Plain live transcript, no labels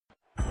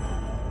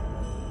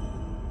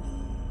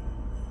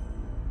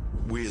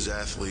We as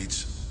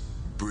athletes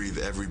breathe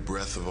every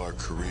breath of our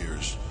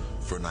careers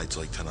for nights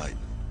like tonight,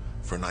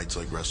 for nights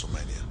like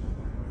WrestleMania.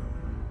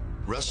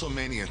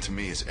 WrestleMania to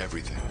me is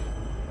everything.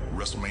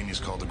 WrestleMania is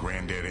called the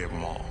granddaddy of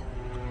them all.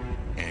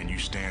 And you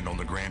stand on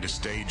the grandest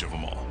stage of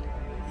them all.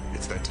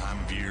 It's that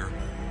time of year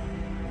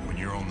when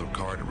you're on the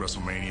card at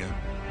WrestleMania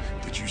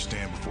that you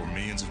stand before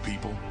millions of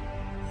people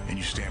and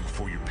you stand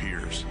before your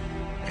peers,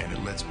 and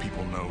it lets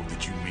people know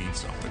that you mean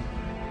something.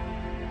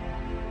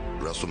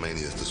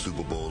 WrestleMania is the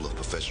Super Bowl of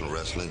professional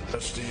wrestling.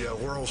 That's the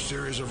World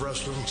Series of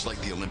Wrestling. It's like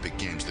the Olympic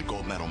Games, the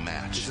gold medal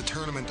match. It's the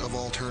tournament of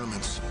all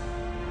tournaments.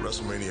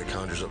 WrestleMania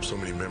conjures up so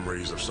many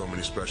memories of so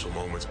many special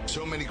moments.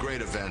 So many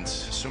great events,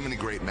 so many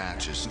great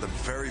matches. The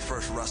very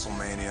first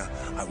WrestleMania,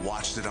 I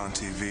watched it on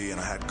TV and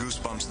I had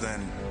goosebumps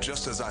then,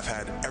 just as I've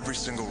had every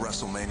single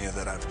WrestleMania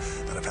that I've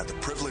had the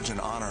privilege and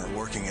honor of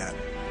working at.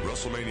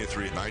 WrestleMania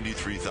 3,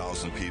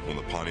 93,000 people in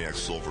the Pontiac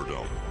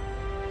Silverdome.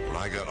 When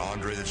I got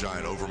Andre the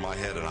Giant over my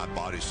head and I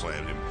body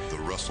slammed him, the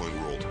wrestling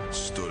world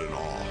stood in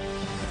awe.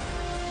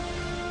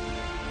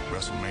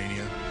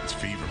 WrestleMania, it's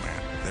fever,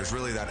 man. There's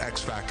really that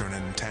X factor and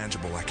an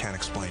intangible I can't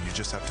explain. You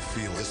just have to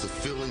feel it. It's a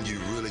feeling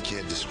you really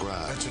can't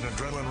describe. It's an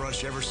adrenaline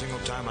rush every single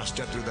time I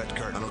step through that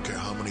curtain. I don't care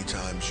how many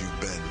times you've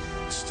been,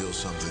 it's still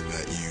something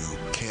that you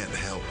can't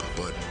help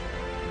but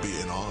be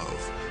in awe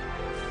of.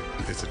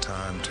 It's a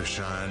time to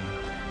shine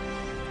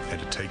and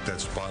to take that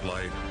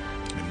spotlight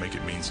and make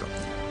it mean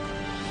something.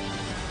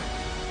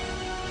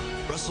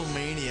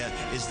 WrestleMania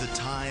is the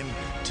time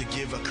to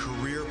give a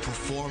career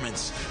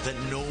performance that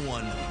no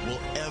one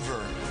will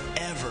ever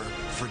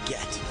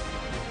forget.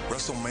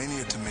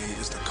 WrestleMania to me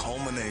is the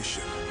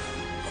culmination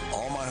of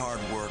all my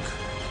hard work,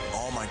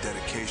 all my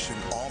dedication,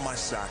 all my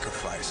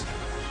sacrifice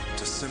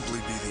to simply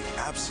be the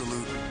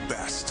absolute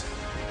best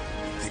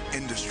the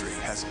industry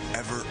has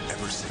ever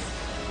seen.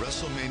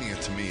 WrestleMania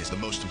to me is the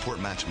most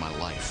important match of my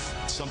life.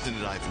 It's something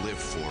that I've lived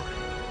for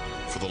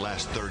the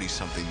last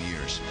 30-something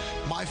years.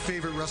 My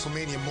favorite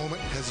WrestleMania moment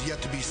has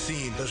yet to be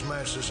seen. This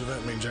match, this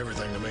event means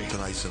everything to me.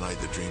 Tonight's the night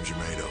the dreams are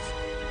made of.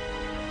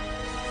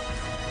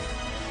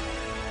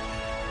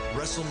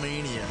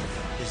 WrestleMania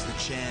is the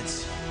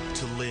chance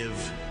to live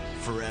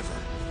forever.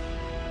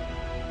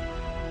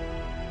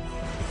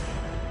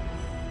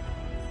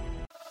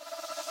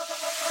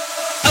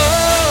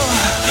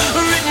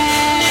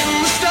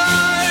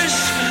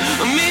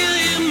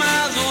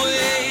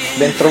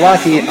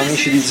 Bentrovati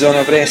amici di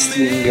Zona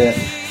Wrestling,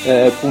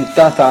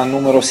 puntata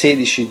numero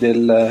 16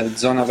 del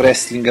Zona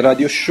Wrestling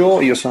Radio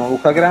Show. Io sono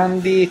Luca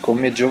Grandi, con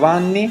me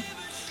Giovanni.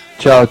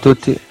 Ciao a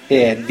tutti. E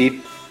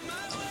Eddie.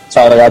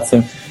 Ciao ragazzi.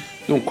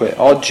 Dunque,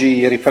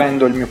 oggi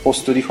riprendo il mio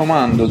posto di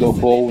comando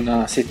dopo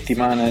una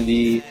settimana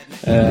di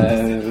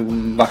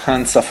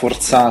vacanza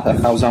forzata a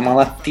causa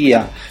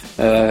malattia.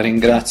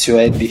 Ringrazio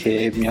Eddie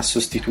che mi ha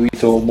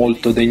sostituito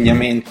molto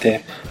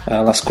degnamente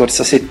la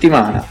scorsa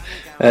settimana.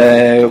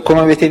 Come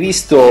avete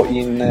visto,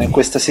 in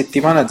questa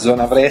settimana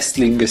Zona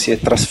Wrestling si è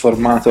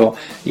trasformato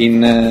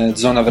in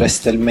Zona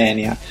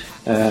WrestleMania.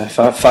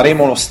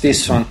 Faremo lo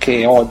stesso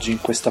anche oggi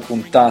in questa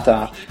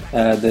puntata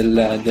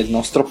del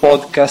nostro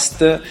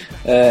podcast.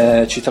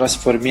 Ci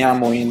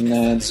trasformiamo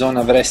in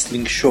Zona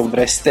Wrestling Show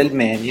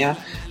WrestleMania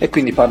e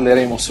quindi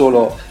parleremo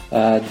solo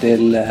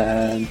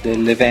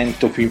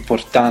dell'evento più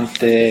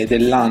importante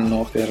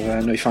dell'anno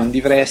per noi fan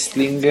di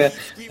wrestling,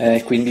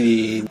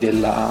 quindi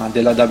della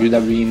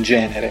WWE in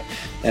genere.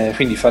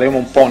 Quindi faremo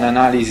un po'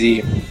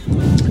 un'analisi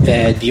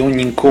di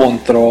ogni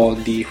incontro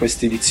di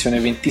questa edizione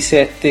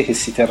 27 che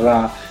si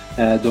terrà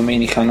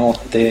domenica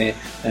notte,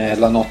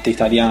 la notte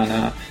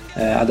italiana,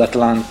 ad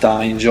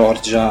Atlanta in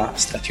Georgia,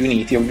 Stati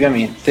Uniti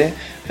ovviamente,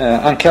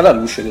 anche alla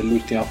luce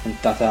dell'ultima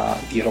puntata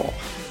di Raw,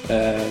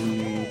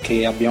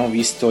 che abbiamo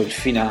visto il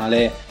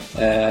finale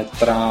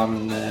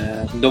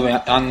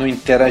dove hanno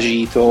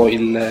interagito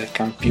il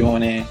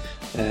campione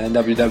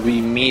WWE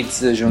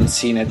Miz, John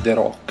Cena e The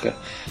Rock.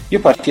 Io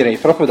partirei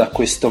proprio da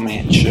questo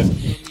match,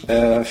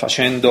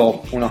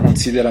 facendo una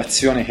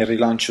considerazione che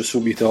rilancio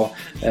subito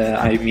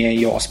ai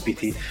miei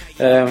ospiti.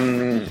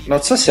 Non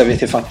so se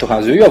avete fatto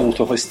caso, io ho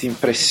avuto questa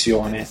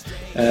impressione.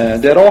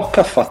 The Rock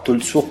ha fatto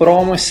il suo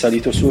promo, è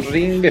salito sul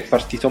ring, è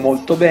partito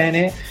molto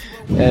bene,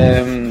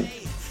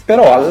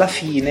 però alla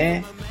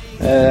fine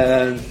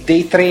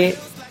dei tre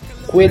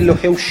quello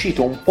che è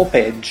uscito un po'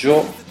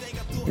 peggio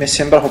mi è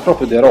sembrato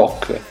proprio The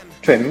Rock.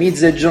 Cioè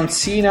Miz e John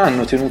Cena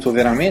hanno tenuto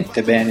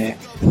veramente bene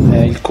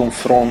il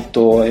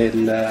confronto e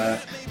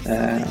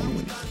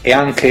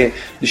anche,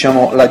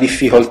 diciamo, la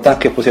difficoltà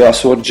che poteva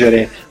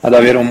sorgere ad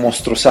avere un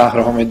mostro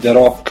sacro come The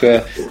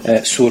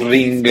Rock sul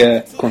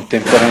ring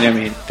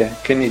contemporaneamente.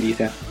 Che ne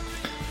dite?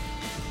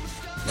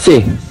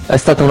 Sì, è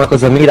stata una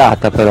cosa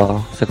mirata,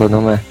 però secondo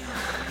me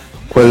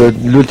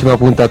l'ultima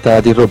puntata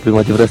di Raw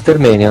prima di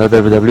WrestleMania, la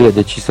WWE ha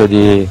deciso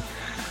di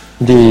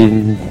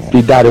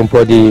dare un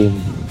po'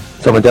 di...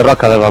 Insomma, The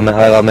Rock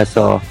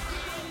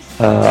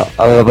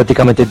aveva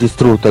praticamente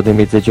distrutto The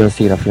Miz e John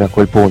Cena fino a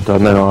quel punto,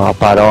 almeno a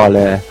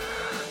parole.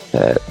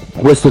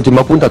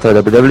 Quest'ultima puntata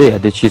la WWE ha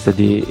deciso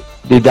di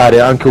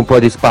dare anche un po'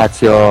 di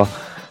spazio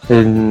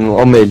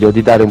o meglio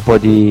di dare un po'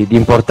 di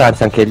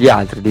importanza anche agli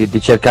altri,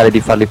 di cercare di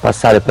farli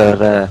passare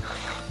per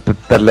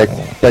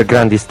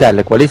grandi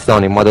stelle quali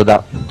sono, in modo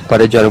da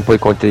pareggiare un po' i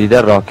conti di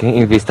The Rock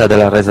in vista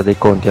della resa dei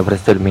conti a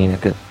WrestleMania,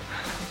 che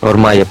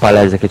ormai è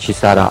palese che ci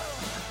sarà,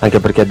 anche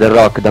perché The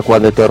Rock da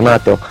quando è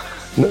tornato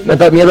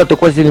mi ha dato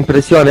quasi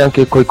l'impressione,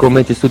 anche coi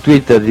commenti su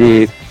Twitter,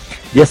 di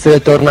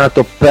essere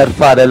tornato per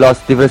fare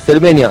l'host di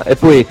WrestleMania e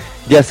poi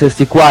di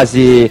essersi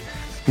quasi,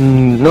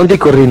 non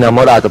dico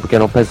rinnamorato, perché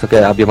non penso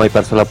che abbia mai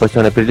perso la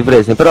passione per il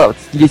wrestling, però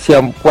gli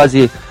sia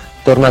quasi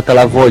tornata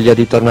la voglia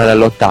di tornare a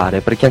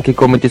lottare, perché anche i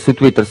commenti su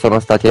Twitter sono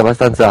stati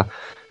abbastanza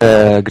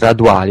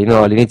graduali,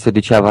 no? All'inizio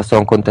diceva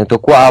sono contento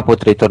qua,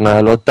 potrei tornare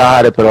a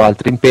lottare, però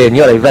altri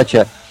impegni. Ora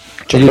invece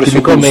negli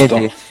ultimi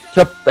commenti,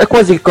 cioè, è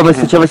quasi come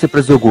se ci avesse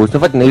preso gusto.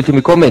 Infatti negli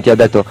ultimi commenti ha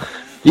detto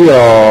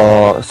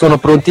io sono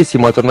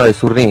prontissimo a tornare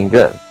sul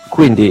ring,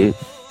 quindi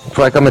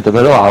francamente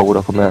me lo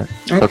auguro, come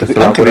anche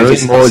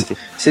perché molti.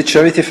 Se ci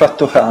avete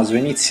fatto caso,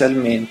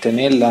 inizialmente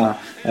nella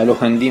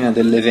locandina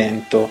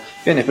dell'evento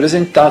viene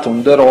presentato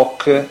un The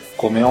Rock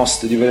come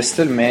host di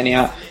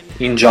WrestleMania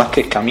in giacca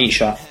e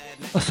camicia,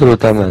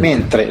 assolutamente,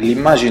 mentre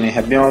l'immagine che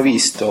abbiamo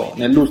visto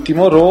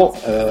nell'ultimo Raw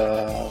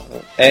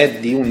è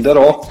di un The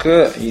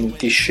Rock in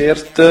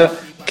t-shirt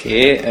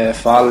che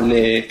fa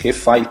il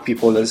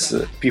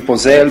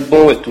people's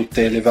elbow e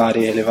tutte le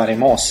varie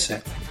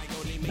mosse,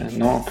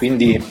 no?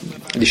 Quindi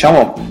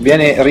diciamo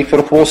viene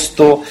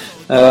riproposto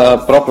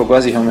proprio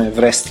quasi come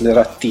wrestler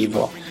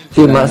attivo.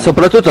 Sì, ma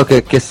soprattutto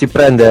che si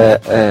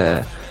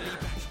prende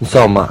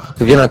insomma,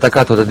 che viene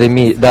attaccato da The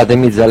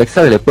Miz e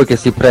Alexander, e poi che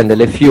si prende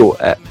le few,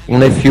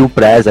 una few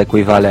presa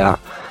equivale a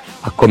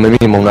come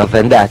minimo una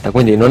vendetta,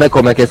 quindi non è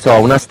come, che so,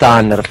 una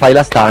stunner, fai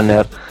la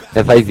stunner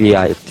e vai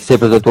via, ti sei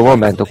preso il tuo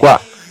momento. Qua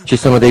ci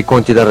sono dei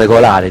conti da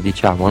regolare,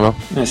 diciamo, no?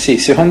 Sì,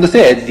 secondo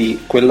te, Eddie,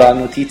 quella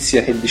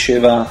notizia che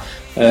diceva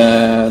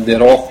The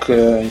Rock,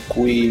 in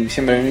cui mi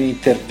sembra in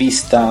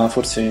un'intervista,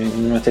 forse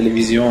in una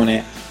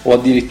televisione o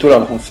addirittura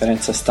alla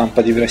conferenza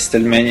stampa di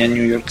WrestleMania a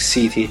New York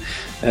City,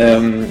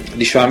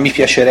 diceva mi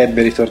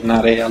piacerebbe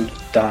ritornare a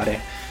lottare,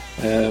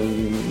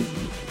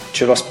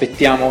 ce lo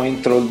aspettiamo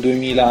entro il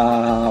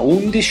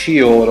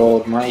 2011 o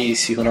ormai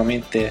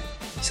sicuramente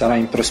sarà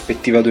in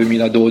prospettiva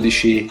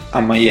 2012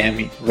 a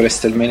Miami,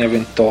 WrestleMania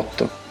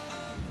 28?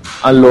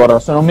 Allora,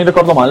 se non mi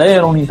ricordo male,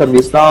 era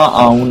un'intervista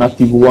a una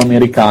TV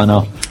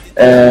americana.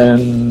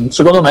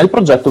 Secondo me il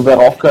progetto The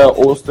Rock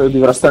host di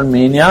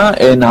WrestleMania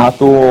è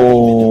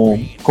nato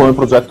come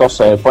progetto a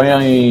sé,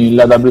 poi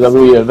la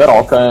WWE e The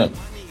Rock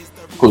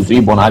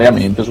così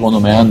bonariamente, secondo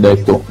me, hanno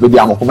detto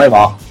vediamo come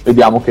va,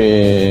 vediamo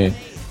che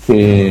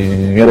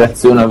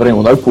reazione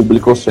avremo dal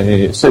pubblico,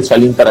 se c'è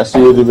l'interesse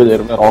di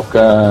rivedere The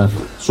Rock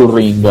sul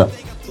ring.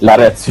 La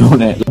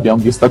reazione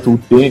l'abbiamo vista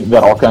tutti, The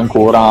Rock è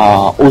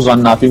ancora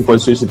osannato in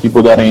qualsiasi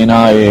tipo di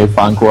arena e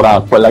fa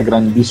ancora quella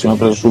grandissima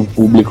presa sul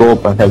pubblico,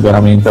 perché è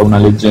veramente una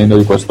leggenda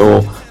di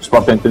questo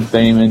sport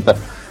entertainment,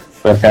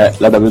 perché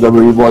la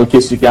WWE vuole che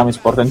si chiami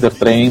sport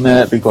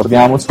entertainment,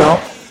 ricordiamocelo,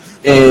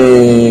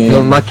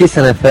 ma chi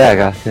se ne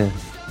frega, sì.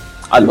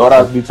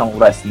 Allora diciamo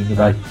wrestling,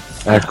 dai.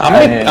 Ecco.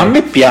 A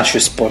me piace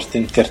sport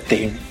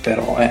entertainment,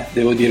 però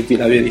devo dirvi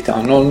la verità,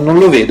 non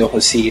lo vedo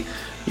così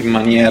in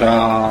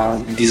maniera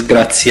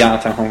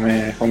disgraziata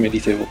come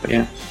dite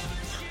voi.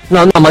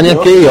 No, ma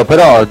neanche io,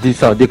 però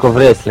dico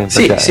wrestling,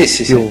 sì,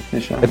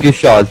 diciamo. È più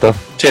sciolto.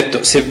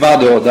 Certo, se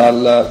vado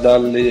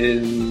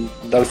dal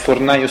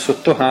fornaio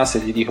sotto casa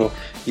e gli dico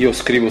io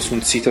scrivo su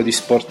un sito di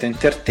sport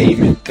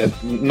entertainment,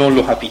 non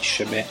lo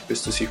capisce bene,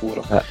 questo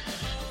sicuro.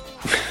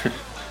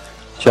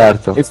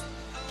 Certo.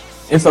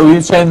 E stavo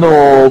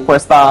dicendo,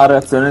 questa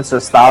reazione c'è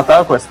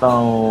stata,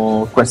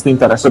 questo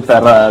interesse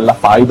per la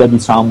faida,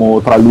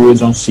 diciamo, tra lui e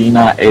John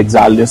Cena è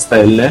già alle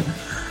stelle.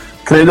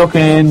 Credo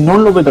che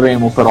non lo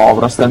vedremo però a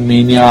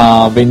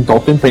WrestleMania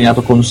 28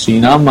 impegnato con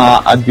Cena,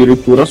 ma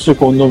addirittura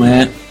secondo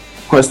me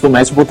questo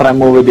match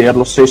potremmo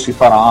vederlo, se si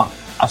farà,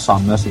 a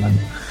SummerSlam.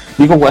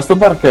 Dico questo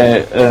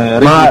perché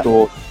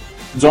ripeto,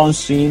 John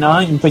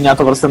Cena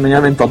impegnato a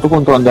WrestleMania 28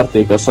 contro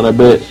Undertaker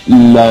sarebbe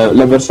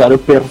l'avversario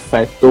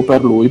perfetto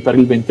per lui, per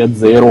il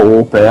 20-0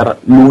 o per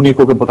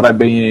l'unico che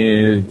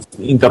potrebbe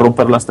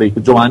interrompere la streak.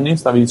 Giovanni,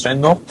 stavi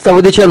dicendo?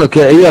 Stavo dicendo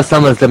che io a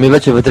SummerSlam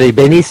invece vedrei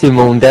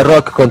benissimo un The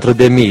Rock contro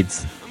The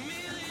Miz.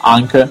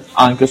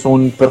 Anche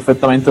sono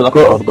perfettamente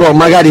d'accordo. O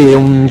magari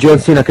un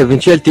John Cena che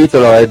vince il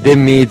titolo e The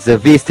Miz,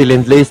 visti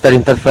l'endlista,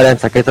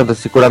 l'interferenza che tanto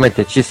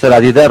sicuramente ci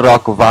sarà di The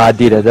Rock, va a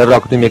dire The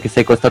Rock, dimmi che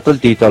sei costato il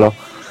titolo.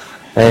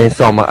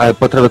 Insomma,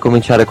 potrebbe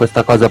cominciare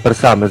questa cosa per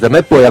SummerSlam,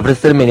 e poi a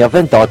WrestleMania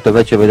 28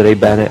 invece vedrei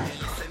bene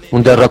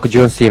un The Rock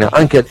John Cena.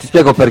 Anche ti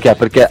spiego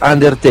perché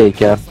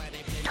Undertaker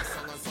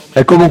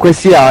è comunque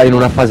sia in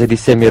una fase di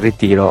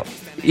semi-ritiro.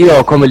 Io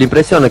ho come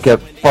l'impressione che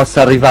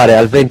possa arrivare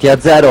al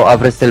 20-0 a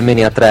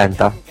WrestleMania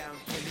 30.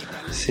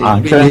 Sì,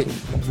 anche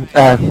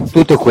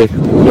tutto qui.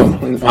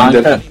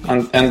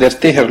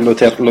 Undertaker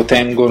lo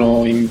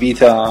tengono in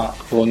vita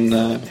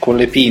con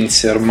le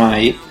pinze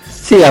ormai.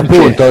 Sì,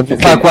 appunto,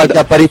 fa qualche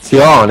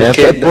apparizione,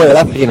 e poi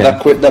alla fine...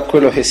 Da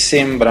quello che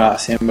sembra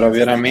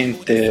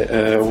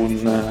veramente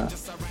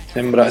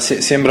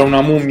sembra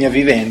una mummia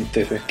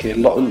vivente, perché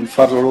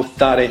farlo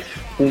lottare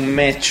un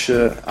match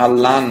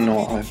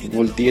all'anno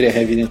vuol dire che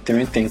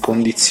evidentemente è in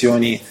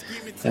condizioni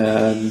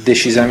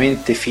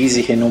decisamente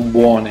fisiche non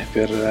buone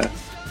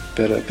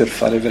per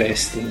fare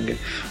wrestling.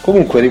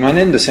 Comunque,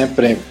 rimanendo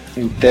sempre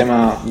in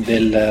tema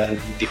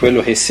di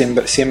quello che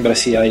sembra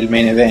sia il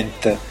main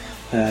event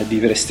di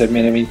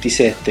WrestleMania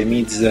 27,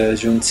 Miz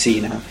John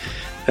Cena,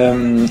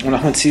 una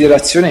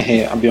considerazione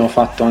che abbiamo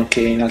fatto anche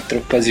in altre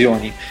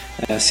occasioni,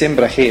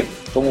 sembra che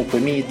comunque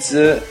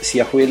Miz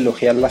sia quello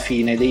che alla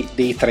fine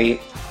dei tre,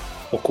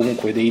 o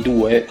comunque dei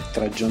due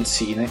tra John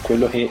Cena, è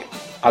quello che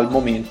al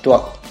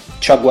momento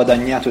ci ha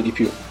guadagnato di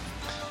più.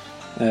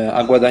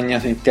 Ha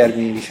guadagnato in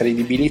termini di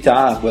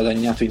credibilità, ha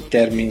guadagnato in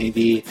termini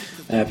di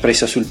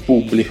presa sul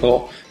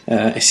pubblico.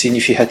 È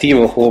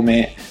significativo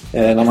come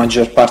la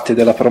maggior parte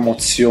della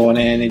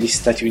promozione negli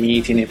Stati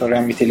Uniti, nei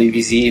programmi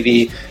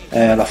televisivi,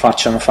 la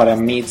facciano fare a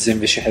Miz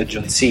invece che a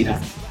John Cena.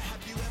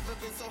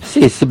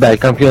 Sì, beh, il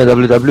campione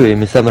WWE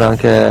mi sembra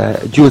anche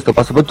giusto,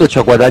 ma soprattutto ci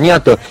ha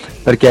guadagnato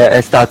perché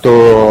è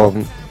stato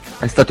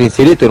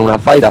inserito in una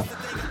faida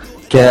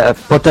che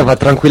poteva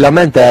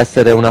tranquillamente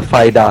essere una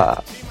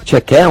faida,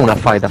 cioè che è una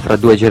faida fra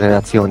due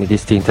generazioni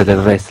distinte del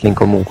wrestling.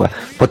 Comunque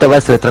poteva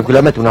essere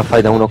tranquillamente una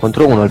faida 1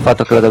 contro 1. Il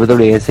fatto che la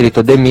WWE ha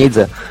inserito The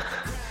Miz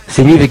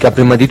significa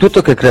prima di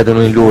tutto che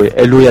credono in lui,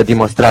 e lui ha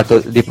dimostrato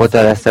di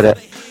poter essere,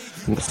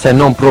 se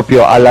non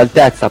proprio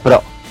all'altezza,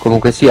 però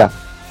comunque sia,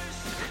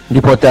 di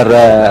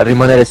poter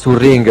rimanere sul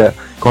ring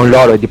con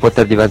loro e di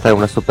poter diventare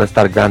una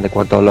superstar grande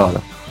quanto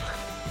loro.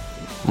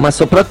 Ma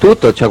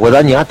soprattutto ci ha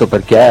guadagnato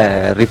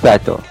perché,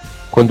 ripeto,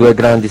 con due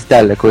grandi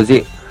stelle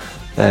così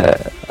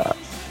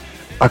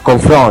a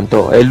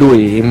confronto, e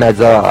lui in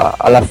mezzo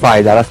alla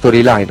faida, alla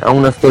storyline, a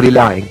una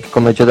storyline che,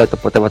 come già detto,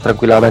 poteva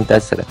tranquillamente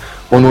essere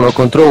un 1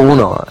 contro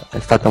 1, è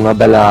stata una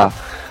bella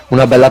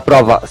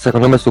prova,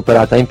 secondo me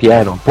superata in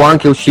pieno. Può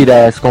anche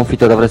uscire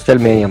sconfitto da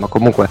WrestleMania, ma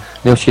comunque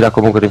ne uscirà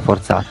comunque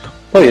rinforzato.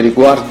 Poi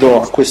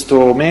riguardo a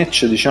questo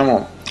match,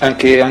 diciamo,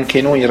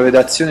 anche noi in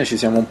redazione ci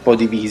siamo un po'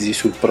 divisi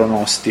sul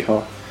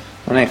pronostico.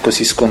 Non è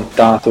così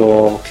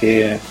scontato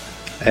che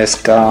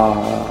esca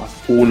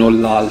uno o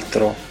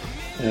l'altro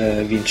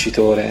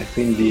vincitore,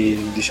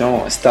 quindi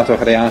diciamo è stata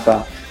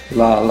creata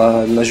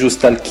la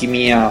giusta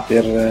alchimia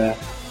per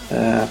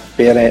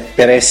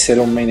essere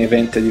un main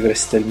event di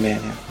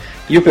WrestleMania.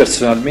 Io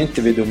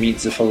personalmente vedo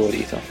Miz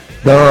favorito.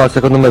 No,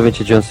 secondo me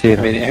vince John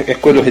Cena. Bene, è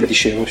quello che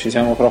dicevo, ci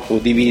siamo proprio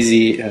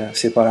divisi,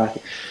 separati.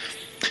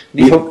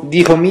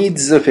 Dico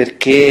Miz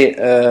perché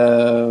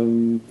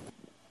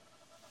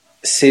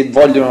se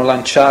vogliono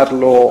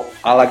lanciarlo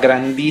alla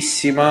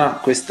grandissima,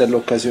 questa è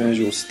l'occasione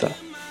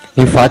giusta.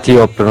 Infatti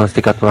io ho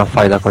pronosticato una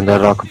faida con The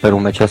Rock per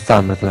un match a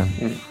SummerSlam.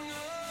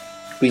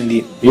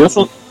 Quindi io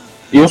sono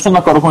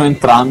d'accordo con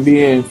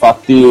entrambi, e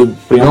infatti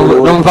prima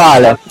non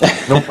vale.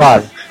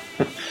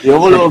 Io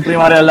volevo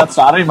prima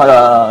riallacciarmi,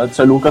 ma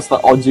Luca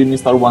oggi mi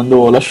sta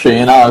rubando la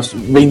scena,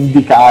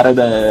 vendicare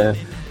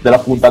della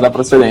puntata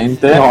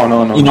precedente.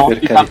 No, in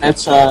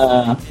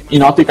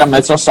ottica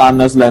match a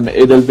SummerSlam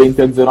e del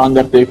 20-0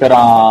 Undertaker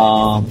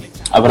a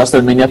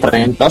WrestleMania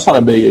 30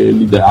 sarebbe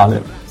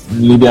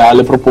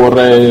l'ideale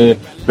proporre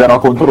The Rock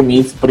contro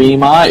Miz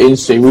prima e in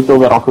seguito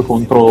The Rock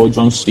contro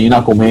John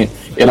Cena, come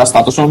era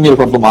stato, se non mi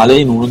ricordo male,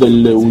 in una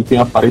delle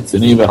ultime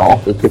apparizioni di The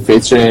Rock, che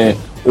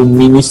fece un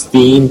mini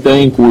stint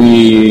in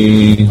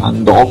cui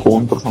andò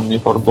contro, se non mi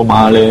ricordo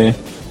male,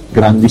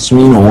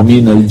 grandissimi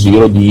nomi nel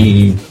giro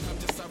di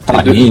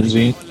 3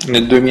 mesi.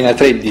 Nel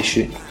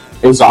 2013.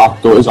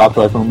 Esatto,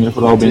 ecco, non mi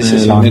ricordavo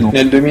bene l'anno.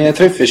 Nel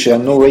 2003 fece a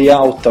No Way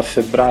Out, a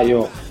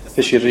febbraio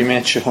fece il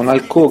rematch con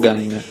Hulk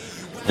Hogan,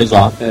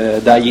 esatto.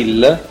 da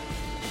heel.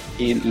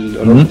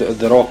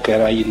 The Rock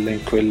era heel in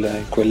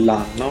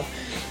quell'anno.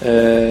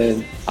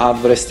 A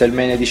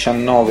WrestleMania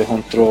 19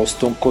 contro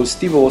Stone Cold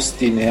Steve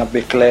Austin e a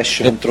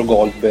Backlash contro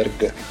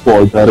Goldberg.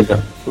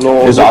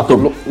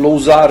 Esatto. Lo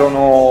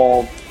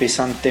usarono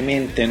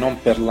pesantemente, non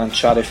per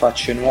lanciare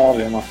facce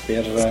nuove, ma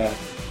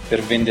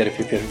per vendere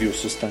pay-per-view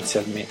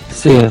sostanzialmente.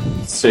 Sì.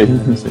 Cioè,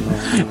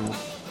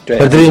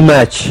 per Dream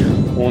Match.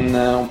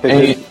 Un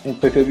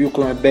pay-per-view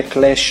come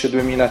Backlash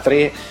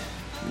 2003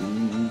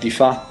 di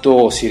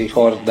fatto si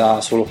ricorda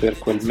solo per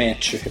quel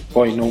match, che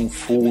poi non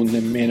fu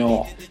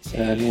nemmeno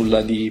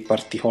nulla di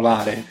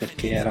particolare,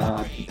 perché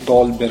era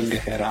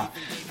Goldberg che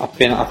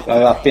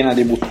aveva appena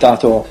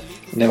debuttato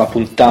nella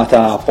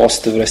puntata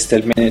post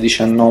WrestleMania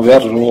 19 a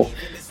Raw,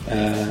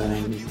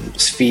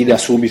 sfida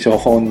subito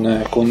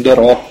con The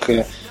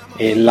Rock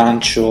e il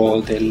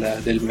lancio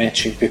del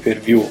match in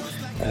pay-per-view.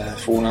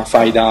 Fu una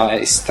faida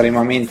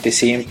estremamente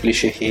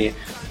semplice che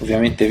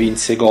ovviamente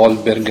vinse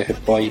Goldberg, che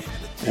poi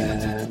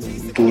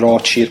durò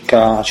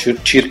circa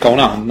un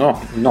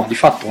anno, no, di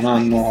fatto un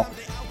anno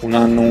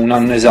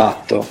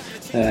esatto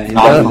in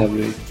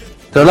WWE.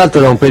 Tra l'altro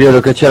era un periodo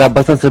che c'era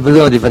abbastanza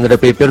bisogno di vendere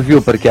pay per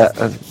view, perché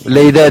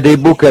le idee dei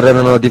booker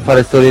erano di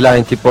fare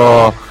storyline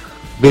tipo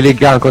Billy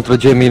Gunn contro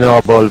Jamie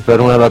Noble per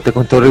una lotta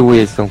contro Ray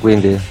Wilson,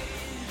 quindi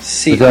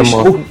sì,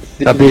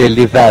 capire il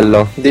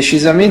livello.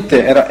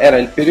 Decisamente era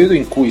il periodo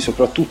in cui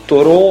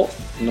soprattutto Raw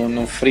non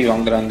offriva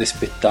un grande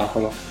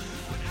spettacolo.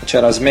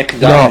 C'era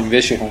SmackDown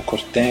invece con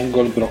Kurt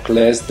Angle, Brock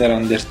Lesnar,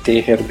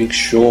 Undertaker, Big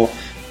Show,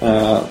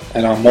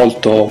 era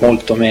molto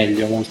molto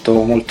meglio, molto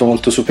molto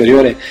molto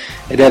superiore,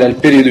 ed era il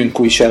periodo in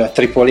cui c'era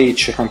Triple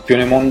H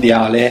campione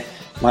mondiale,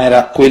 ma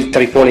era quel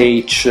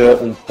Triple H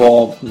un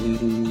po'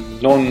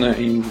 non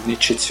in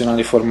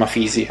eccezionale forma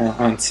fisica,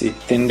 anzi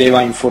tendeva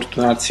a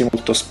infortunarsi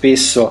molto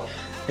spesso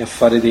e a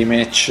fare dei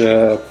match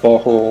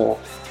poco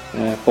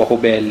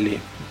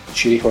belli.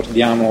 Ci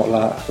ricordiamo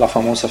la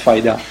famosa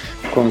faida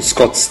con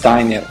Scott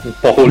Steiner, un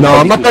po' colpa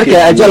no, di ma tutti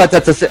perché è già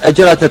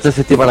la terza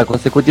settimana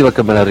consecutiva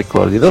che me la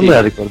ricordi, non me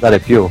la ricordare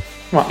più.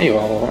 Ma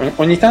io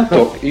ogni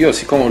tanto,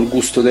 siccome ho il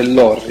gusto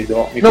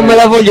dell'orrido, me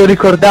la voglio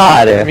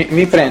ricordare.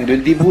 Mi prendo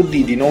il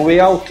DVD di No Way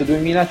Out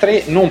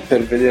 2003 non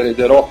per vedere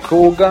The Rock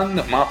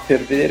Hogan, ma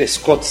per vedere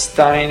Scott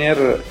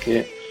Steiner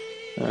che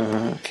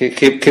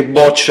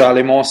boccia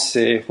le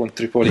mosse con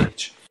Triple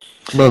H.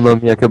 Mamma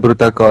mia, che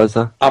brutta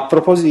cosa. A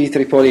proposito di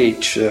Triple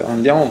H,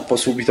 andiamo un po'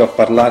 subito a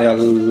parlare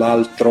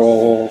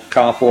all'altro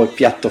capo e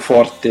piatto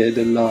forte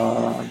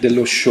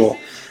dello show,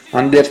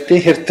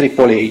 Undertaker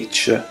Triple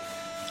H.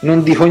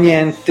 Non dico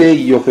niente,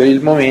 io per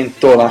il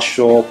momento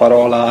lascio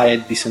parola a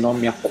Eddie, se no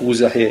mi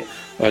accusa che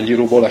gli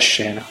rubo la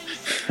scena.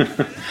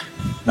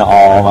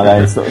 No, ma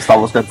dai,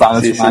 stavo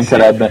scherzando, ci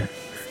mancherebbe.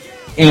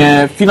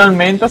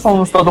 Finalmente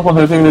sono stato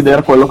contento di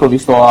vedere quello che ho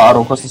visto a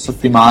Raw questa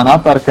settimana,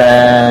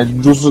 perché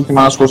giusto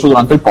settimana scorsa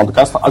durante il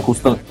podcast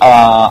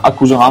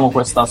accusavamo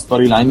questa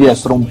storyline di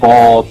essere un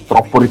po'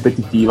 troppo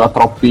ripetitiva,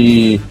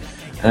 troppi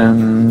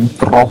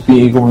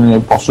come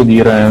posso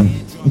dire,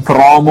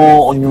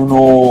 promo,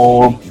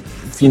 ognuno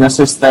fine a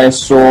se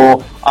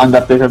stesso.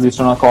 Undertaker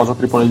dice una cosa,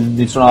 Triple H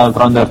dice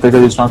un'altra, Undertaker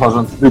dice una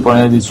cosa,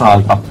 Triple H dice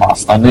un'altra,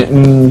 basta,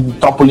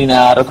 troppo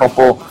lineare,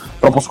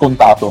 troppo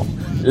scontato.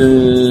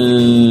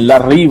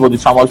 L'arrivo,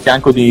 diciamo, al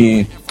fianco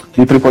di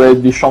Triple H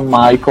di Shawn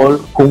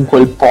Michael, con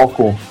quel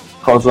poco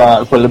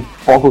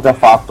che ha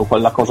fatto,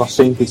 quella cosa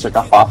semplice che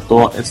ha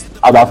fatto,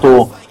 ha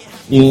dato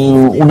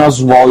una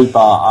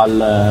svolta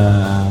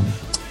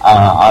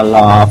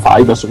alla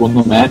faida,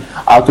 secondo me,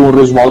 ha dato un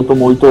risvolto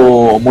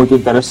molto, molto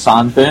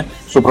interessante,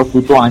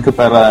 soprattutto anche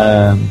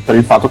per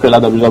il fatto che la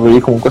WWE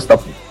comunque sta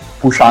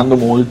pushando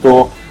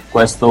molto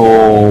questo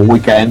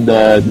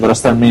weekend di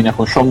WrestleMania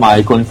con Shawn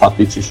Michael.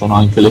 Infatti ci sono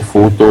anche le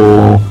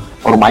foto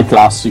ormai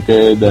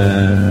classiche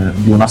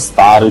di una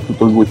star di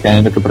tutto il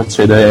weekend che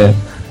precede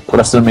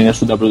WrestleMania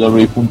su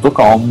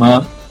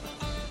www.com,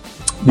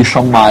 di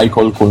Shawn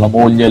Michael con la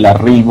moglie,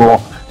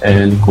 l'arrivo,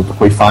 l'incontro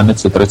con i fan,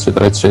 eccetera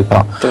eccetera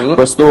eccetera.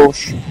 Questo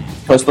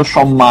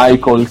Shawn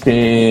Michael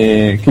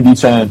che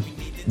dice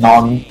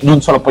no, non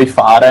ce la puoi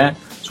fare,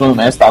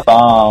 secondo me è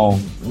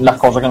stata la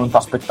cosa che non ti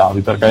aspettavi,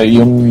 perché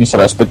io mi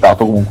sarei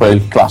aspettato comunque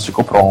il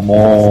classico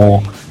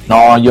promo,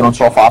 no, io non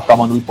ce l'ho fatta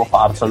ma lui può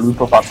farcela,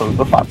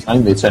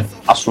 invece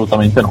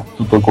assolutamente no,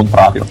 tutto il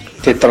contrario.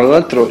 Che tra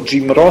l'altro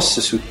Jim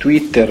Ross su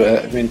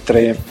Twitter,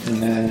 mentre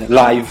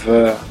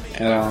live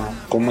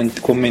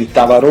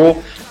commentava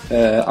Raw,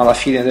 alla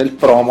fine del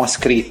promo ha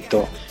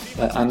scritto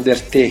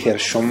Undertaker,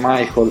 Shawn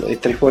Michael e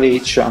Triple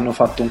H hanno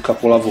fatto un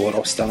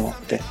capolavoro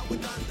stanotte.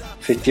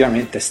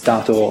 Effettivamente è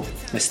stato,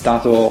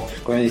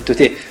 come hai detto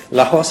te,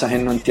 la cosa che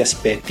non ti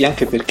aspetti,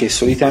 anche perché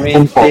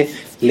solitamente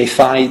le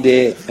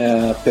faide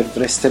per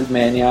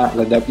WrestleMania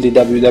la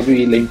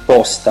WWE le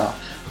imposta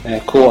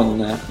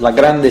con la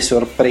grande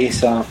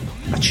sorpresa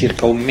a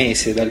circa un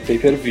mese dal pay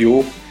per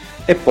view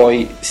e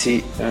poi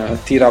si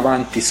tira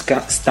avanti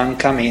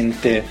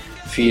stancamente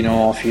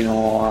fino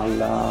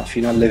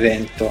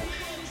all'evento.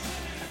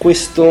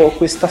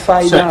 Questa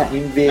faida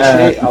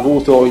invece ha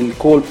avuto il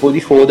colpo di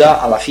coda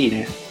alla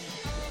fine.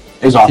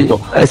 Esatto.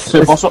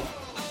 Se posso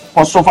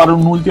fare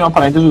un'ultima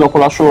parentesi, dopo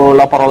lascio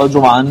la parola a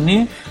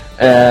Giovanni.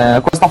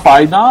 Questa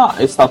faida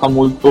è stata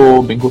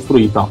molto ben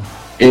costruita,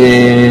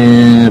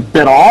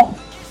 però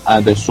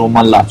adesso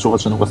m'allaccio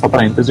facendo questa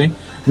parentesi.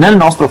 Nel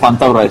nostro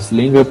Fanta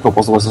Wrestling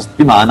proposto questa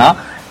settimana,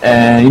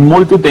 in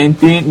molti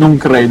utenti non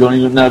credono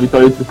nella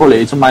vittoria di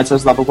Triple H, ma c'è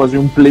stato quasi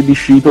un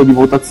plebiscito di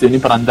votazioni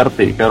per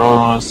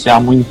Undertaker.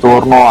 Siamo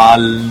intorno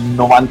al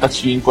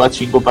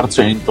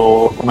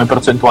 95-5% come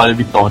percentuale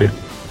di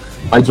vittorie.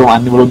 Vai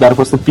Giovanni, volevo dare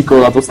questo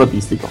piccolo dato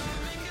statistico.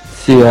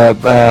 Sì, è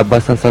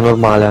abbastanza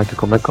normale anche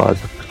come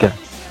cosa, perché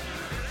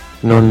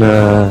non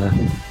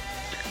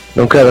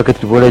credo che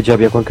Triple H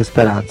abbia qualche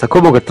speranza.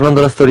 Comunque,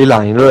 tornando alla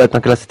storyline, l'ho detto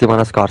anche la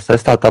settimana scorsa, è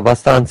stata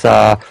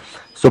abbastanza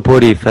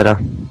soporifera,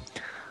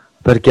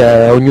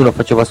 perché ognuno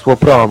faceva il suo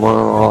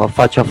promo,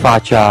 faccia a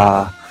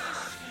faccia,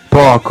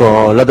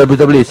 poco. La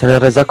WWE se ne è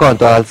resa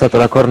conto, ha alzato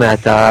la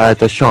cornetta, ha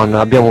detto Sean,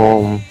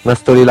 abbiamo una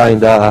storyline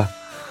da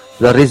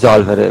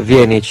risolvere,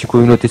 vieni 5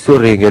 minuti sul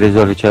ring e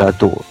risolvicela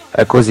tu,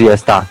 e così è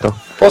stato.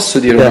 Posso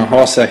dire una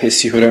cosa che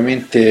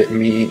sicuramente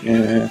mi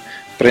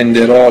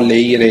prenderò le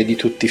ire di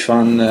tutti i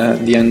fan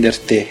di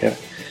Undertaker.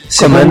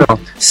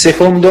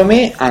 Secondo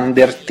me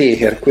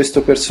Undertaker,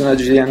 questo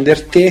personaggio di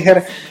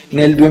Undertaker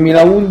nel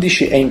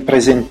 2011 è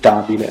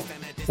impresentabile,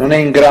 non è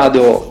in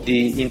grado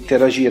di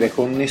interagire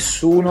con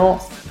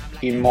nessuno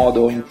in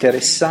modo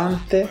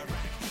interessante,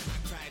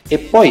 e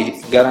poi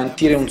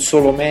garantire un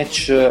solo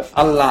match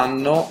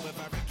all'anno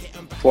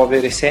può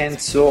avere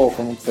senso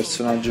con un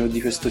personaggio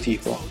di questo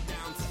tipo.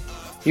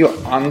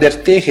 Io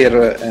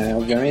Undertaker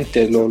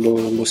ovviamente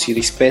lo si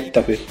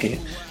rispetta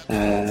perché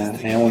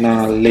è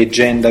una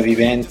leggenda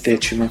vivente,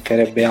 ci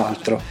mancherebbe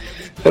altro,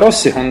 però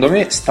secondo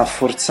me sta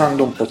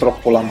forzando un po'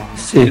 troppo la mano.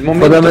 Sì,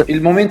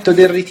 il momento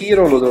del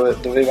ritiro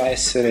doveva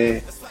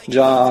essere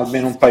già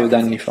almeno un paio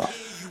d'anni fa.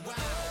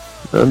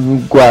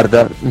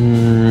 Guarda,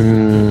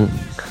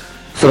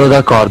 sono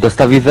d'accordo,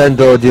 sta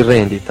vivendo di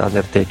rendita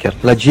Undertaker,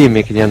 la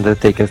gimmick di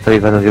Undertaker sta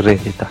vivendo di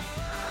rendita.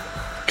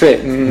 Cioè,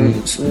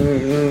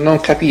 non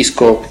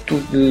capisco,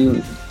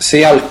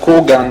 se Hulk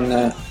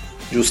Hogan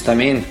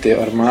giustamente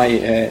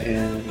ormai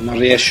non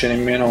riesce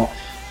nemmeno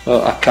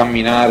a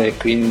camminare,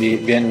 quindi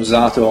viene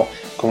usato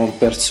come un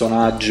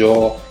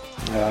personaggio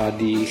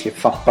che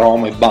fa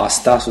promo e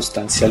basta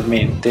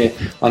sostanzialmente.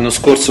 L'anno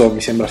scorso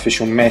mi sembra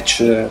fece un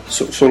match,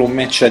 solo un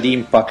match ad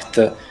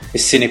Impact, e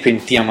se ne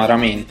pentì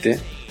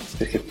amaramente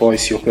perché poi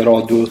si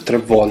operò 2 o 3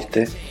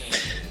 volte.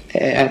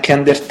 Anche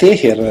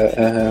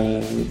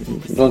Undertaker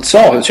non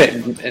so, cioè,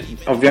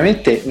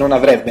 ovviamente non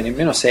avrebbe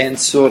nemmeno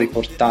senso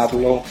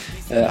riportarlo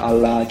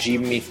alla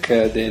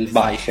gimmick del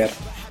biker,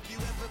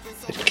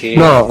 perché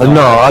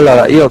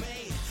allora io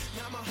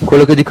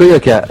quello che dico io è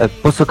che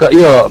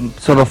io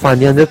sono fan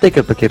di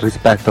Undertaker perché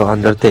rispetto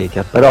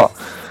Undertaker, però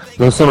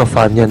non sono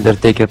fan di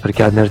Undertaker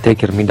perché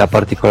Undertaker mi dà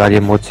particolari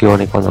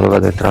emozioni quando lo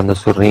vedo entrando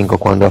sul ring o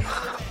quando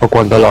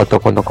lotto,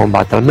 quando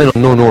combatte, almeno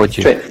non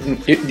oggi. Cioè,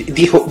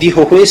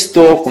 dico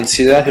questo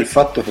considerato il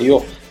fatto che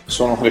io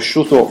sono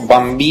cresciuto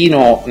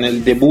bambino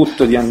nel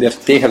debutto di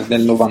Undertaker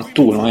del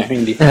 91,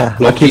 quindi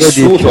l'ho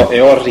vissuto e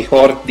ho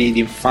ricordi di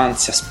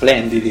infanzia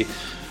splendidi,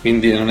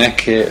 quindi non è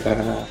che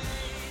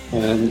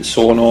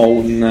sono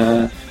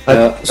un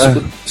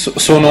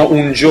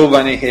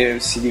giovane che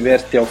si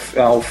diverte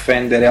a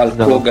offendere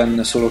Hulk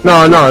Hogan solo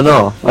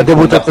no, ha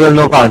debuttato nel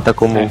 90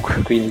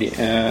 comunque, quindi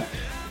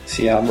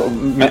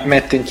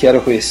metto in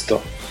chiaro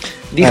questo.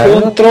 Di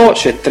contro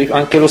c'è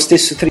anche lo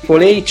stesso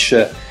Triple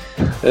H.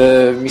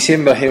 Mi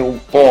sembra che un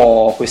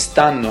po'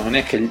 quest'anno non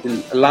è che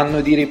l'anno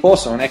di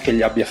riposo non è che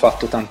gli abbia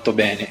fatto tanto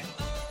bene.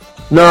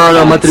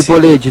 No, ma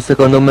Triple H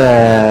secondo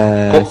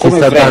me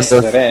come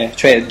wrestler,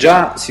 cioè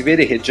già si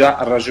vede che già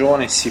ha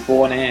ragione, si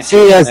pone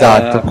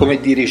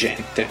come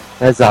dirigente.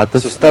 Esatto,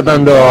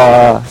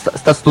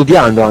 sta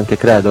studiando anche,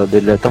 credo,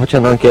 sta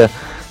facendo anche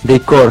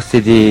dei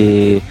corsi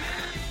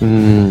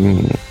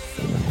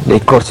dei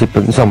corsi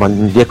insomma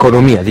di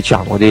economia,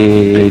 diciamo,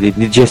 di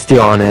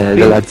gestione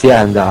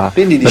dell'azienda,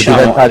 quindi per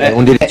diventare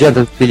un dirigente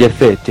a tutti gli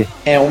effetti.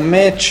 È un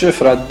match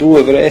fra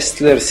 2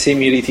 wrestler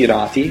semi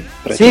ritirati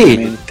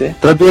praticamente, sì,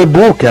 tra 2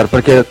 booker,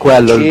 perché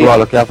quello è il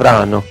ruolo che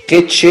avranno,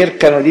 che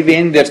cercano di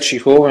venderci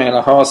come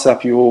la cosa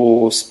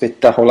più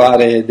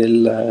spettacolare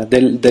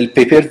del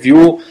pay per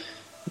view,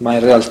 ma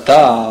in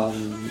realtà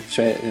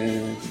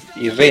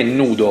il re è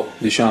nudo,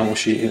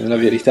 diciamoci la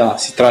verità.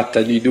 Si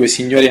tratta di 2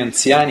 signori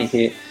anziani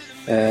che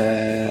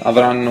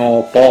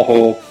avranno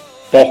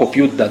poco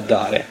più da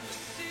dare.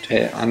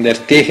 Cioè,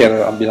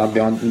 Undertaker,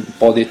 l'abbiamo un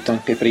po' detto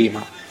anche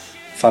prima,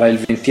 farà il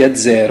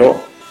 20-0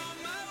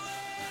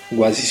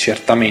 quasi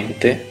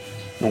certamente.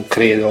 Non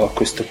credo a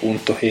questo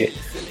punto che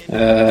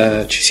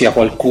ci sia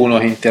qualcuno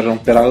che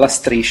interromperà la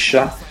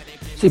striscia.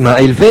 Sì, ma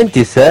il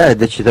 20 se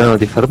decideranno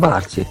di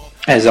fermarsi.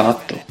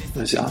 Esatto.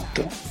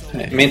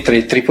 Mentre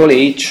il Triple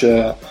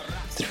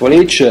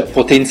H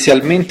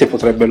potenzialmente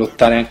potrebbe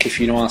lottare anche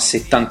fino a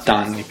 70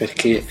 anni,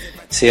 perché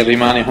se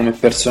rimane come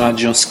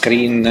personaggio on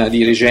screen,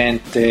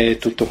 dirigente,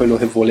 tutto quello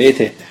che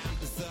volete,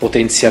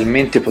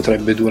 potenzialmente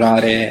potrebbe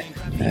durare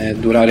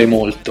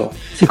molto.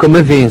 Sì,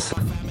 come Vince.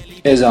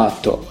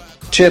 Esatto.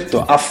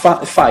 Certo,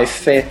 fa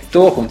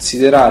effetto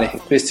considerare che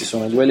questi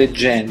sono 2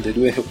 leggende,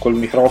 2 che col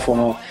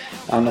microfono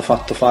hanno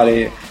fatto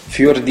fare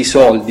fior di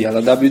soldi alla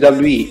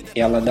WWE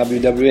e alla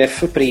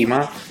WWF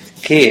prima,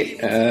 che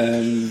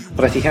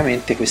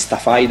praticamente questa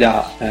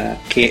faida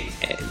che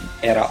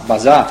era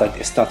basata,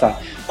 è stata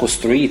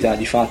costruita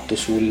di fatto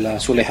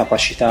sulle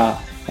capacità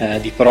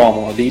di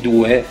promo dei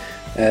 2,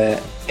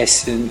 è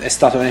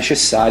stato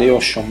necessario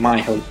Shawn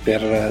Michaels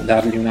per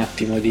dargli un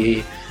attimo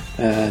di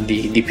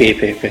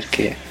pepe,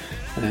 perché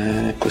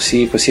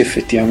così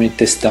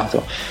effettivamente è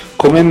stato.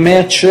 Come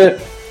match,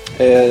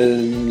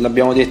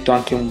 l'abbiamo detto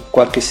anche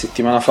qualche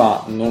settimana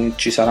fa, non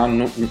ci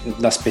saranno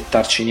da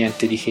aspettarci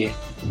niente di che,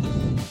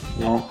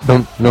 no?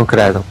 Non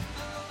credo,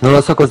 non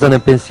lo so cosa ne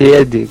pensi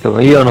Eddie,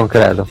 ma io non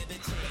credo.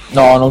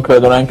 No, non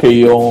credo neanche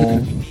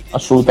io,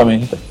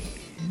 assolutamente.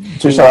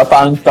 Ci sarà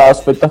tanta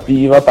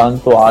aspettativa,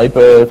 tanto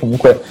hype,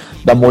 comunque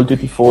da molti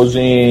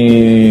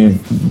tifosi,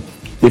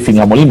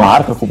 definiamoli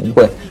marca,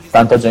 comunque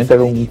tanta gente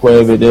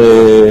comunque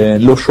vede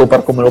lo show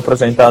per come lo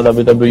presenta la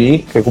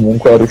WWE, che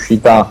comunque è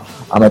riuscita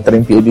a mettere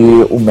in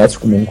piedi un match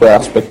comunque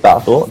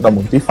aspettato da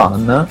molti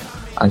fan,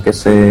 anche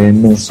se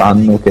non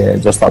sanno che è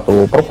già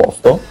stato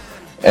proposto.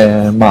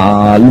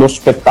 Ma lo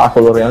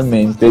spettacolo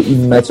realmente,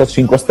 il match a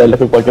 5 stelle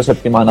che qualche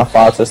settimana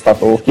fa c'è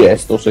stato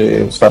chiesto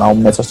se sarà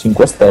un match a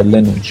 5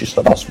 stelle, non ci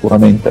sarà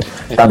sicuramente.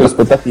 Tanta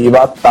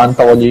aspettativa,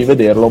 tanta voglia di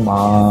vederlo,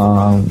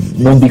 ma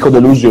non dico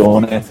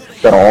delusione,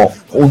 però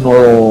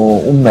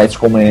un match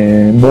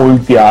come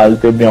molti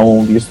altri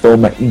abbiamo visto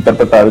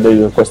interpretare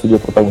questi due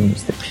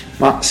protagonisti.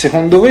 Ma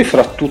secondo voi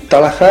fra tutta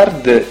la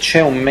card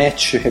c'è un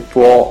match che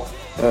può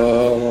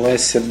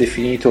essere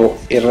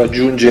definito e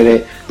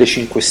raggiungere le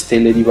 5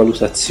 stelle di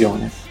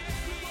valutazione?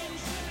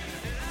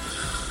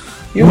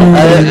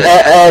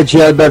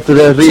 Edge Alberto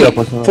Del Rio, sì,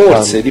 forse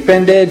farlo.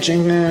 Dipende Edge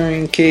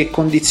in che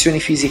condizioni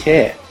fisiche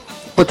è.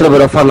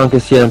 Potrebbero farlo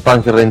anche CM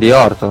Punk e Randy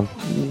Orton.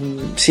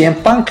 CM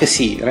Punk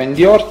sì,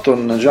 Randy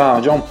Orton già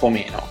un po'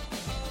 meno.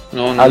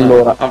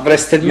 Allora, a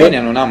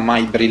WrestleMania non ha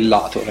mai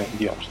brillato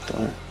Randy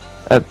Orton.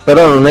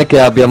 Però non è che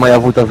abbia mai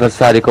avuto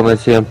avversari come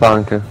CM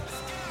Punk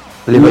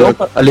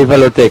a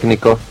livello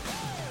tecnico.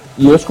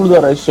 Io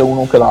escluderei sia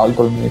uno che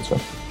l'altro invece,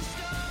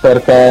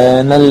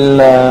 perché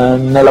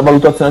nella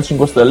valutazione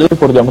 5 stelle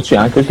ricordiamoci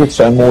anche che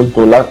c'è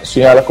molto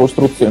sia la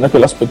costruzione che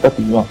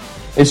l'aspettativa,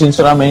 e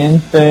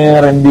sinceramente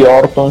Randy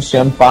Orton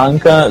CM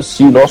Punk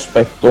sì, lo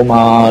aspetto,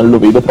 ma lo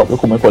vedo proprio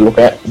come quello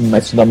che è un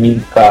match da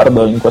mid card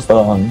in questa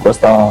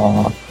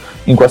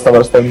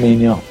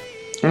WrestleMania.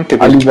 Anche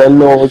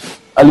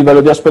a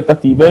livello di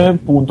aspettative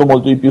punto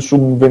molto di più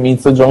su The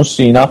Miz e John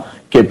Cena,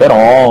 che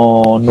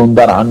però non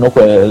daranno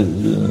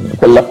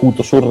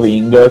quell'acuto sul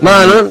ring.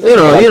 Ma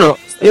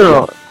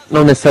io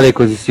non ne sarei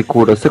così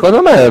sicuro.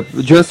 Secondo me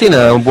John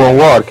Cena è un buon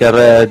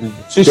worker,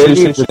 sì,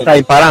 sta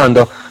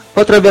imparando.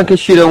 Potrebbe anche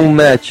uscire un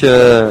match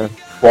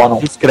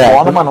discreto,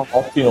 buono ma non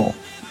ottimo.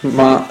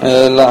 Ma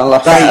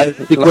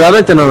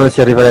sicuramente non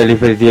si arriverà ai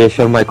livelli di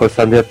Shawn Michaels,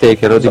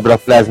 Undertaker o di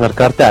Brock Lesnar,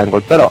 Kurt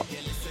Angle, però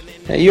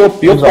io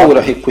ho paura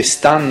che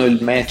quest'anno il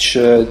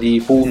match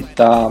di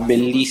punta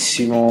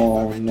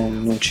bellissimo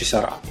non ci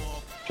sarà.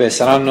 Cioè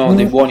saranno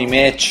dei buoni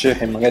match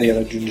che magari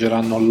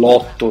raggiungeranno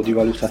l'8 di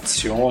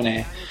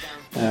valutazione,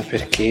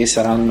 perché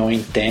saranno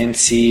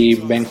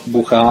intensi, ben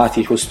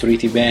bucati,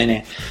 costruiti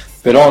bene,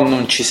 però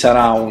non ci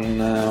sarà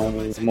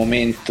un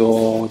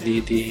momento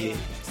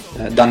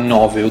da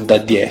 9 o da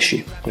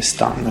 10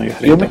 quest'anno, io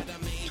credo.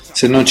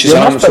 Se non ci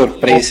saranno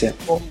sorprese.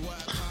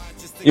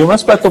 Io mi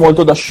aspetto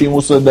molto da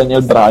Sheamus e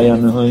Daniel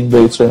Bryan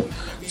invece,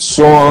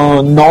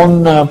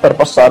 non per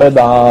passare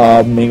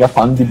da mega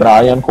fan di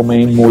Bryan come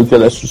in molti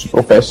adesso si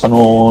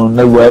professano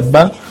nel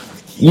web.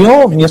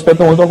 Io mi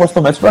aspetto molto da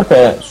questo match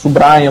perché su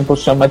Bryan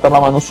possiamo mettere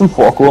la mano sul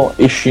fuoco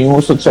e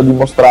Sheamus ci ha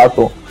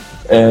dimostrato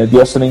di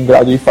essere in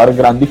grado di fare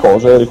grandi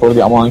cose.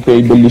 Ricordiamo anche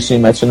i bellissimi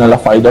match nella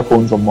faida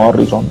con John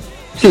Morrison.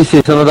 Sì,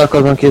 sono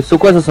d'accordo anche su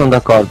questo, sono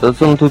d'accordo.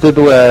 Sono tutte e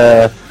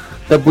due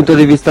dal punto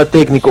di vista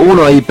tecnico,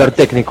 uno è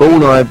ipertecnico,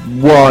 uno è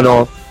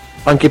buono,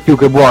 anche più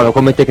che buono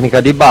come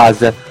tecnica di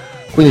base,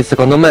 quindi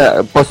secondo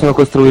me possono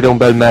costruire un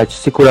bel match,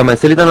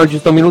 sicuramente se gli danno il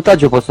giusto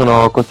minutaggio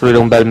possono costruire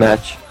un bel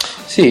match.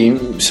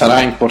 Sì,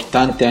 sarà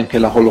importante anche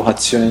la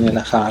collocazione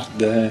nella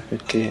card,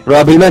 perché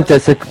probabilmente,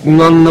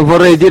 non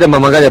vorrei dire, ma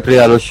magari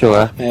aprirà lo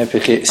show,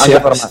 perché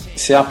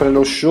se apre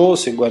lo show,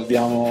 se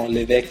guardiamo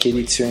le vecchie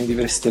edizioni di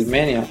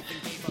WrestleMania,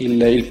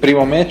 il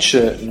primo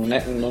match non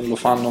lo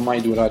fanno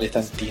mai durare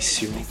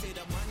tantissimo,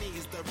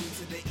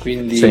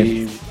 quindi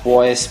sì,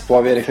 può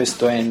avere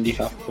questo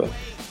handicap.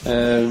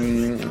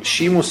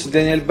 Sheamus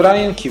Daniel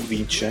Bryan, chi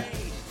vince?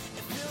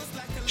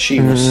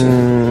 Sheamus.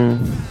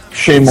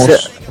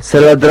 Se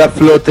la draft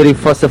lottery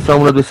fosse fra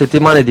 1 o 2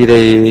 settimane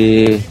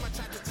direi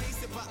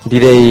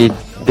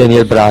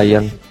Daniel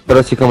Bryan,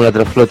 però siccome la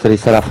draft lottery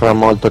sarà fra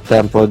molto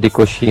tempo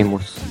dico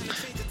Sheamus.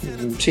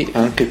 Sì,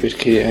 anche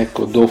perché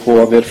ecco,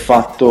 dopo aver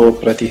fatto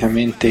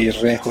praticamente il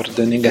record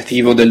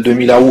negativo del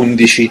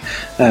 2011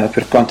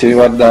 per quanto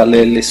riguarda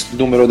il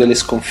numero delle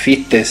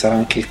sconfitte, sarà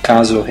anche il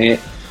caso che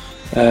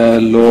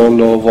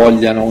lo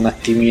vogliano un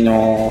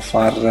attimino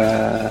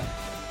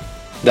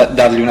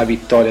dargli una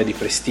vittoria di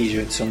prestigio,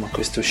 insomma, a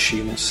questo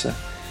Sheamus.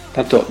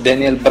 Tanto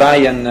Daniel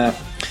Bryan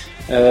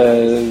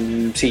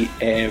sì,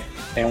 è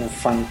un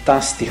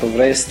fantastico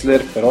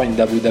wrestler, però in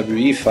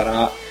WWE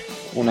farà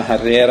una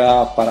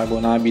carriera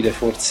paragonabile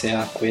forse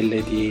a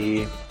quelle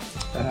di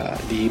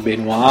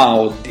Benoit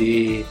o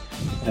di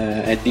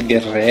Eddie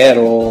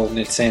Guerrero,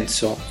 nel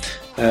senso,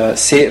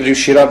 se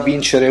riuscirà a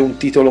vincere un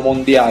titolo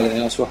mondiale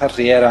nella sua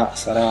carriera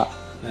sarà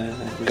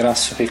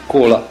grasso che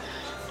cola,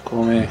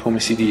 come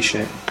si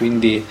dice,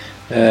 quindi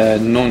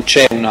non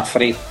c'è una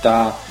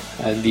fretta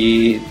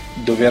di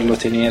doverlo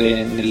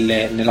tenere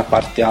nella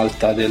parte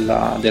alta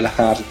della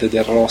card,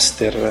 del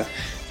roster,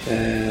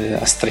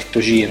 a stretto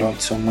giro,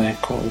 insomma,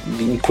 ecco,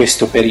 in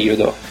questo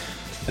periodo,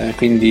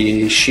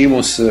 quindi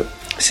Sheamus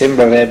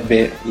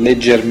sembrerebbe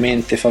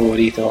leggermente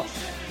favorito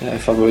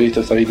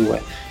tra i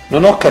due.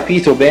 Non ho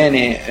capito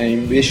bene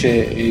invece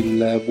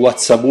il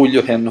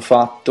guazzabuglio che hanno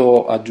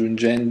fatto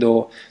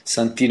aggiungendo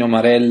Santino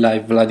Marella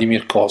e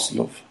Vladimir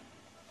Kozlov.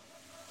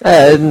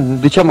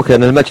 Diciamo che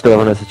nel match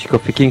dovevano esserci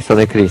Kofi Kingston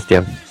e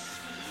Christian,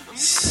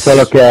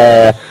 solo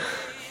che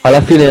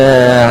alla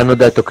fine hanno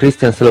detto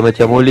Christian se lo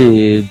mettiamo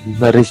lì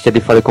rischia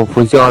di fare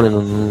confusione,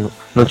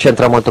 non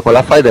c'entra molto con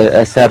la fight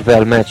e serve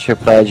al match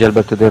fra Edge e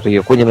Alberto Del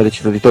Rio, quindi hanno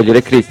deciso di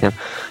togliere Christian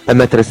e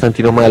mettere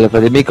Santino Marella e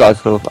Vladimir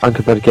Kozlov,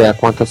 anche perché a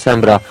quanto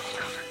sembra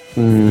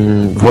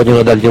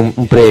vogliono dargli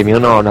un premio,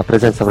 no? Una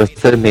presenza a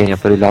WrestleMania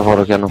per il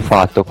lavoro che hanno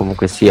fatto,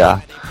 comunque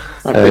sia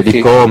di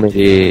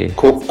comedy.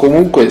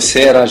 Comunque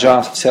se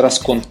era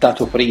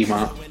scontato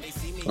prima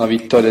la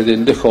vittoria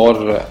del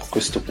Decor, a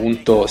questo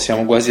punto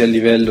siamo quasi a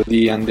livello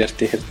di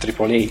Undertaker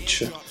Triple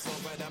H.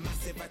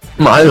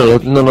 Ma io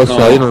non lo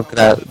so, io non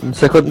credo.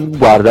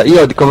 Guarda,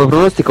 io come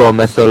pronostico ho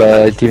messo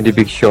il team di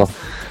Big Show,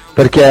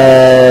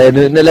 perché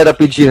nell'era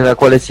PG nella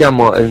quale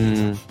siamo,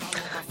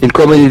 il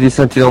comedy di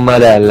Santino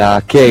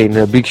Marella,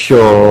 Kane, Big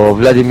Show,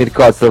 Vladimir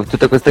Kozlov,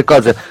 tutte queste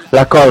cose,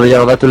 la Corre gli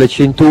hanno dato le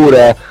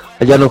cinture,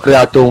 gli hanno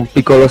creato un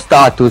piccolo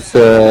status,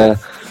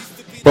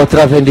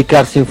 potrà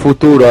vendicarsi in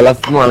futuro,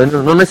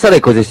 non ne sarei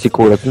così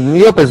sicuro.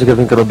 Io penso che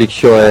vincano Big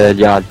Show e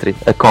gli altri,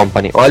 e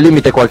Company, o al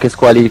limite qualche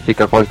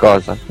squalifica,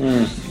 qualcosa.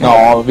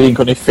 No,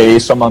 vincono i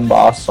face a man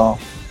bassa.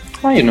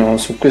 Ma io no,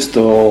 su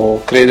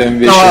questo credo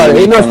invece. No,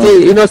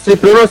 i nostri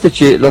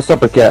pronostici, lo so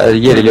perché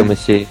ieri li ho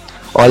messi,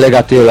 ho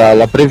allegato io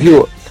la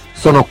preview,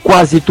 sono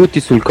quasi tutti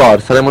sul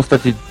core, saremmo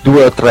stati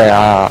 2 o 3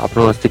 a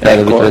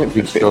pronosticare.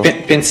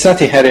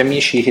 Pensate, cari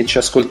amici che ci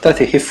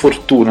ascoltate, che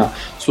fortuna,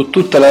 su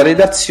tutta la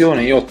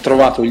redazione io ho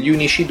trovato gli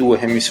unici 2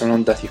 che mi sono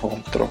andati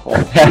contro.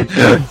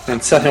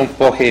 Pensate un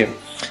po' che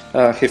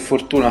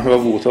fortuna che ho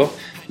avuto.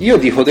 Io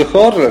dico The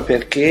Core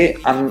perché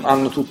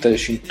hanno tutte le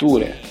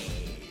cinture,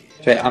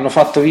 cioè hanno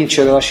fatto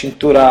vincere la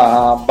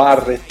cintura a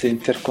Barrett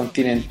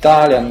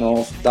intercontinentale,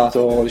 hanno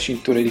dato le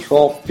cinture di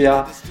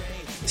coppia.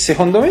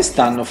 Secondo me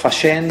stanno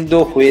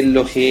facendo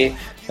quello che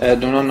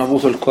non hanno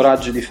avuto il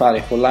coraggio di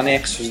fare con la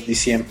Nexus di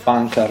CM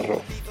Punk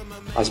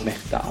a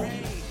SmackDown,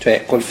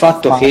 cioè col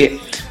fatto che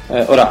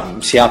ora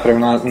si apre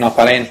una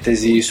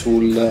parentesi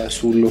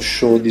sullo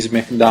show di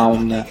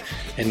SmackDown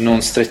e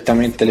non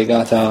strettamente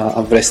legata a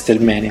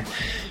WrestleMania,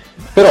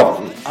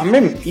 però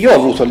io ho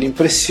avuto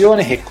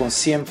l'impressione che con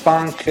CM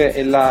Punk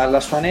e la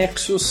sua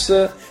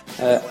Nexus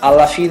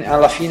alla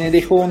fine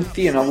dei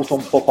conti hanno avuto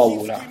un po'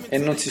 paura e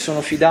non si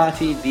sono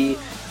fidati di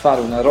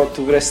fare una Road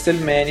to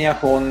WrestleMania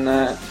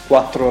con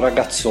 4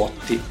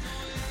 ragazzotti.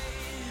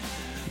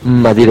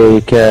 Ma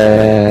direi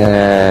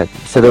che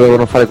se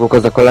dovevano fare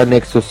qualcosa con la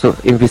Nexus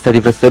in vista di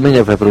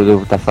WrestleMania avrebbero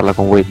dovuto farla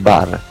con Wade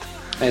Barrett.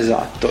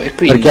 Esatto, e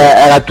quindi perché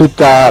era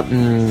tutta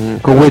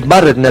con Wade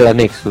Barrett nella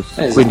Nexus,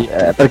 esatto. Quindi,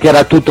 perché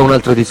era tutto un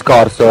altro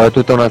discorso, era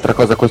tutta un'altra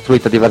cosa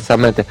costruita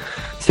diversamente.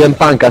 CM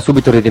Punk ha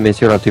subito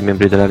ridimensionato i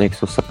membri della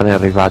Nexus appena è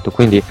arrivato,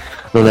 quindi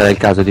non era il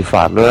caso di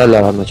farlo, e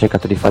allora hanno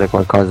cercato di fare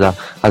qualcosa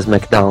a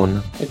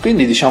SmackDown. E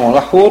quindi diciamo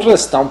la Core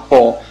sta un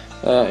po',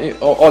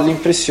 ho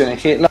l'impressione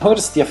che la Core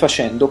stia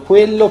facendo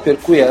quello per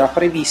cui era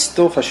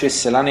previsto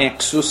facesse la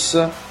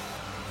Nexus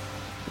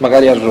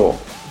magari a Raw.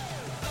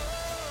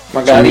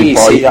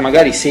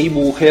 Magari se i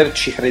Booker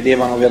ci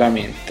credevano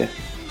veramente.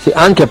 Sì,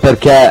 anche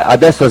perché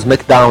adesso a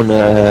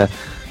SmackDown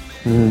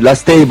la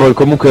stable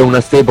comunque è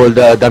una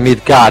stable da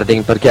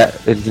mid-carding, perché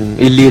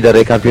il leader è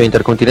il campione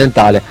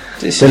intercontinentale.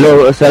 Sì, se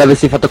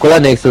l'avessi fatto con la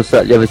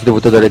Nexus gli avresti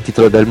dovuto dare il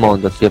titolo del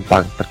mondo a CM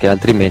Punk, perché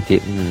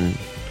altrimenti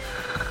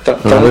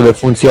non avrebbe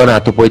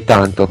funzionato poi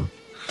tanto.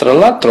 Tra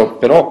l'altro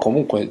però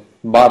comunque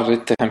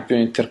Barrett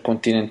campione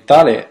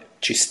intercontinentale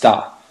ci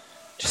sta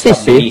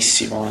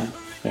benissimo,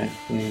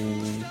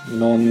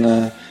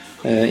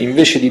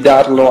 invece di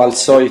darlo al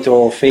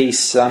solito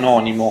face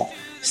anonimo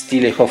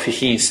stile Kofi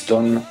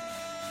Kingston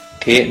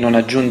che non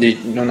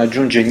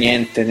aggiunge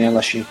niente né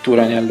alla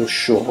cintura né allo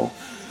show,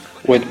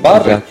 Wade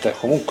Barrett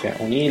comunque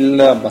è un heel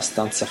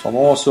abbastanza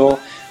famoso,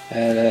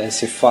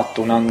 si è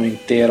fatto un anno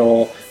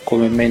intero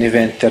come main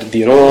eventer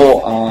di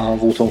Raw, ha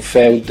avuto un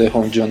feud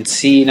con John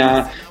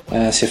Cena,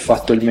 si è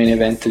fatto il main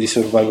event di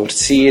Survivor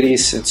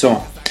Series,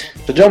 insomma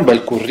c'è già un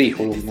bel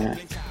curriculum.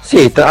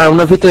 Sì, ha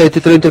una vittoria del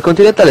titolo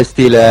intercontinentale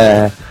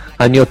stile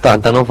anni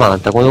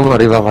 80-90, quando uno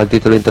arrivava al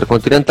titolo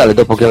intercontinentale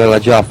dopo che aveva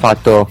già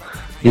fatto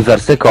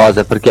diverse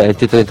cose, perché il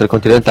titolo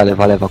intercontinentale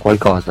valeva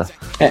qualcosa.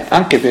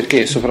 Anche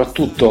perché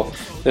soprattutto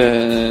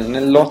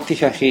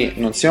nell'ottica che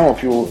non siamo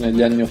più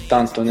negli anni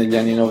 80 o negli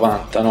anni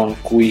 90, no?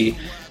 In cui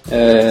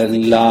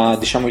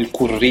il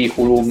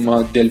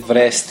curriculum del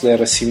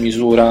wrestler si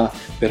misura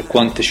per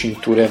quante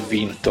cinture ha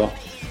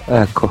vinto.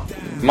 Ecco.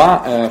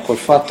 Ma col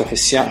fatto che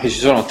ci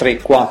sono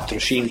 3, 4,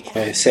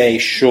 5, 6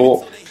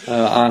 show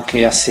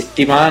anche a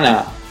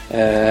settimana,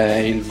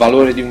 il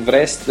valore di un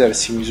wrestler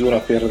si misura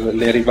per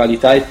le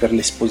rivalità e per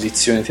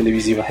l'esposizione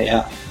televisiva che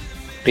ha.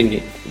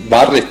 Quindi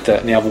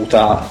Barrett ne ha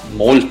avuta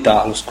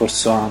molta lo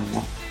scorso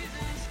anno,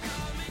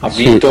 ha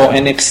vinto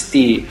NXT,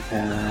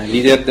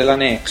 leader della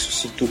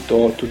Nexus,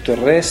 tutto il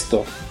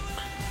resto.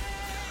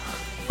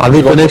 Ha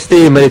vinto NXT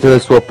in merito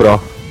del suo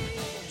pro.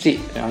 Sì,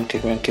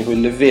 anche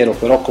quello è vero,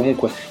 però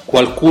comunque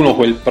qualcuno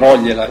quel pro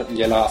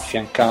gliel'ha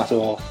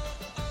affiancato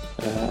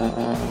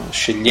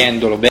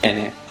scegliendolo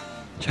bene.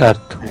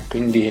 Certo.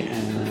 Quindi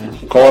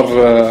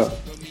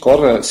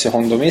Core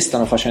secondo me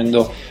stanno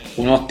facendo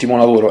un ottimo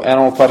lavoro.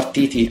 Erano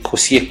partiti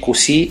così e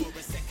così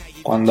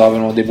quando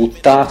avevano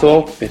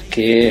debuttato,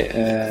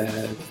 perché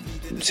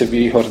se vi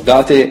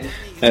ricordate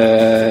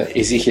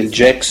Ezekiel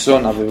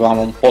Jackson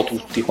avevamo un po'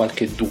 tutti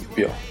qualche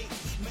dubbio.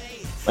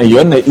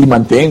 Io li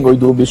mantengo i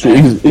dubbi su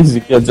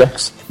Ezekiel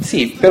Jackson.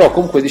 Sì, però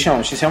comunque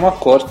diciamo ci siamo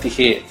accorti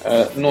che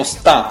non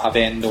sta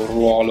avendo un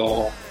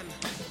ruolo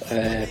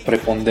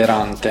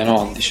preponderante,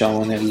 no?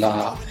 Diciamo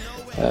nella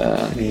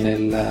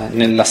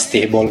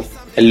stable.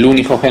 È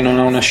l'unico che non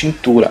ha una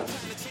cintura.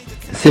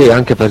 Sì,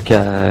 anche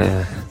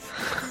perché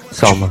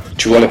insomma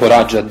ci vuole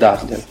coraggio a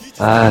darglielo.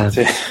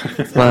 Sì.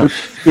 Ma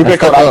che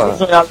coraggio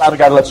bisogna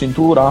allargare la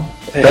cintura.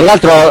 Tra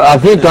l'altro ha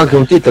vinto anche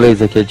un titolo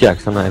Ezekiel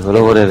Jackson, ve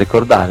lo vorrei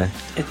ricordare.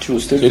 È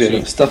giusto, è vero,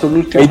 è stato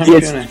l'ultimo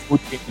campione.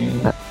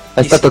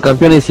 È stato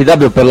campione di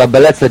CW per la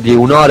bellezza di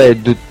 1 ora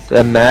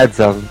e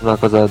mezza, una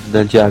cosa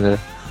del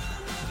genere.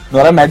 1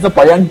 ora e mezza,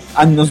 poi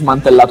hanno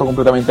smantellato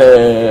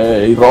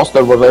completamente il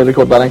roster, vorrei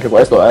ricordare anche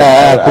questo.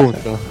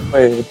 Appunto.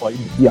 E poi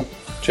via.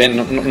 Cioè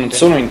non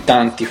sono in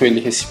tanti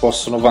quelli che si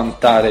possono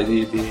vantare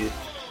di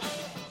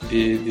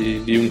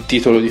un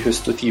titolo di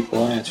questo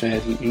tipo, Cioè,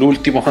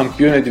 l'ultimo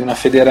campione di una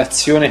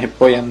federazione che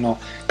poi hanno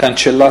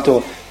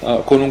cancellato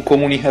con un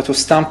comunicato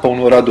stampa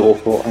 1 ora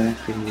dopo,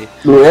 quindi...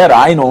 Lui è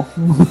Rhino.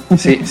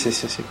 sì,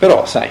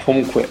 però sai,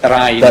 comunque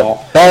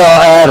Rhino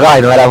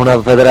Rhino era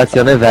una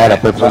federazione vera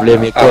per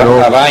problemi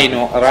economici.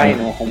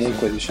 Rhino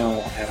comunque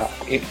diciamo era...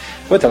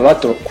 Poi tra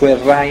l'altro quel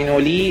Rhino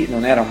lì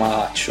non era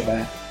malaccio,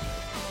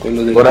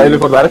 Vorrei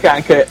ricordare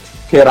che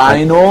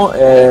Rhino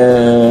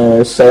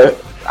si è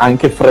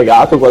anche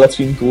fregato con la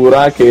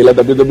cintura che la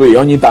WWE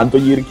ogni tanto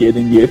gli richiede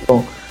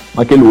indietro,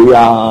 ma che lui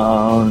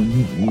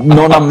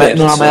non ha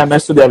mai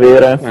ammesso di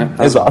avere.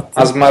 Esatto.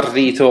 Ha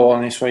smarrito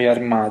nei suoi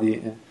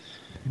armadi.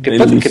 Che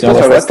poi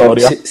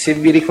storia. Se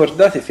vi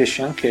ricordate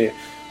fece anche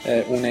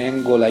un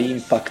angle a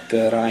Impact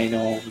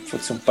Rhino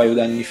forse un paio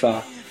d'anni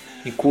fa,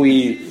 in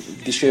cui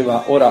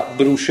diceva ora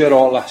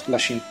brucerò la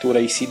cintura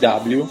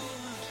ECW,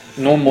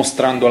 non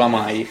mostrandola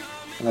mai,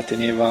 la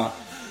teneva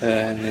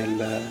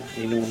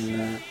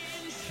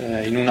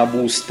in una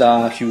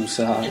busta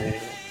chiusa,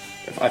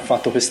 ha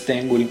fatto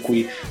quest'angolo in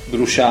cui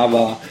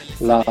bruciava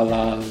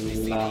la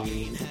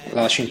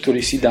cintura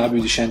ICW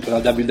dicendo la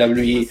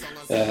WWE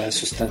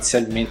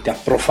sostanzialmente ha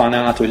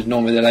profanato il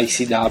nome della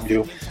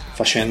ICW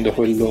facendo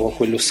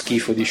quello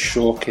schifo di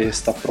show che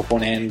sta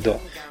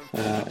proponendo,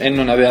 e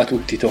non aveva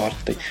tutti i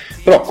torti.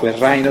 Però quel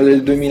Rhino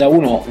del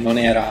 2001 non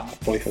era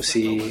poi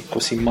così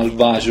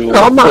malvagio,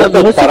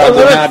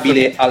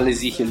 paragonabile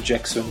all'Ezekiel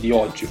Jackson di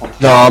oggi.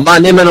 No, ma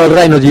nemmeno il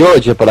Rhino di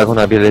oggi è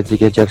paragonabile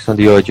all'Ezekiel Jackson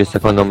di oggi,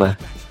 secondo me.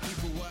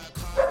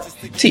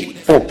 Sì,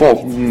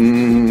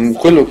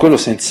 quello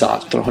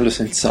senz'altro.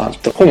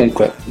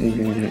 Comunque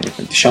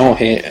diciamo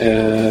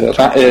che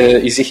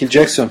Ezekiel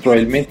Jackson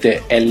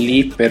probabilmente è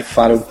lì per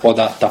fare un po'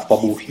 da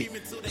tappabuchi.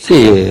 Sì,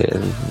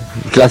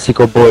 il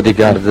classico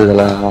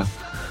bodyguard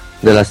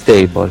della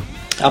stable.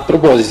 A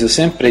proposito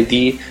sempre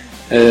di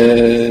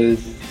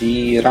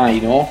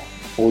Rhino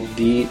o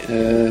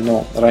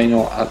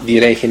Rhino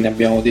direi che ne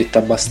abbiamo detto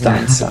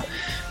abbastanza.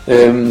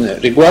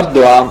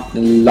 Riguardo a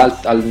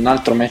un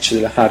altro match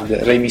della card,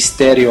 Re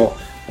Mysterio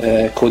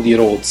Cody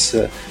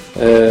Rhodes,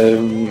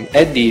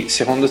 Eddie,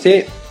 secondo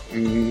te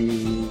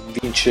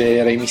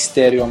vince Re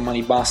Mysterio a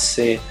mani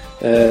basse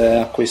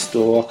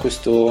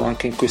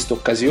anche in questa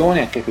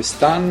occasione, anche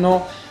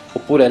quest'anno,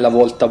 oppure è la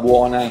volta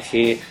buona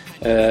che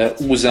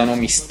usano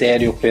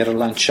Mysterio per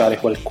lanciare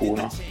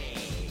qualcuno?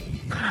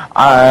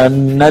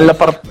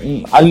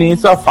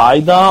 All'inizio della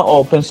faida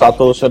ho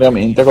pensato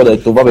seriamente, ho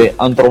detto vabbè,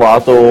 hanno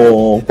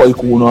trovato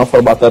qualcuno a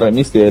far battere il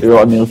Mysterio,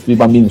 almeno tutti i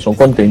bambini sono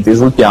contenti,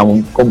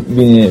 esultiamo,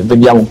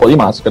 vendiamo un po' di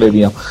maschere e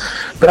via.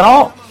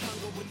 Però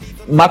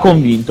mi ha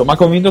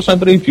convinto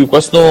sempre di più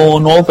questo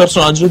nuovo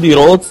personaggio di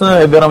Rhodes,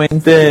 è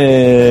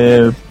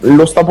veramente,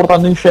 lo sta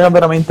portando in scena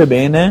veramente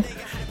bene.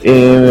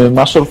 Mi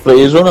ha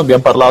sorpreso, ne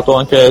abbiamo parlato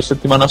anche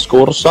settimana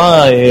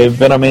scorsa, è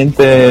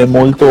veramente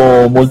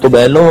molto molto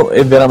bello,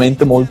 è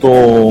veramente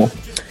molto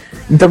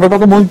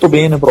interpretato molto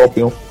bene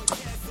proprio.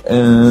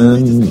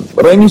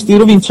 Re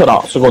Mysterio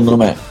vincerà secondo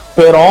me,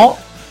 però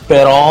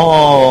per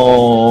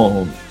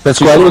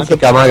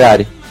squalifica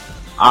magari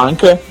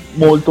anche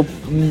molto,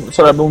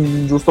 sarebbe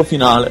un giusto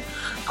finale.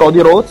 Cody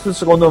Rhodes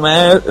secondo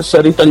me si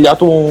è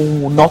ritagliato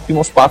un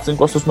ottimo spazio in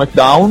questo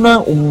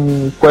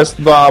SmackDown,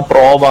 questa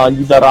prova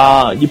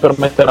gli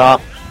permetterà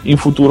in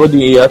futuro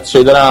di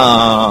accedere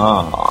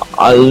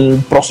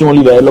al prossimo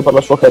livello per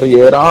la sua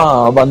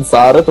carriera,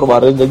 avanzare,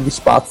 trovare degli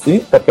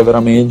spazi, perché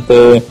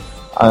veramente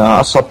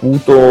ha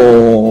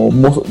saputo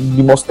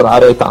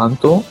dimostrare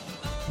tanto.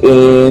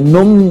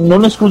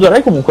 Non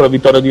escluderei comunque la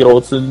vittoria di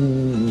Rhodes.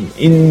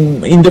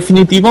 In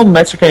definitiva un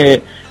match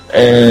che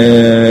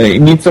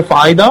inizia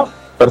faida,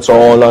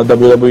 perciò la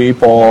WWE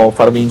può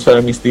far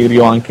vincere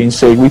Mysterio anche in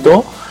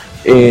seguito,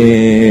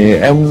 e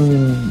è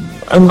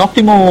un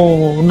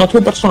ottimo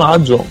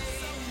personaggio.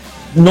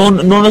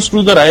 Non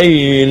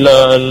escluderei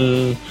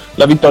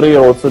la vittoria di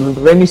Rhodes. Il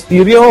Re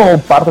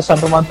Mysterio parte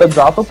sempre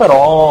vantaggiato,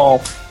 però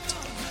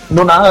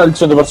non ha il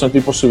 100% di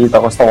possibilità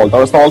questa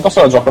volta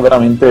se la gioca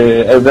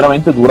è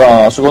veramente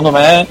dura. Secondo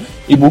me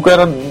i Booker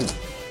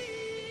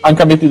hanno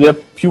cambiato idea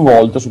più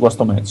volte su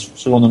questo match.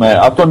 Secondo me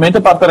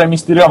attualmente parte Re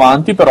Mysterio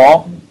avanti,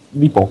 però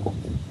di poco.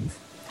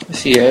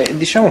 Sì,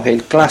 diciamo che è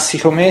il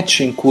classico match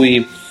in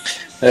cui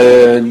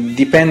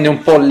dipende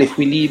un po'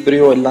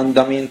 l'equilibrio e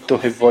l'andamento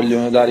che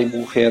vogliono dare i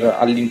Booker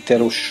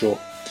all'intero show.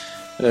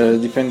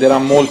 Dipenderà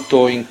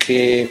molto in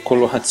che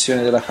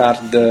collocazione della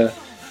card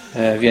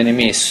viene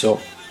messo,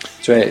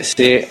 cioè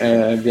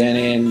se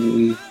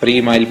viene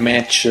prima il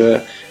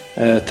match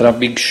tra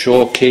Big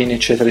Show, Kane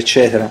eccetera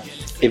eccetera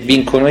e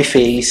vincono i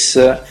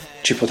face,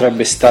 ci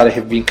potrebbe stare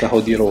che vinca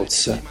Cody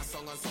Rhodes.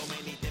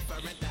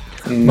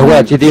 Ma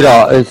guarda, ti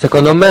dirò,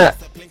 secondo me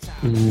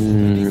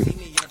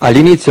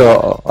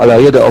all'inizio, allora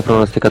io ho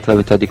pronosticato la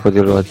vittoria di Cody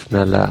Rhodes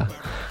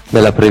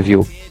nella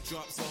preview,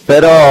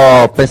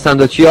 però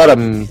pensandoci ora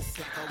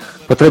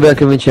potrebbe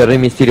anche vincere Re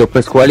Mysterio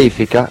per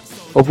squalifica,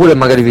 oppure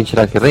magari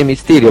vincerà anche Re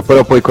Mysterio,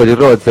 però poi Cody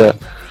Rhodes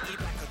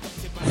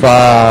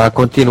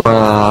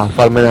continua a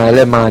far menare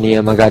le mani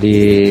e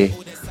magari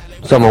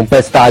insomma un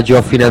pestaggio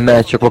a fine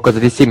match o qualcosa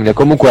di simile.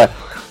 Comunque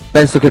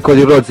penso che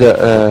Cody Rhodes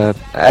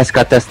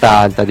esca a testa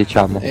alta,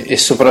 diciamo. E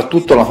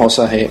soprattutto la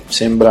cosa che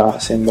sembra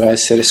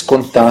essere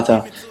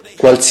scontata,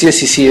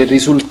 qualsiasi sia il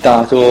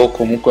risultato,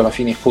 comunque alla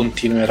fine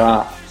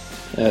continuerà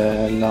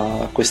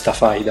questa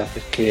faida,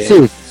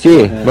 perché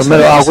sì, ma me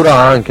lo auguro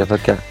anche,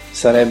 perché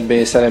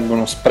sarebbe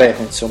uno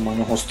spreco, insomma.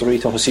 Hanno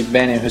costruito così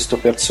bene questo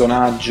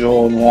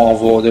personaggio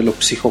nuovo dello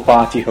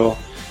psicopatico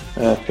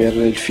per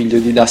il figlio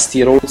di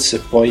Dusty Rhodes, e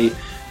poi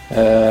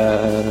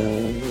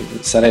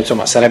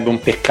sarebbe un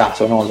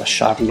peccato, no?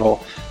 Lasciarlo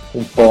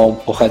un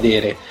po'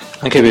 cadere,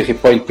 anche perché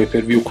poi il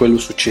pay-per-view, quello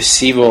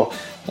successivo,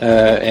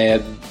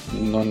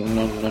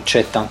 non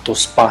c'è tanto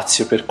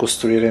spazio per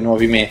costruire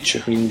nuovi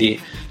match, quindi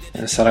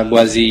sarà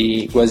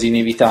quasi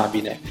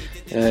inevitabile.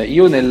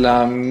 Io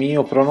nel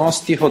mio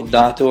pronostico ho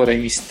dato Re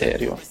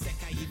Mysterio.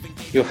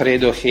 Io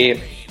credo che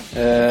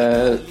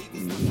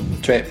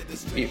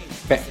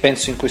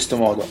penso in questo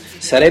modo: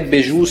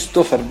 sarebbe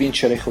giusto far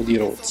vincere Cody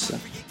Rhodes,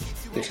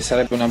 perché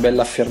sarebbe una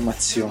bella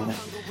affermazione,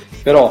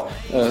 però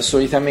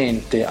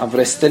solitamente a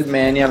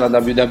WrestleMania la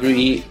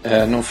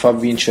WWE non fa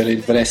vincere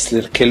il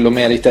wrestler che lo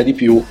merita di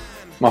più,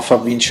 ma fa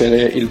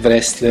vincere il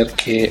wrestler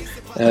che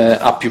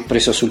ha più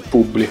preso sul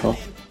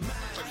pubblico.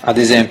 Ad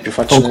esempio,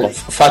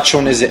 faccio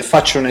un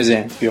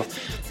esempio: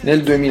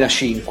 nel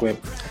 2005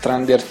 tra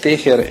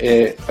Undertaker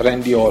e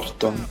Randy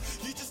Orton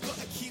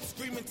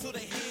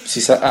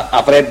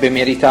avrebbe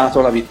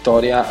meritato la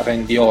vittoria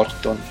Randy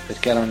Orton,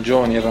 perché erano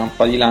giovani, in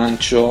rampa di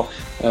lancio,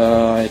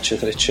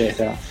 eccetera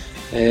eccetera.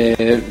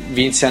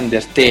 Vinse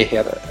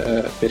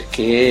Undertaker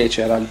perché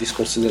c'era il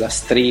discorso della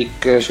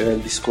streak, c'era il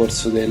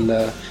discorso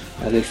del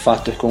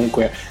fatto che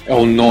comunque è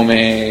un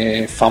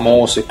nome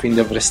famoso e quindi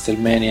a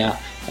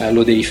WrestleMania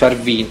lo devi far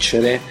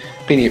vincere.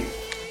 Quindi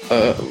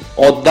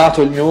ho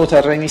dato il mio voto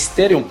al Re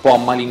Mysterio un po' a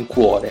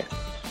malincuore,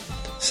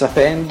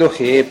 sapendo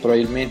che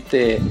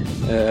probabilmente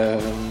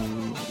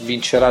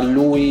vincerà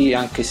lui,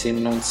 anche se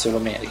non se lo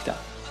merita,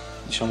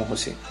 diciamo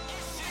così.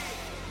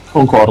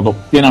 Concordo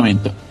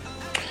pienamente.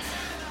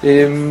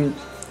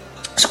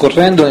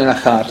 Scorrendo nella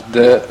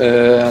card,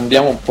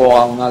 andiamo un po'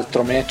 a un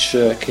altro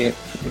match che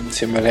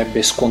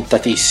sembrerebbe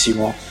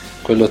scontatissimo,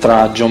 quello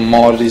tra John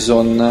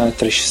Morrison,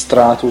 Trish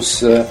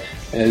Stratus,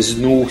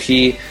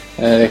 Snooki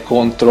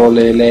contro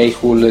le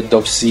Leycool e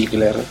Dolph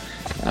Ziggler.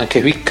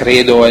 Anche qui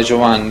credo,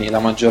 Giovanni, la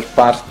maggior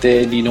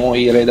parte di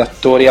noi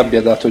redattori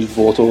abbia dato il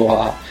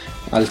voto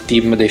al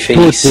team dei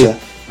face.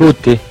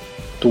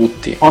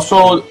 Tutti.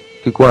 Posso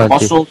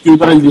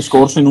chiudere il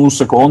discorso in un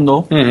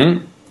secondo? Mm-hmm.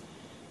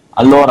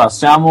 Allora,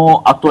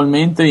 siamo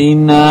attualmente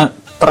in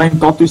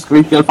 38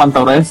 iscritti al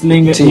Fanta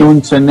Wrestling, sì.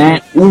 Non ce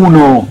n'è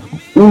uno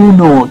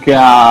che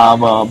ha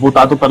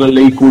votato per le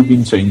Leycool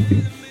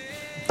vincenti,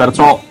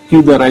 perciò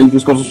chiuderei il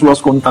discorso sulla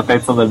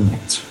scontatezza del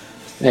match.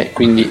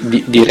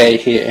 Quindi direi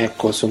che,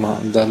 ecco, insomma,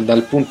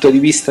 dal punto di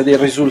vista del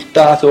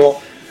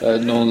risultato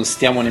non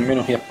stiamo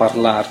nemmeno qui a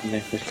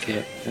parlarne,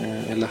 perché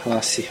è la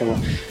classico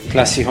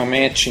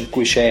match in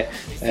cui c'è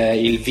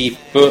il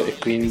VIP e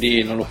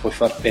quindi non lo puoi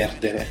far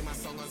perdere.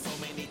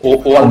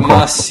 O al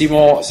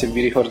massimo, se vi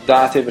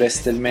ricordate,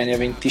 WrestleMania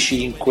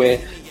 25,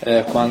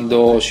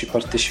 quando ci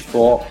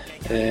partecipò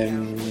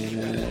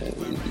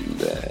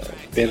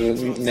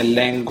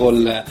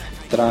nell'angle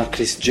tra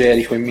Chris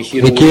Jericho e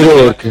Mickey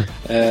Rourke.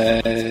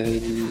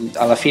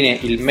 Alla fine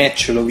il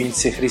match lo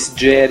vinse Chris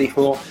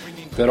Jericho,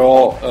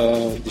 però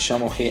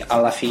diciamo che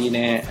alla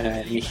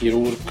fine Mickey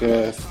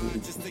Rourke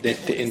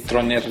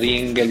entrò nel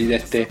ring, gli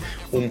dette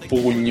un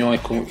pugno e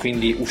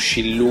quindi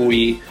uscì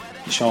lui,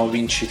 diciamo,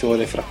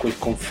 vincitore fra quel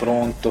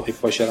confronto che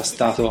poi c'era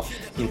stato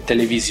in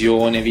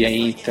televisione, via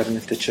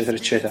internet, eccetera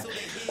eccetera.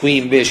 Qui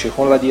invece,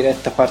 con la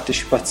diretta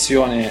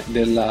partecipazione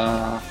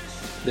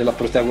della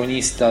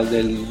protagonista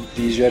di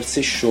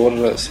Jersey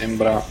Shore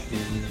sembra,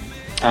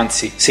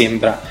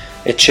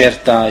 è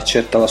certa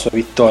la sua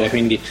vittoria,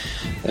 quindi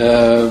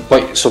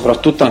poi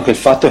soprattutto anche il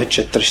fatto che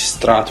c'è Trish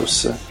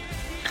Stratus,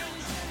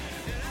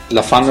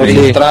 la fanno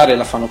rientrare,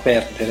 la fanno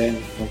perdere,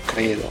 non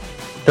credo.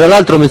 Tra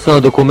l'altro mi sono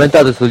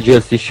documentato sul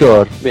Jersey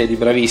Shore. Vedi,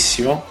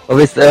 bravissimo.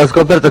 Ho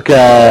scoperto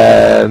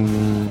che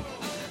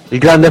il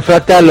Grande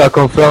Fratello a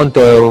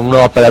confronto è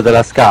un'opera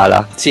della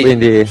Scala. Sì,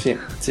 quindi,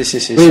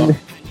 quindi,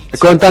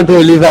 con tanto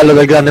il livello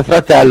del Grande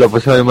Fratello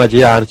possiamo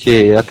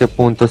immaginarci a che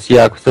punto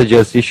sia questo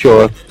Jersey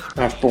Shore.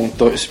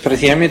 Appunto,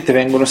 praticamente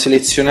vengono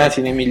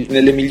selezionati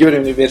nelle migliori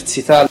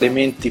università le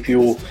menti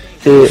più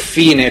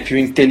fine, più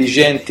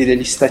intelligenti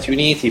degli Stati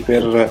Uniti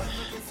per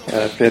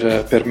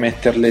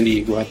metterle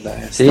lì, guarda.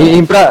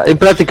 In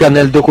pratica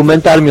nel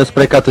documentarmi ho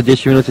sprecato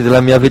 10 minuti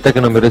della mia vita che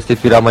non mi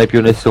restituirà mai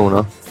più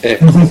nessuno.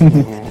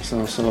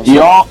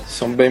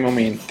 Sono bei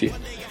momenti.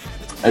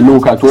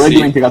 Luca, tu hai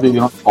dimenticato di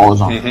dire una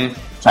cosa.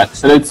 Cioè,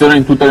 seleziona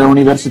in tutte le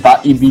università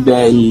i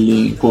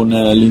bidelli con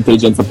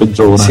l'intelligenza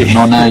peggiore,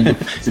 non gli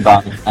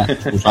universitari.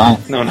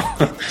 No,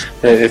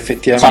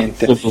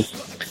 effettivamente.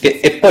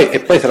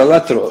 E poi tra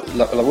l'altro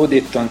l'avevo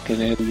detto anche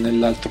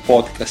nell'altro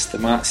podcast,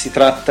 ma si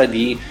tratta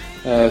di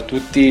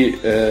tutti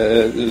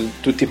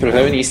i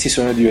protagonisti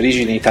sono di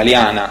origine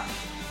italiana,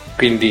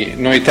 quindi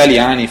noi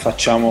italiani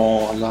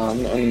facciamo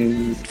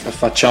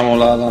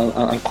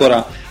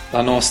ancora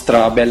la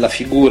nostra bella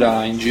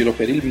figura in giro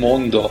per il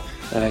mondo,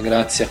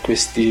 grazie a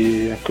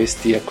questi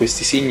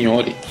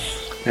signori.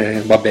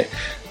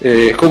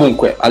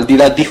 Comunque, al di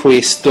là di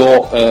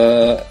questo,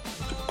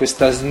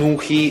 questa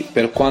Snooki,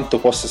 per quanto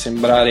possa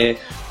sembrare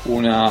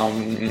una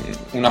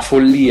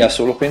follia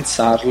solo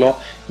pensarlo,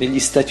 negli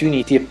Stati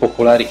Uniti è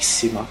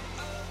popolarissima.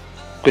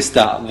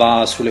 Questa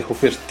va sulle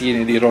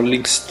copertine di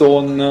Rolling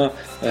Stone,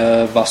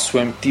 va su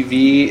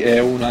MTV, è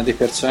una dei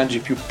personaggi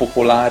più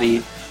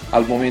popolari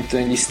al momento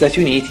negli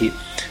Stati Uniti,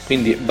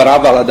 quindi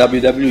brava la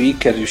WWE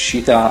che è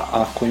riuscita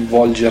a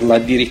coinvolgerla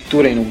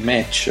addirittura in un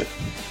match.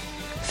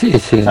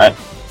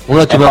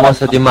 Un'ottima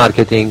mossa di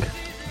marketing.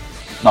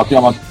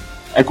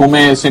 È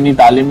come se in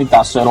Italia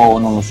imitassero,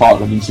 non lo so,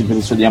 la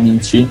vincitrice di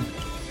Amici,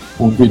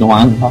 punto di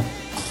domanda.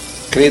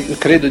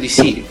 Credo di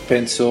sì,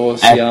 penso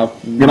sia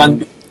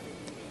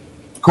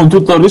con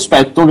tutto il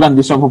rispetto,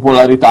 grandissima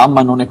popolarità,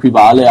 ma non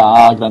equivale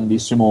a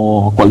grandissima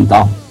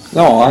qualità.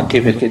 No, anche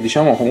perché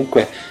diciamo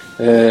comunque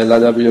la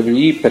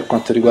WWE, per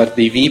quanto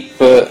riguarda i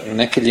VIP,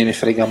 non è che gliene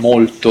frega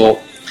molto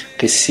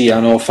che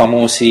siano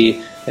famosi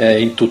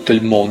in tutto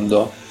il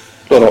mondo.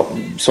 Loro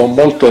sono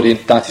molto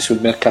orientati sul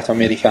mercato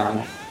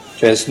americano,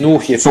 cioè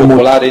Snooki è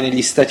popolare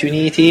negli Stati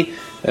Uniti,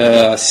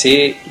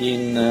 se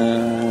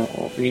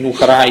in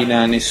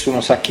Ucraina nessuno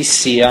sa chi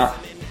sia,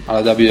 alla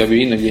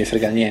WWE non gli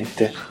frega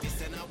niente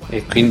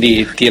e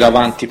quindi tira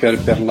avanti per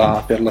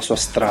la sua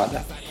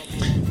strada.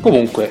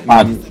 Comunque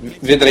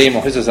vedremo,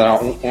 questo sarà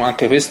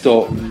anche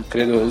questo,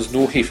 credo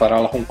Snooki farà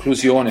la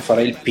conclusione,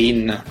 farà il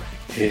pin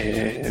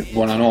e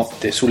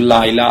buonanotte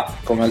sull'Aila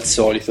come al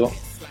solito.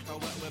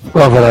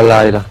 Povera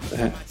Laila.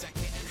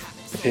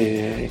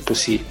 E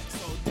così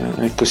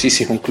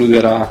si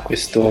concluderà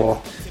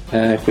questo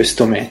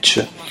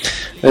match.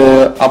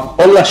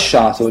 Ho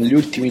lasciato gli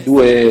ultimi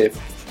due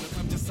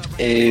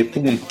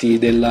punti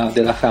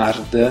della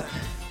card,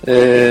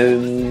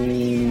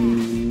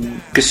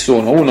 che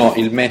sono uno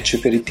il match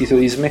per il titolo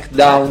di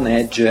SmackDown,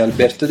 Edge e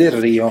Alberto Del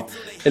Rio,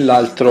 e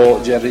l'altro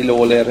Jerry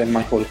Lawler e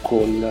Michael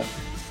Cole.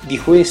 Di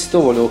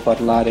questo volevo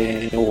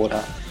parlare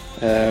ora.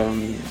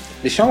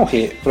 Diciamo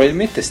che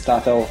probabilmente è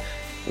stata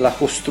la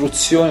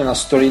costruzione, la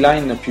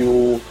storyline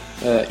più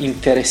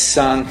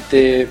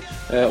interessante.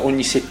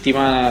 Ogni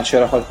settimana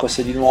c'era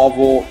qualcosa di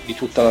nuovo di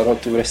tutta la road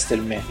to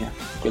WrestleMania,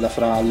 quella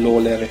fra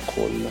Lawler e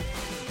Cole.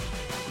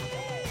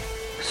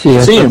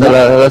 È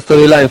stata la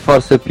storyline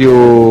forse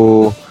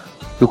più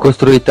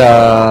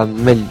costruita,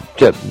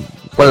 cioè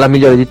quella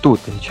migliore di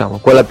tutte, diciamo,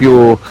 quella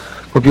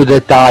con più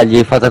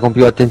dettagli, fatta con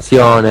più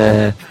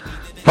attenzione.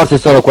 Forse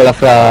solo quella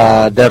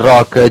fra The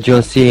Rock e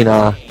John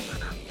Cena,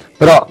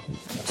 però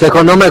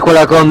secondo me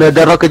quella con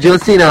The Rock e John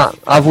Cena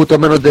ha avuto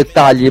meno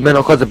dettagli,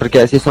 meno cose,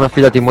 perché si sono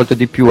affidati molto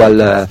di più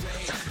alle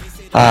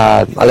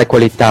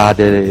qualità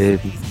dei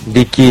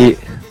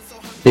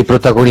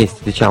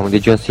protagonisti, diciamo,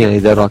 di John Cena e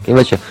di The Rock.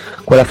 Invece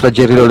quella fra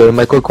Jerry Lawler e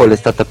Michael Cole è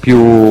stata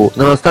più,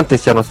 nonostante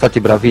siano stati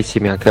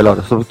bravissimi anche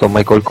loro, soprattutto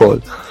Michael Cole,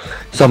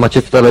 insomma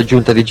c'è stata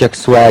l'aggiunta di Jack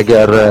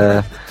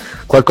Swagger,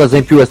 qualcosa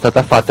in più è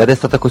stata fatta ed è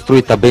stata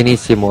costruita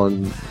benissimo,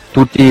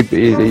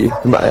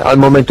 al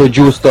momento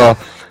giusto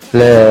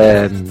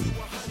le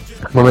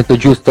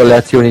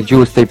azioni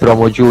giuste, i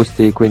promo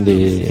giusti,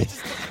 quindi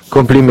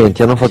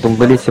complimenti, hanno fatto un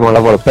bellissimo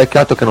lavoro.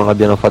 Peccato che non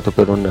l'abbiano fatto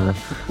per un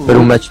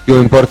match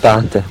più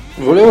importante.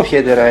 Volevo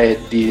chiedere a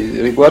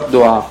Eddie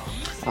riguardo a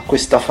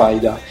questa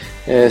faida,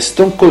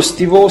 Stone Cold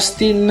Steve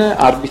Austin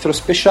arbitro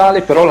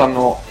speciale, però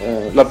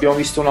l'abbiamo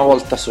visto una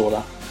volta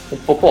sola,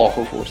 un po'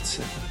 poco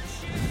forse.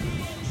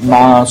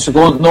 Ma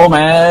secondo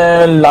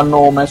me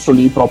l'hanno messo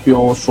lì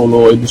proprio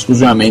solo ed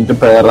esclusivamente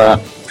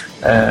per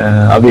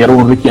avere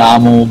un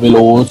richiamo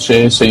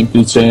veloce,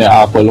 semplice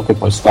a quello che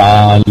poi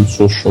sta il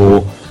suo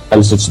show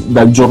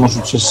dal giorno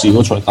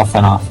successivo, cioè Tough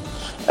Enough.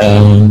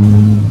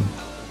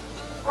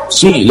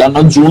 Sì, l'hanno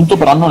aggiunto,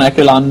 però non è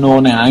che l'hanno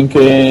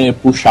neanche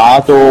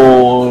pushato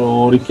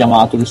o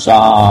richiamato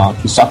chissà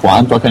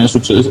quanto, anche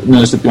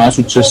nelle settimane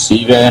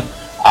successive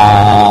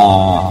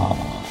alla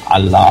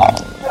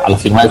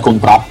firma del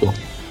contratto.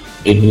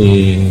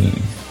 E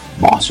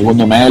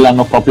secondo me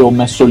l'hanno proprio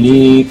messo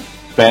lì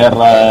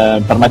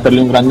per mettergli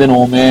un grande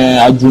nome,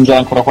 aggiungere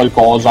ancora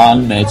qualcosa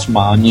al match,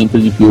 ma niente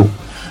di più.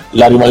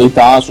 La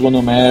rivalità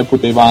secondo me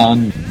poteva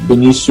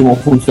benissimo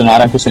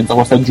funzionare anche senza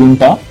questa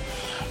aggiunta,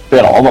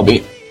 però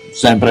vabbè,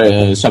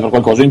 sempre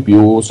qualcosa in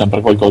più, sempre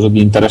qualcosa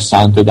di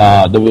interessante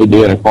da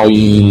vedere.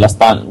 Poi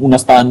una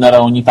standard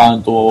ogni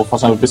tanto fa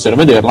sempre piacere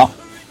vederla.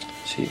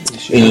 Sì,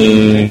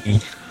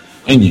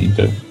 e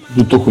niente,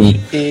 tutto qui.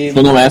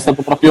 Secondo me è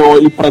stato proprio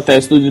il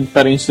pretesto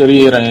per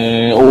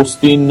inserire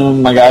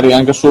Austin, magari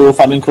anche solo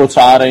farlo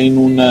incrociare in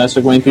un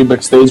segmento di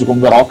backstage con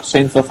The Rock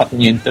senza fare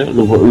niente,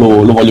 lo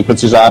voglio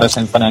precisare,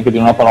 senza neanche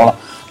dire una parola.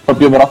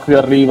 Proprio The Rock che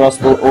arriva,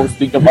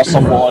 Austin che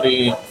passa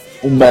fuori,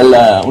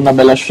 una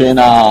bella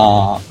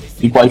scena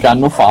di qualche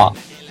anno fa.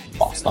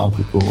 Basta,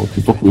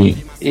 tutto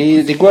qui.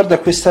 E riguardo a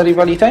questa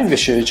rivalità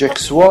invece, Jack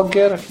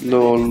Swagger,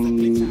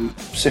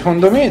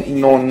 secondo me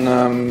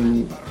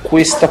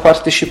questa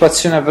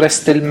partecipazione a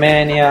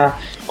WrestleMania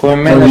come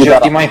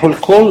manager di Michael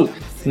Cole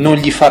non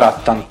gli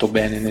farà tanto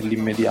bene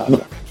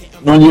nell'immediato.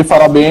 Non gli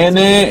farà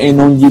bene e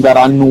non gli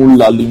darà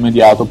nulla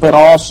all'immediato,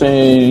 però se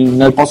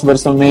nel post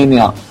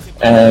WrestleMania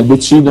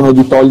decidono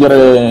di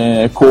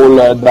togliere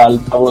Cole dal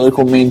tavolo del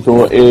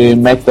commento e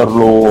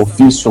metterlo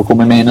fisso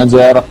come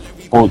manager,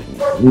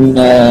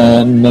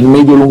 nel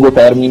medio-lungo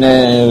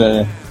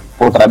termine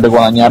potrebbe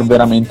guadagnare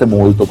veramente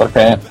molto,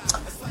 perché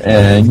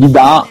gli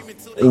dà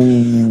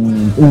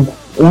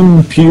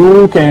un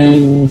più che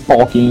in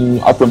pochi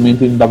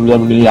attualmente in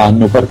WWE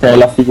hanno, perché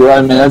la figura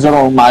del manager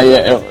ormai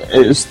è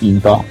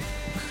estinta.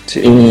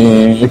 Sì.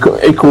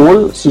 E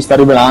Cole si sta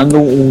rivelando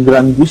un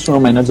grandissimo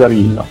manager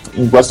heel.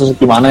 In queste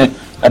settimane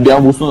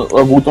abbiamo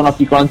avuto una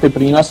piccola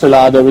anteprima. Se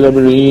la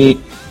WWE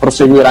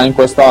proseguirà in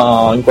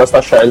questa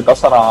scelta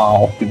sarà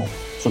ottimo,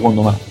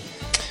 secondo me.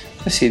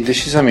 Sì,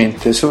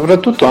 decisamente,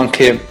 soprattutto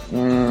anche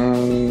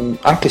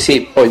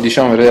se poi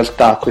diciamo in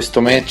realtà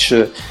questo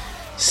match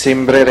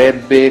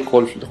sembrerebbe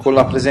con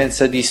la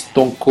presenza di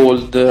Stone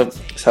Cold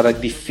sarà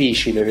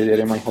difficile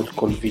vedere Michael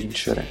Cole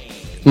vincere.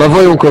 Ma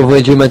voi un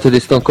coinvolgimento di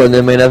Stone Cold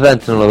nel main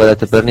event non lo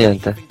vedete per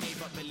niente?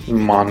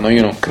 Ma no,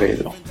 io non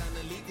credo.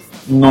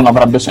 Non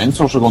avrebbe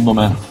senso, secondo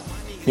me.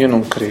 Io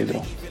non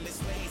credo.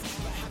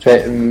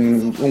 Cioè,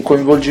 un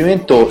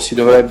coinvolgimento si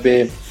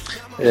dovrebbe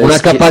una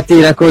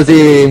capatina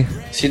così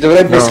si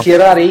dovrebbe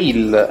schierare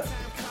il,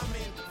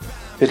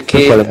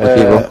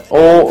 perché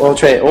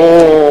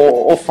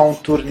o fa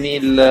un turn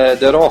il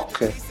The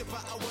Rock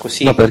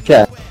così. Ma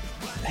perché?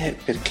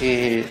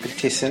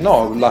 Perché se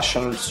no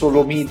lasciano il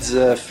solo Miz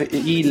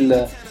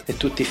heel e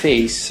tutti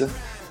face.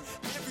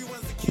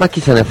 Ma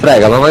chi se ne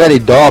frega, ma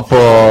magari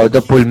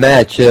dopo il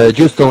match,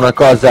 giusto una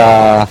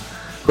cosa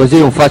così,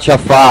 un faccia a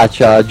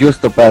faccia,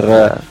 giusto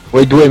per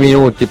quei 2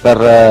 minuti per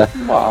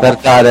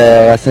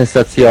dare la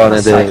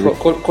sensazione. Sai,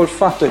 col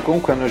fatto che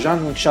comunque hanno già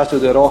annunciato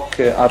The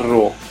Rock a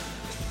Raw,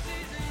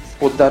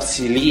 può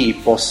darsi lì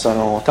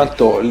possano,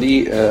 tanto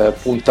lì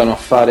puntano a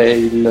fare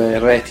il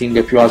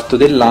rating più alto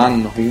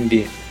dell'anno,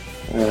 quindi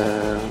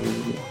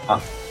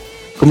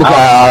comunque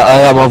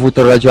avevamo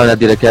avuto ragione a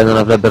dire che non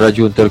avrebbe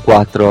raggiunto il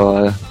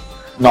 4.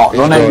 No,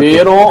 non è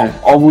vero,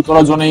 ho avuto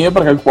ragione io,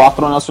 perché il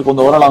 4 nella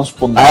seconda ora l'hanno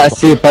sfondato.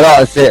 Sì,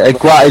 però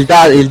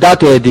il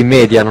dato è di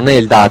media, non è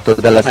il dato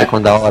della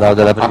seconda ora o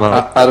della prima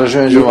ora. Ha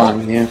ragione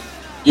Giovanni.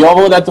 Io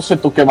avevo detto se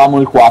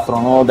toccavamo il 4,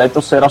 non ho detto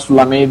se era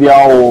sulla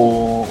media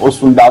o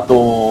sul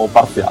dato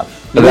parziale.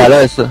 Vabbè,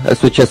 adesso è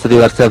successo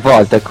diverse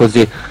volte, è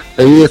così.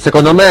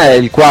 Secondo me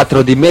il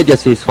 4 di media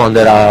si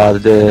sfonderà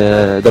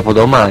dopo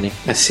domani.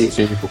 Sì.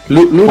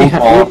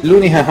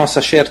 L'unica cosa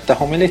certa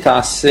come le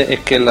tasse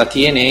è che la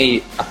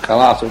TNA ha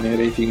calato nei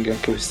rating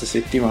anche questa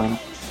settimana.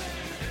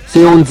 Sì,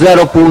 un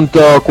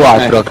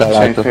 0.4 ha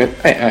calato.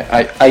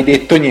 Hai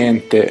detto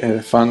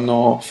niente,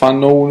 fanno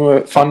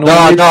uno.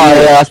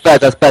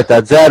 Aspetta,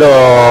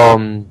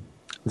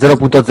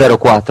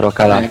 0.04 ha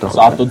calato.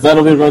 Esatto,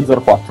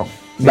 0,04.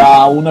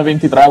 Da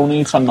 1,23 a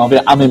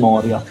 1,19 a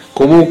memoria.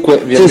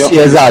 Comunque sì,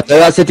 esatto,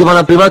 la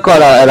settimana prima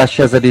ancora era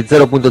scesa di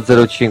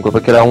 0.05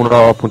 perché era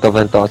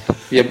 1.28.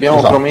 Vi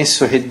abbiamo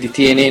promesso che di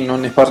TNA non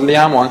ne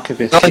parliamo, anche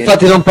perché no,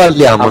 infatti non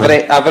parliamo.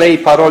 Avrei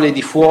parole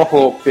di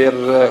fuoco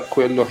per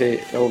quello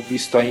che ho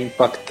visto a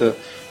Impact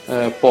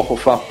poco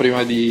fa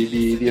prima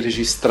di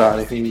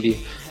registrare,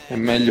 quindi è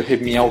meglio che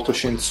mi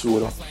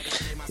autocensuro.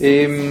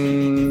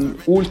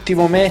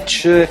 Ultimo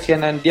match che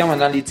andiamo a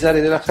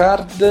analizzare della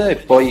card e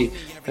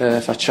poi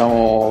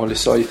facciamo le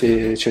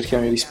solite,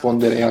 cerchiamo di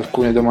rispondere a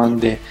alcune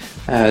domande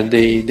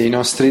dei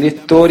nostri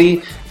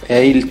lettori. È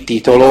il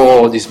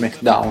titolo di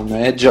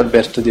SmackDown, Edge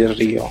Alberto Del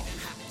Rio.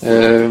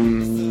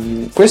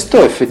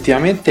 questo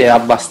effettivamente è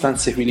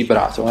abbastanza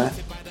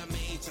equilibrato.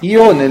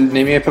 Io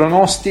nei miei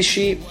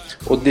pronostici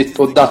ho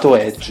dato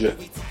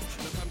Edge.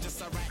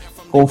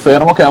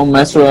 Confermo che è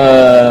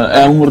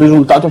un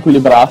risultato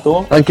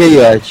equilibrato. Anche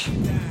io Edge.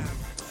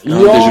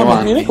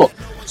 Io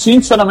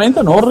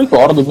sinceramente non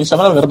ricordo, mi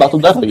sembra di aver dato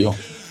Del Rio.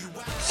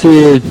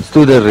 Sì,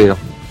 tu Del Rio.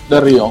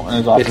 Del Rio,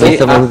 esatto.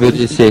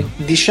 Perché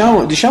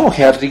diciamo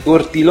che a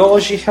rigor di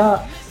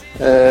logica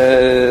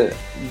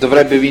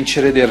dovrebbe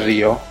vincere Del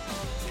Rio,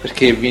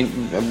 perché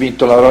ha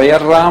vinto la Royal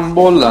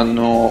Rumble,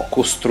 hanno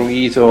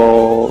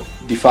costruito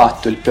di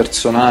fatto il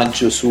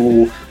personaggio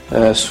sul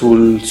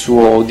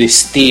suo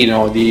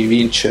destino di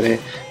vincere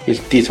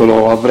il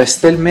titolo a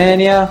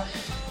WrestleMania,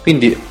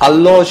 quindi a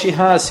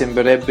logica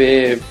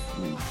sembrerebbe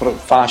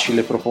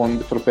facile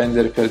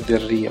propendere per Del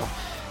Rio.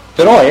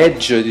 Però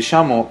Edge,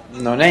 diciamo,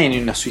 non è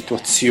in una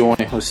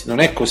situazione così, non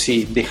è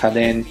così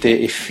decadente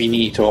e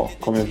finito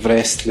come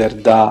wrestler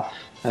da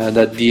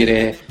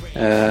dire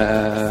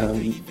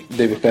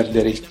deve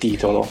perdere il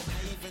titolo.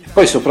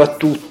 Poi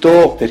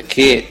soprattutto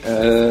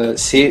perché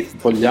se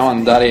vogliamo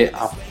andare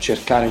a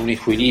cercare un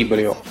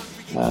equilibrio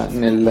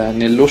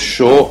nello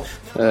show,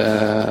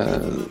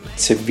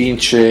 se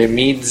vince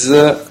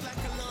Miz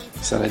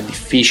sarà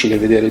difficile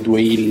vedere due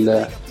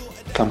heel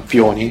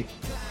campioni,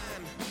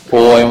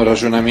 o è un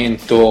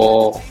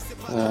ragionamento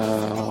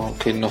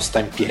che non sta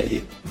in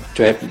piedi?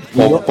 Cioè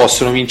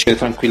possono vincere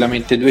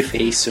tranquillamente due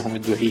face come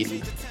due heel.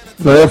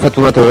 Ma io ho fatto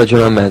un altro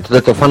ragionamento, ho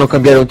detto fanno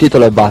cambiare un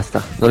titolo e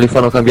basta, non li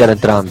fanno cambiare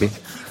entrambi.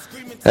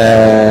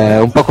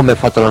 Un po' come ha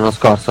fatto l'anno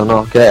scorso,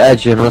 no? Che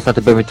Edge,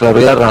 nonostante poi vinto la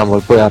Royal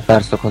Rumble, poi ha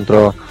perso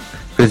contro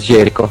Chris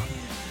Jericho.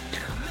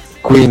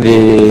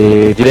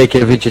 Quindi direi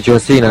che vince John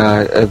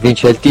Cena,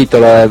 vince il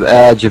titolo,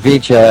 Edge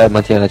vince e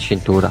mantiene la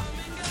cintura.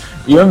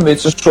 Io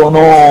invece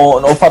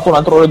ho fatto un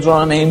altro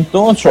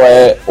ragionamento,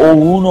 cioè o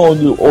uno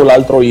o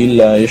l'altro heel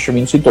esce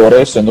vincitore,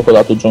 essendo che ho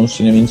dato John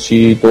Cena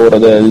vincitore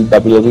del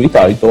WWE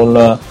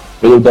title,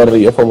 vedo Del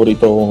Rio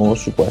favorito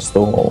su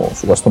questo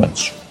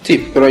match. Sì,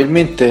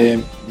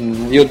 probabilmente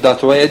io ho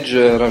dato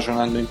Edge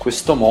ragionando in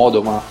questo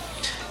modo, ma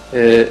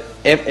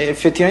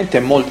effettivamente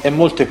è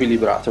molto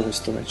equilibrato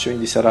questo match,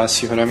 quindi sarà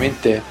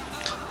sicuramente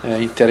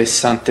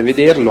interessante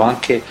vederlo,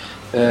 anche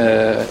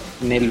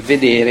nel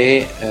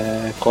vedere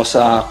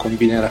cosa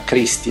combinerà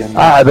Christian.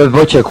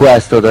 Poi c'è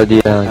questo da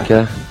dire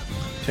anche.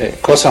 Cioè,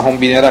 cosa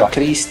combinerà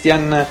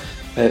Christian?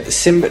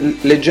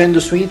 Leggendo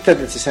su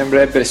internet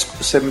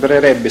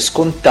sembrerebbe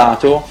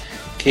scontato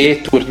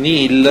che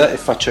turni heel e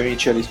faccia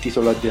vincere il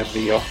titolo a Del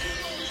Rio.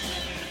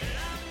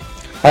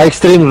 A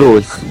Extreme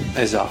Rules.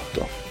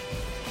 Esatto.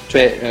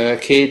 Cioè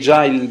che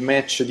già il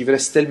match di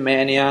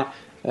WrestleMania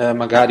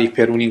magari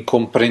per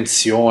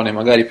un'incomprensione,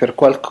 magari per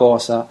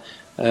qualcosa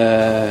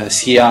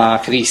sia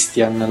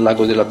Christian al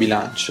lago della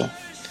bilancia,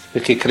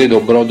 perché credo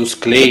Brodus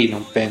Clay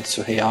non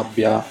penso che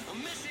abbia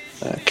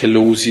che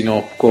lo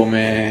usino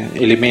come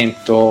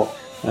elemento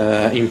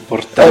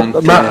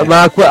importante.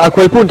 Ma a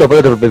quel punto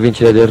poi dovrebbe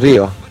vincere Del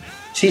Rio.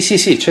 Sì,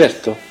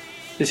 certo.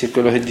 Sì, è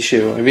quello che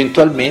dicevo.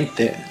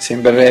 Eventualmente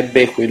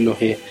sembrerebbe quello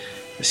che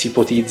si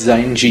ipotizza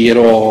in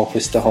giro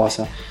questa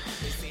cosa.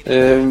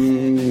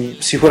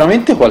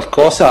 Sicuramente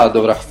qualcosa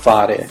dovrà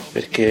fare,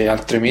 perché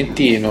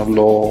altrimenti non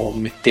lo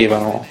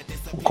mettevano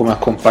come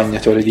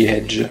accompagnatore di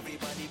Edge.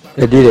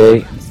 E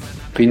direi.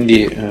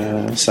 Quindi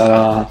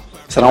sarà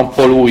un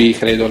po' lui,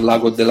 credo, il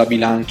lago della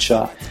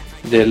bilancia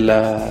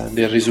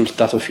del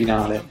risultato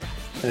finale.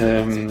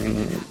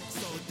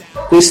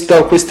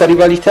 Questa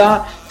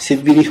rivalità, se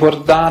vi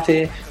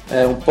ricordate,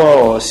 un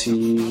po'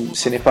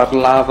 se ne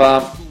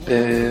parlava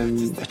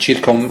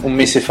circa un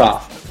mese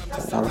fa,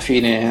 alla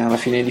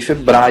fine di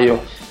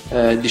febbraio,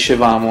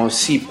 dicevamo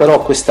sì,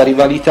 però questa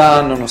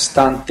rivalità,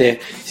 nonostante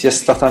sia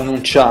stata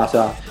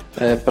annunciata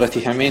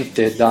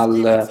praticamente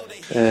dal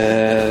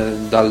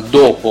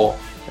dopo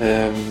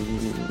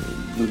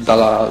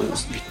dalla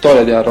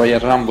vittoria della Royal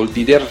Rumble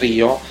di Del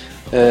Rio,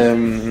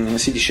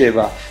 si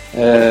diceva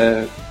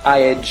a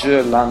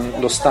Edge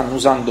lo stanno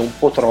usando un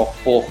po'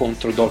 troppo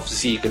contro Dolph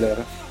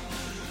Ziggler.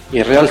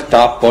 In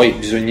realtà poi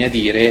bisogna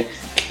dire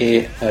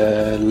che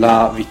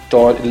la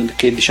vittoria,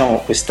 che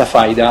diciamo questa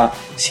faida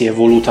si è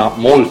evoluta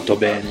molto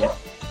bene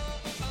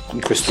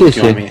in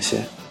quest'ultimo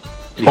mese.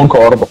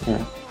 Concordo.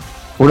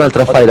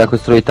 Un'altra faida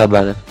costruita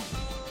bene.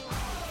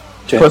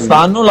 Cioè,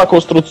 quest'anno la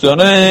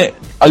costruzione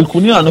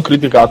alcuni l'hanno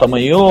criticata, ma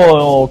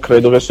io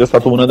credo che sia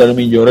stata una delle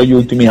migliori degli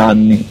ultimi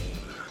anni.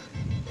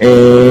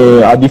 E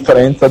a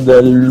differenza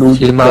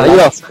dell'ultimo, ma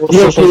io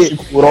sono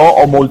sicuro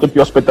ho molte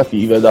più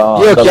aspettative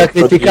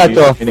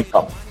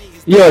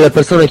Io le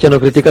persone che hanno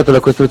criticato la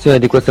costruzione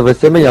di questa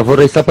WrestleMania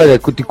vorrei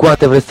sapere di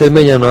quante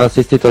WrestleMania hanno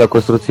assistito alla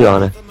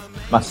costruzione.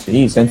 Ma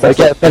sì, senza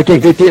perché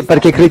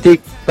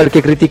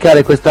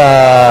criticare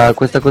questa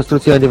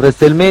costruzione di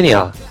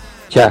WrestleMania?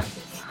 Cioè,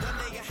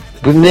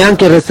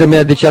 neanche il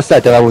WrestleMania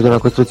 17 aveva avuto una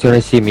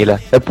costruzione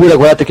simile, eppure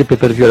guardate che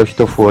pay-per-view è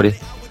uscito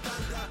fuori.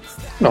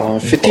 No,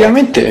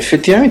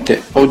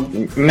 effettivamente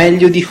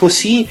meglio di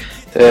così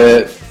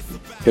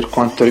per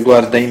quanto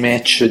riguarda i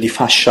match di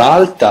fascia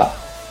alta.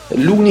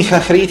 l'unica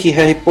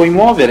critica che puoi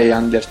muovere è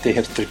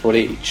Undertaker Triple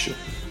H,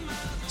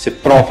 se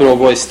proprio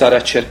vuoi stare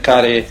a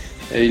cercare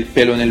il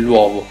pelo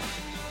nell'uovo,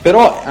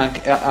 però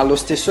anche, allo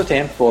stesso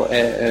tempo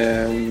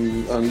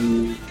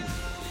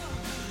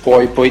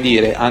puoi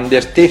dire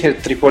Undertaker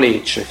Triple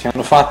H, che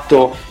hanno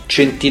fatto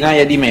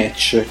centinaia di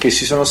match, che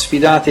si sono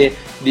sfidate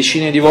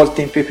decine di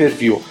volte in pay per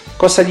view,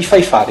 cosa gli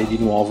fai fare di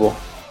nuovo?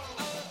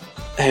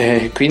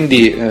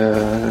 Quindi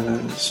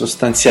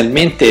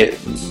sostanzialmente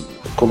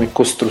come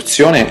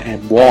costruzione è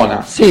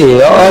buona. Sì,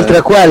 oltre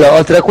a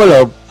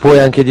quello puoi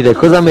anche dire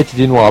cosa metti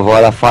di nuovo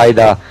alla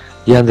faida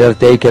di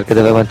Undertaker che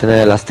deve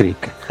mantenere la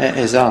streak.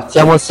 Esatto.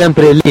 Siamo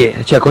sempre lì,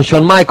 cioè con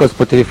Shawn Michaels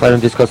potevi fare un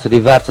discorso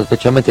diverso,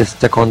 specialmente il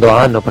secondo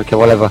anno, perché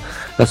voleva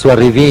la sua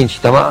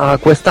rivincita, ma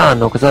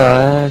quest'anno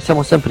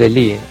siamo sempre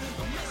lì.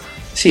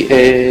 Sì,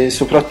 e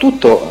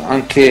soprattutto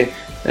anche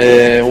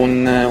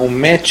un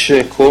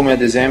match come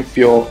ad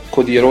esempio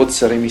Cody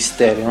Rhodes Re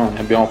Mysterio, no? Ne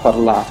abbiamo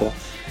parlato,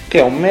 che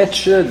è un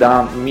match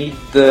da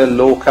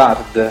mid-low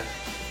card,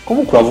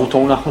 comunque ha avuto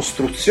una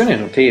costruzione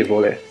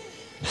notevole.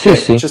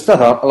 Sì. C'è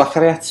stata la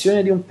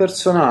creazione di un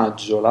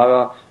personaggio,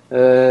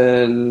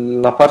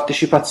 la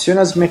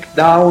partecipazione a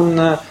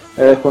SmackDown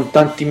con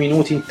tanti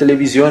minuti in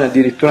televisione,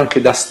 addirittura anche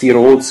Dusty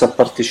Rhodes ha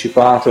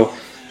partecipato.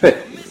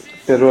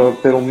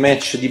 Per un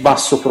match di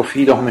basso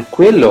profilo come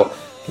quello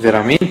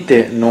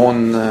veramente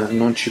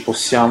non ci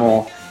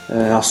possiamo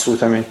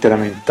assolutamente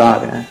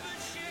lamentare.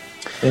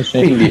 Sì.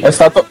 Quindi è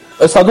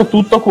stato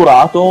tutto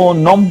curato,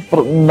 non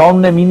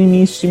nei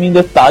minimissimi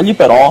dettagli,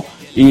 però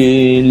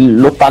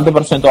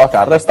l'80% della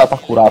carta è stata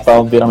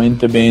curata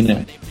veramente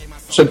bene.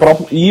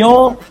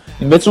 Io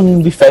invece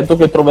un difetto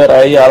che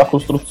troverei alla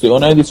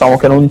costruzione, diciamo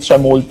che non c'è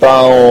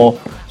molta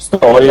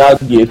storia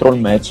dietro il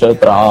match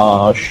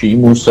tra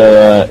Sheamus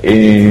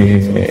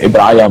e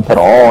Brian,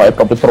 però è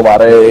proprio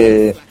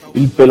trovare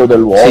il pelo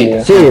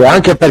dell'uomo. Sì,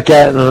 anche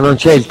perché non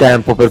c'è il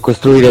tempo per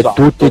costruire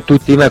esatto.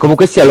 tutti, ma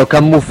comunque sia lo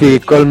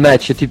camuffi col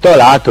match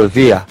titolato e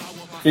via.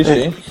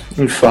 Sì.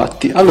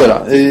 Infatti,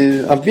 allora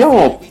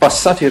abbiamo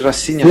passato in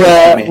rassegna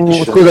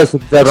match. Scusa se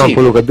ti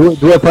interrompo, Luca,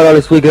 due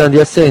parole sui grandi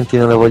assenti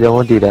non le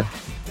vogliamo dire?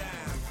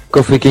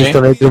 Kofi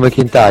Kingston e Drew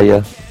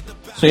McIntyre.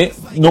 Sì,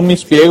 non mi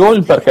spiego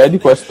il perché di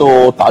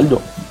questo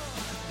taglio.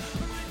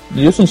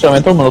 Io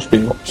sinceramente non me lo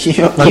spiego.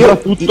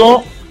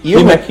 Soprattutto di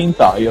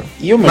McIntyre.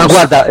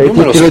 Guarda,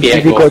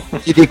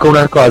 ti dico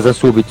una cosa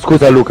subito.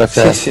 Scusa Luca,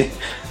 sì.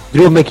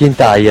 Drew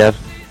McIntyre,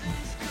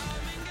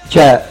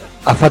 cioè,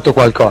 ha fatto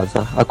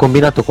qualcosa, ha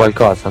combinato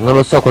qualcosa, non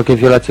lo so, qualche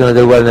violazione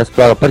del wellness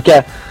program,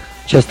 perché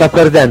sta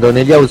perdendo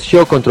negli house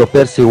show contro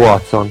Percy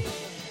Watson.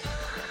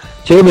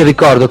 Cioè io mi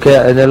ricordo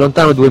che nel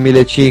lontano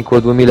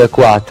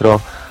 2005-2004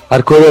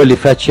 Arcorelli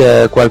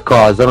fece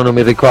qualcosa, non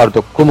mi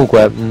ricordo,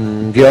 comunque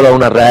violò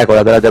una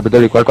regola della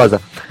WWE, qualcosa,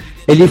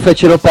 e gli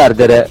fecero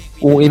perdere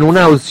in un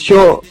house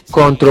show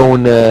contro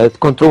un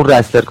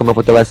wrestler come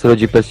poteva essere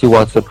oggi Percy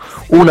Watson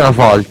una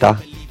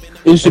volta.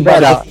 Ed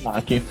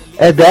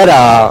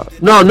era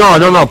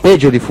no,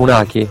 peggio di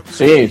Funaki.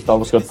 Sì,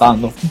 stavo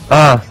scherzando.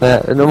 Ma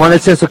nel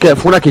senso che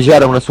Funaki già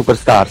era una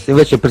superstar,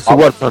 invece Percy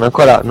Watson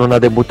ancora non ha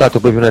debuttato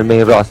proprio nel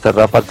main roster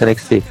a parte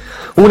NXT.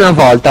 Una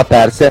volta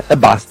perse e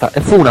basta,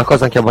 e fu una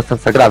cosa anche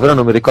abbastanza grave, ora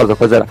non mi ricordo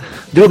cos'era.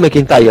 Drew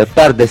McIntyre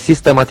perde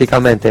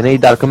sistematicamente nei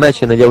dark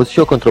match e negli house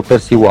show contro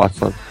Percy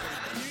Watson.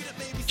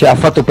 Cioè ha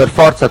fatto per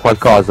forza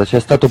qualcosa, è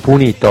stato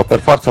punito per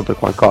forza per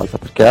qualcosa,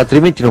 perché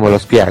altrimenti non me lo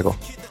spiego.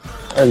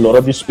 E allora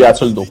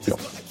dispiace il doppio.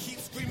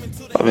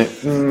 Vabbè,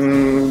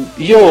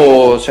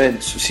 io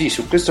sì,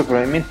 su questo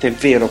probabilmente è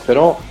vero,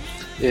 però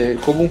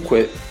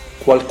comunque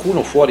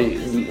qualcuno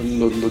fuori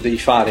lo devi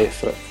fare,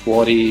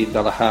 fuori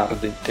dalla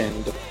card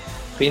intendo,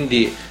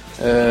 quindi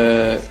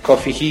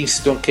Kofi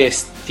Kingston che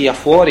stia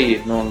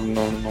fuori non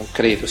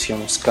credo sia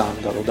uno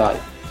scandalo, dai,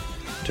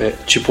 cioè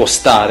ci può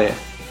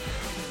stare.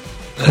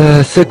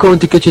 Se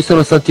conti che ci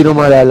sono Santino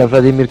Marella,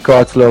 Vladimir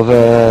Kozlov,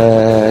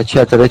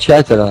 eccetera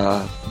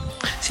eccetera.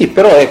 Sì,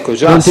 però ecco,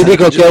 già non ti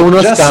dico che è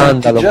uno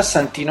scandalo. Già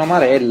Santino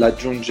Marella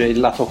aggiunge il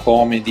lato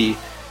comedy.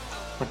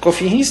 Ma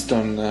Kofi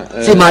Kingston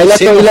sì, ma il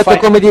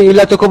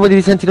lato comedy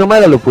di Santino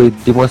Marella lo puoi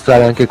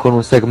dimostrare anche con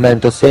un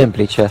segmento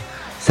semplice,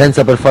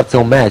 senza per forza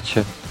un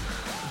match.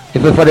 E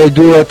puoi fare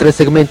 2 o 3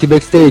 segmenti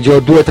backstage o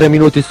 2 o 3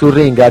 minuti sul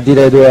ring a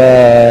dire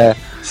due.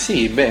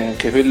 Sì, beh,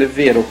 anche quello è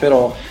vero,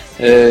 però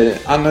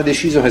hanno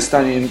deciso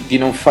quest'anno di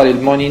non fare il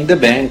Money in the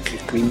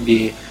Bank,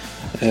 quindi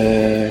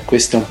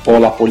questa è un po'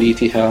 la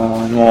politica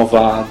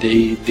nuova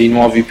dei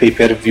nuovi pay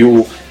per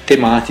view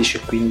tematici,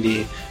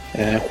 quindi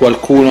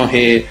qualcuno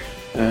che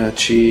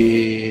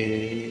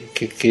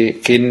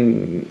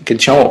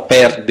diciamo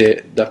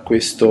perde da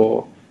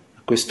questo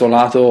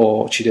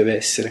lato ci deve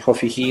essere.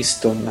 Kofi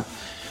Kingston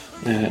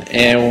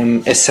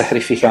è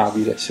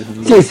sacrificabile,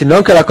 secondo me. Sì,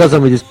 non che la cosa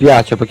mi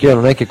dispiace, perché io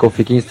non è che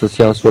Kofi Kingston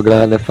sia un suo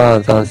grande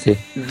fan, anzi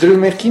Drew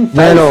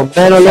McIntyre lo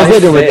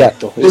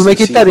vedo, Drew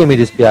McIntyre mi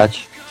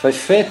dispiace. Fa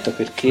effetto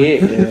perché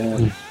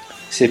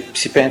se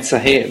si pensa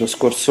che lo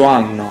scorso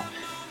anno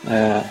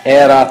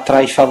era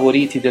tra i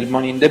favoriti del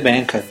Money in the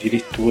Bank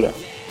addirittura.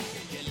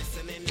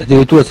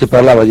 Addirittura si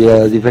parlava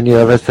di venire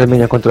a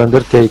WrestleMania contro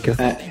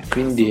Undertaker.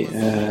 Quindi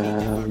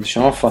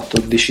diciamo ha fatto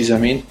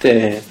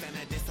decisamente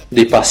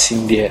dei passi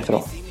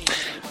indietro.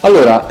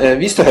 Allora,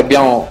 visto che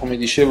abbiamo, come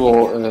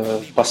dicevo,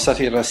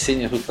 passato in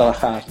rassegna tutta la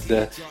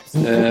card,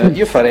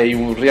 io farei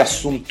un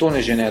riassuntone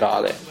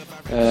generale.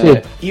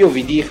 Sì. Io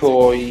vi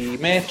dico i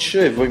match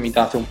e voi mi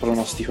date un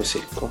pronostico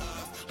secco.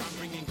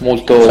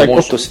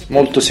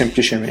 Molto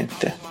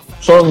semplicemente.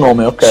 Solo il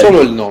nome, ok.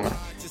 Solo il nome.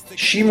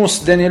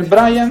 Sheamus Daniel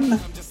Bryan.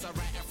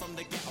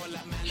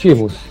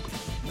 Sheamus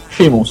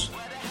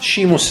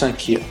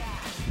anch'io.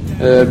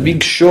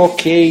 Big Show,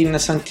 Kane,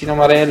 Santino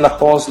Marella,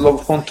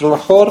 Kozlov contro la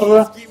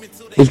Core.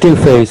 Il team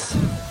face.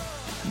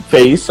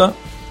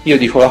 Io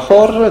dico la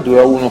Core,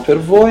 2-1 per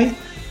voi.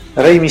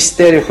 Rey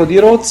Mysterio, Cody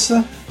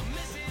Rhodes.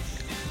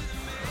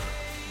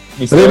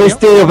 Rey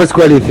Mysterio per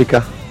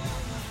squalifica.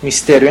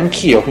 Mysterio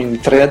anch'io, quindi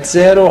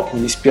 3-0.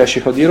 Mi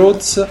dispiace Cody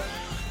Rhodes.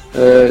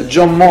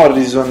 John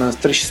Morrison,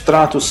 Trish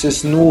Stratus e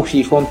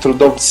Snooki contro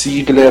Dolph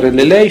Ziggler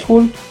e LA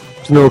Cool.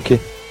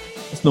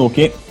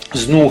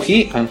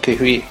 Snooki, anche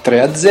qui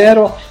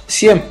 3-0.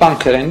 CM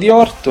Punk e Randy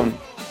Orton.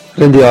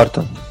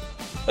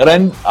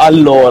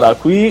 Allora,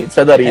 qui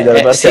c'è da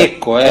ridere perché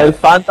secco, nel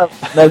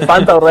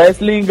Fanta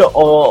Wrestling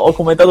ho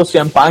commentato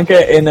CM Punk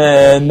e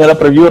nella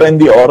preview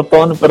Randy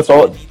Orton,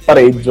 perciò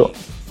pareggio.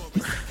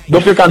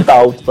 Doppio count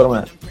out per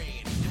me.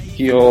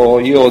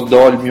 Io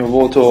do il mio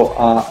voto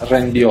a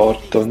Randy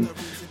Orton.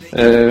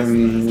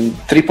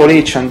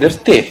 Triple H,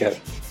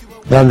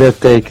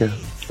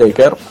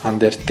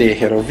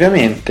 Undertaker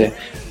ovviamente.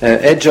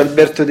 Edge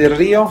Alberto Del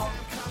Rio.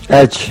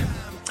 Edge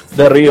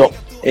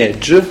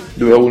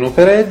 2-1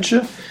 per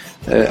Edge.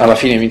 Alla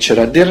fine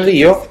vincerà Del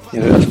Rio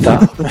in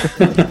realtà.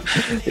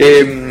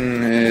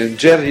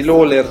 Jerry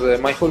Lawler,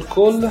 Michael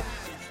Cole.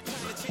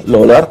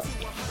 Lawler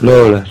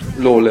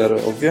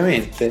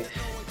ovviamente.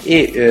 E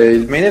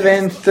il main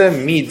event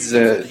Miz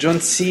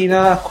John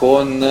Cena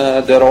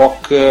con The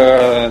Rock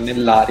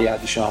nell'aria,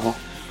 diciamo.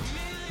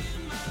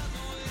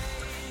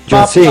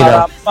 John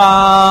Cena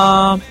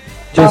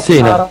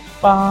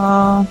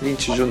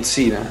Vince John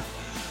Cena.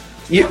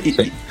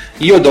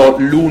 Io do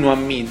l'1 a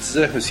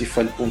Miz, così fa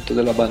il punto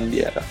della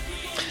bandiera.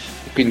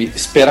 Quindi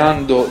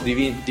sperando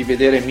di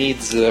vedere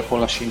Miz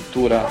con la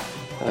cintura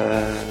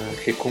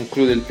che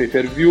conclude il pay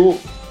per view,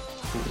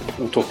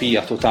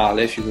 utopia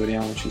totale,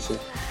 figuriamoci se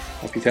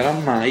capiterà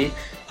mai.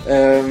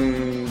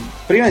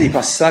 Prima di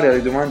passare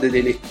alle domande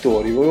dei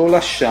lettori, volevo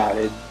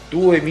lasciare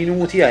 2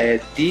 minuti a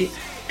Eddie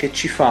che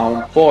ci fa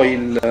un po'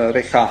 il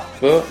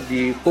recap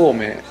di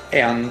come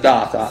è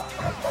andata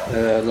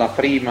la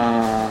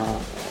prima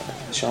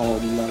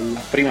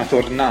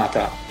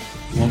tornata,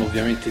 non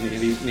ovviamente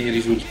nei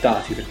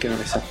risultati perché non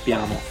ne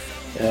sappiamo,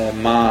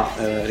 ma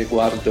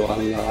riguardo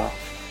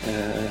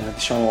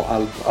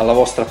alla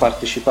vostra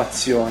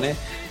partecipazione,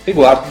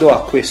 riguardo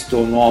a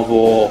questo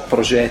nuovo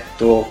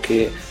progetto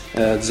che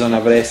Zona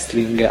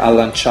Wrestling ha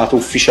lanciato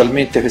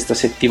ufficialmente questa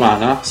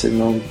settimana, se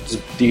non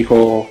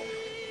dico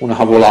una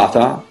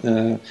cavolata.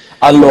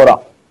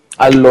 Allora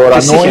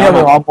noi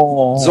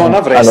avevamo Zona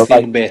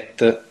Wrestling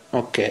Bet.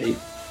 Ok.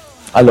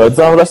 Allora,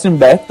 Zona Wrestling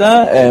Bet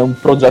è un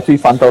progetto di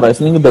Fanta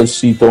Wrestling del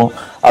sito.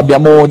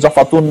 Abbiamo già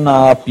fatto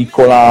una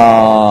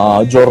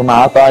piccola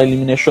giornata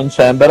Elimination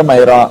Chamber, ma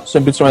era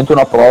semplicemente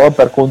una prova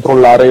per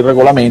controllare il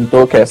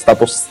regolamento che è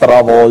stato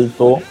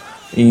stravolto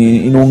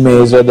in un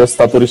mese ed è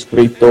stato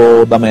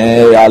riscritto da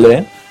me e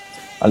alle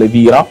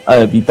Vitra.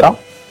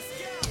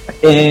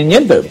 E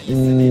niente,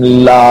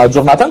 la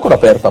giornata è ancora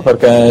aperta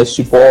perché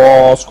si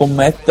può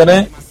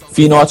scommettere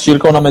fino a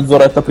circa una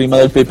mezz'oretta prima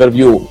del pay per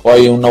view.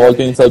 Poi una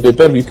volta iniziato il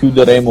pay per view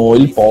chiuderemo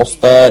il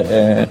post,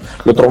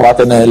 lo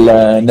trovate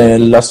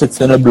nella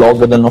sezione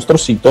blog del nostro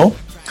sito.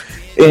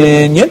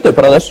 E niente,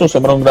 per adesso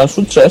sembra un gran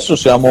successo.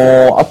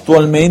 Siamo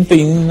attualmente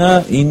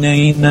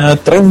in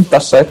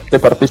 37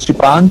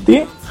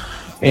 partecipanti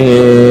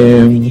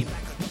e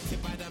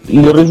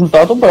il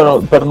risultato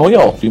per noi è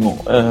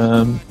ottimo.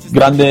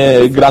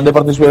 Grande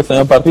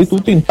partecipazione da parte di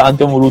tutti. In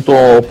tanti hanno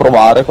voluto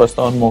provare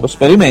questo nuovo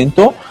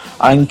esperimento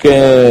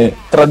anche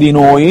tra di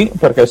noi,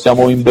 perché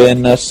siamo in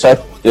ben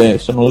 7,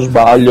 se non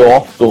sbaglio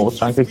 8,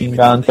 c'è anche King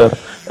Hunter,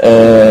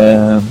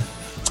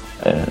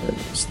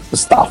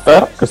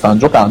 staffer che stanno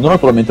giocando.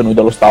 Naturalmente noi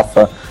dello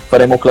staff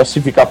faremo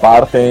classifica a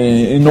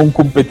parte e non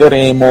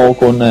competeremo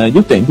con gli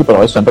utenti, però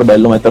è sempre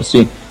bello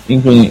mettersi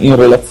in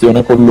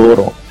relazione con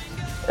loro.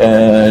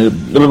 Il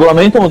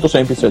regolamento è molto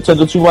semplice: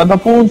 150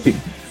 punti,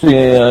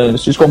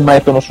 si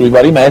scommettono sui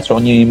vari match,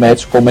 ogni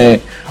match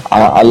come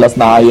alla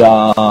SNAI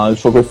ha il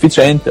suo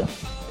coefficiente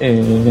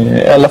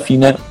e alla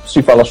fine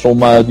si fa la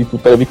somma di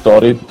tutte le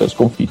vittorie, di tutte le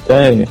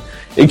sconfitte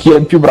e chi è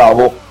il più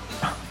bravo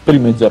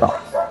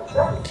primeggerà.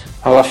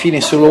 Alla fine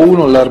solo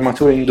uno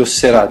l'armatura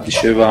indosserà,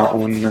 diceva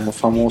un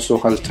famoso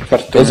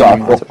cartone esatto.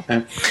 animato.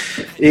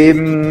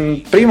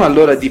 Prima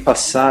allora di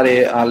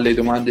passare alle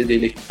domande dei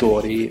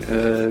lettori,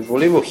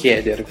 volevo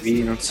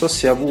chiedervi, non so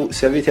se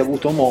avete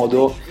avuto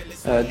modo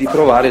di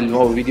provare il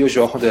nuovo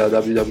videogioco della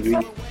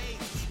WWE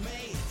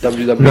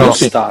no,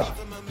 Star.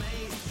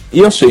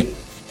 Io sì.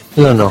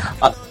 Io no.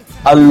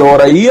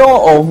 Allora,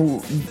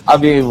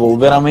 avevo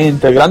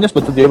veramente grandi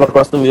aspettative per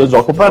questo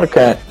videogioco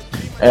perché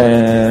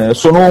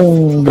sono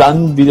un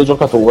gran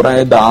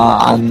videogiocatore da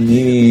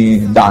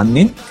anni,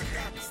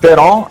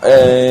 però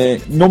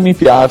non mi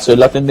piace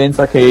la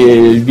tendenza che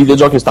i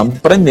videogiochi stanno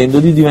prendendo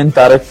di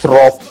diventare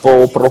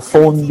troppo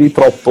profondi,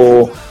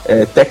 troppo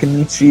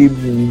tecnici,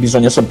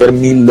 bisogna sapere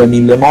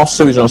mille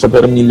mosse, bisogna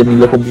sapere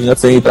mille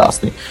combinazioni di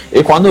tasti,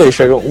 e quando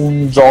esce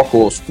un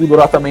gioco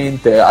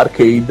spudoratamente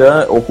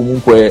arcade o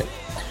comunque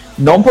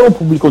non per un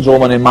pubblico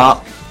giovane ma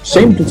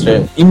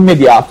semplice,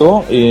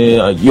 immediato,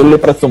 io lo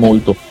apprezzo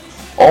molto.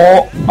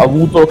 Ho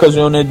avuto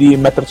l'occasione di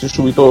metterci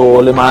subito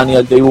le mani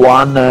al day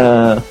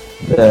one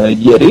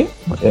ieri,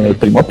 1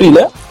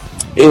 aprile,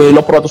 e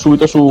l'ho provato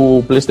subito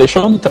su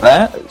PlayStation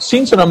 3.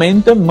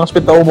 Sinceramente mi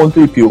aspettavo molto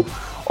di più.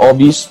 Ho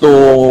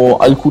visto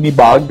alcuni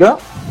bug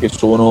che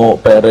sono,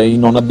 per i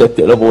non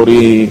addetti ai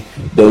lavori,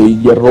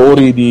 degli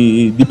errori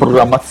di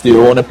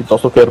programmazione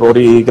piuttosto che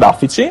errori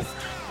grafici,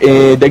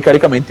 e dei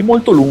caricamenti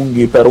molto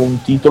lunghi per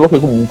un titolo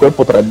che comunque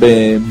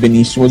potrebbe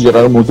benissimo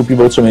girare molto più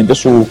velocemente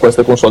su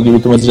queste console di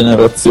ultima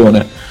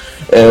generazione.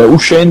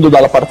 Uscendo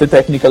dalla parte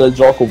tecnica del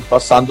gioco,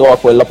 passando a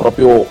quella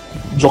proprio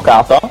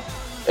giocata,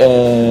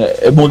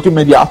 è molto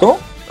immediato,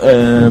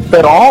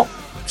 però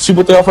si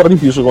poteva fare di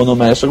più secondo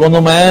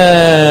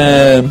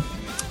me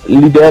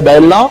l'idea è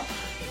bella.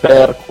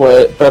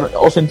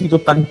 Ho sentito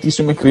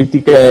tantissime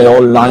critiche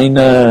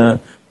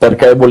online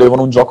perché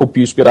volevano un gioco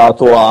più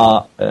ispirato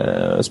a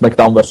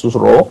SmackDown vs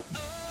Raw,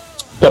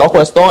 però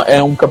questo è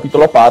un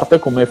capitolo a parte,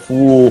 come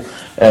fu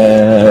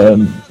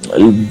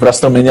il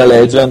WrestleMania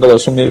Legend,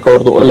 adesso mi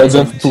ricordo,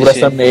 Legend to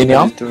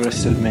WrestleMania.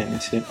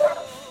 Sì.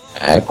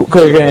 Ecco,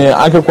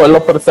 anche quello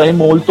apprezzai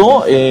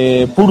molto,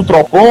 e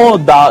purtroppo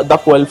da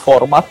quel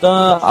format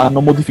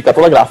hanno modificato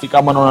la grafica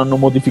ma non hanno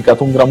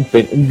modificato un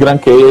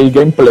granché il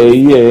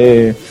gameplay,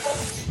 e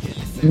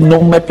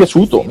non mi è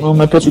piaciuto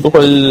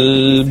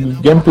quel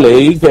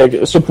gameplay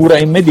che, seppure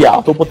è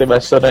immediato, poteva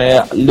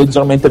essere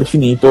leggermente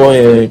rifinito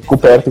e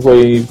coperti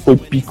quei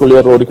piccoli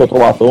errori che ho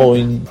trovato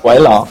in qua e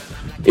là,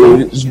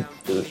 e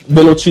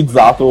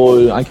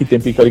velocizzato anche i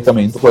tempi di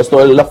caricamento. Questa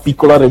è la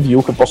piccola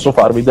review che posso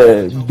farvi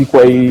di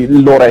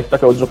l'oretta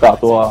che ho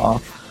giocato a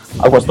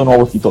questo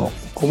nuovo titolo.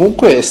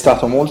 Comunque è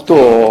stato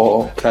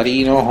molto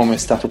carino come è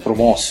stato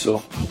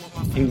promosso.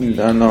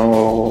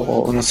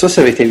 Non so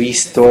se avete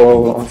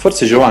visto,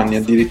 forse Giovanni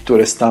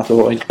addirittura è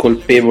stato il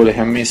colpevole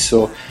che ha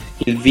messo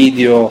il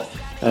video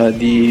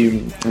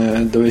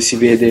dove si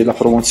vede la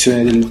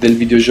promozione del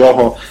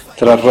videogioco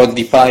tra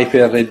Roddy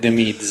Piper e The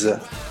Miz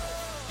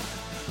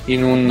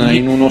in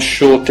uno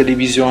show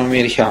televisivo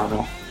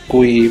americano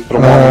cui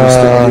promuovono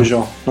questo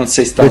videogioco. Non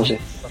sei stato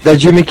da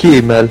Jimmy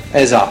Kimmel?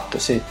 Esatto,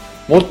 sì,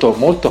 molto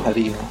molto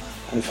carino.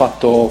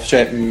 Fatto,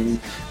 cioè,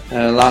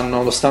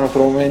 lo stanno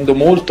promuovendo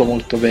molto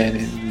molto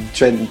bene.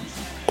 Cioè,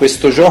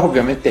 questo gioco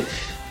ovviamente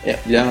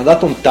gli hanno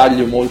dato un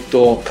taglio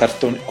molto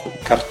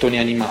cartone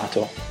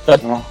animato,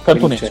 no?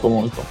 Cartonesco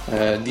molto.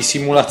 Di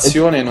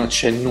simulazione non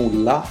c'è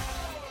nulla,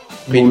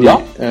 quindi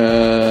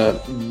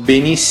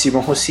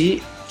benissimo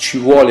così. Ci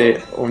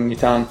vuole ogni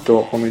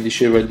tanto, come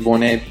diceva il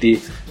buon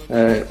Eddie,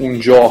 un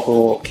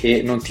gioco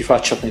che non ti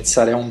faccia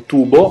pensare a un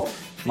tubo,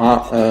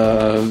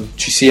 ma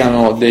ci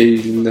siano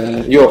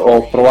io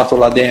ho provato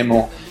la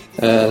demo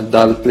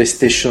dal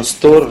PlayStation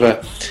Store,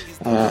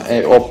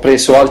 e ho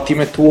preso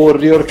Ultimate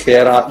Warrior che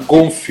era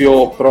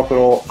gonfio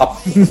proprio a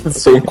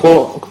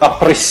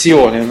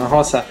pressione, una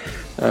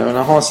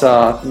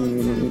cosa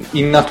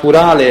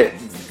innaturale,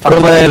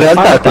 come in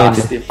realtà,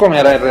 come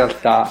era in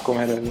realtà,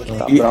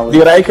 bravo.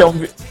 Direi che è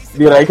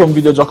un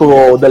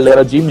videogioco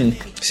dell'era Jimmy.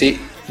 Sì,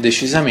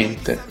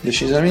 decisamente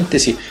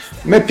sì.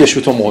 A me è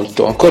piaciuto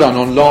molto, ancora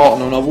non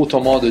ho avuto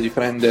modo di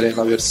prendere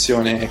la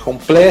versione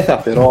completa,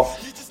 però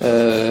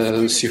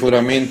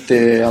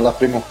sicuramente alla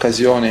prima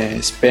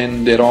occasione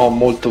spenderò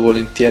molto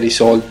volentieri i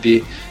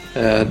soldi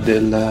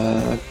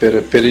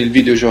per il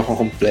videogioco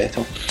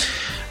completo.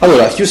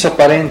 Allora, chiusa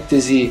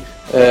parentesi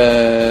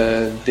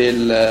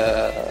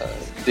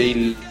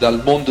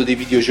dal mondo dei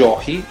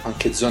videogiochi,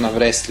 anche Zona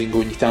Wrestling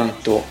ogni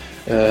tanto,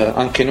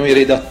 anche noi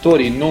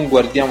redattori non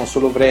guardiamo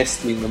solo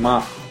wrestling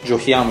ma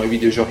giochiamo ai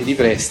videogiochi di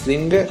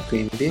wrestling,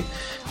 quindi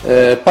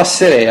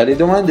passerei alle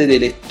domande dei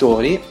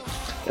lettori,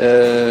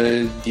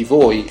 di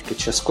voi che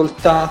ci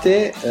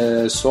ascoltate.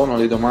 Sono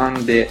le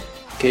domande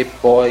che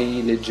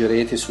poi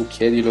leggerete su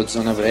Chiedi lo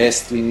Zona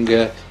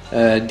Wrestling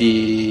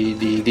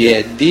di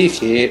Eddie,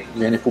 che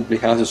viene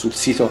pubblicato sul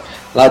sito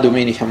la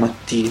domenica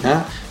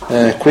mattina.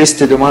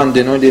 Queste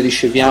domande noi le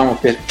riceviamo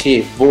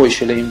perché voi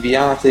ce le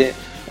inviate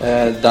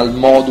dal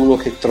modulo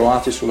che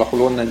trovate sulla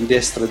colonna di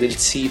destra del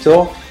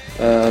sito.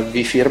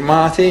 Vi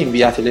firmate,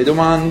 inviate le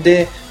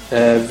domande,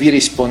 vi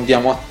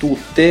rispondiamo a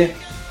tutte.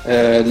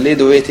 Le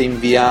dovete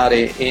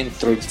inviare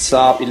entro il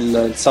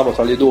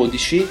sabato alle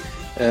 12,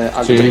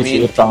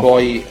 altrimenti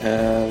poi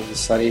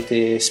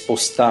sarete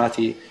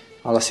spostati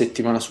alla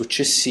settimana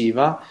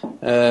successiva.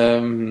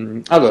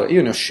 Allora,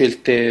 io ne ho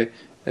scelte,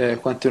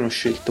 quante ne ho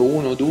scelto?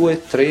 1,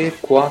 2, 3,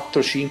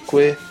 4,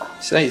 5,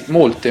 6,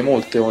 molte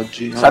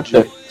oggi.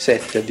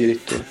 7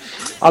 addirittura.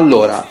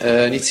 Allora,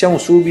 iniziamo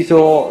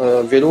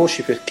subito,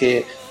 veloci,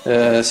 perché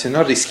se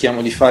no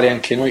rischiamo di fare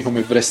anche noi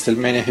come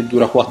WrestleMania che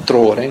dura 4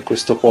 ore in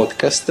questo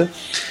podcast.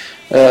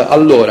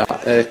 Allora,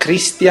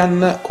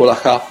 Christian con la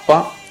K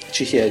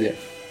ci chiede: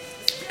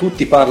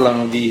 tutti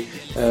parlano di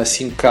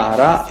Sin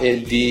Cara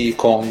e di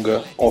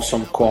Kong,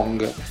 Awesome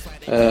Kong.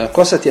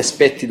 Cosa ti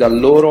aspetti da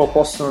loro?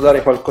 Possono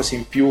dare qualcosa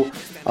in più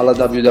alla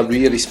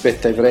WWE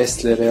rispetto ai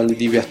wrestler e alle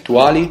dive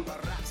attuali?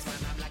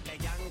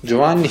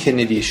 Giovanni, che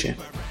ne dici?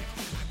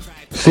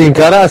 Sin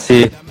Cara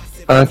sì,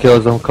 anche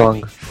Awesome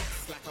Kong.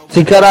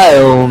 Sin Cara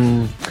è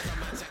un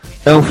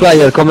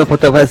flyer come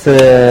poteva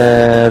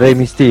essere Rey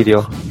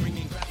Mysterio,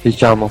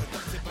 diciamo,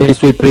 nei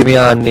suoi primi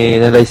anni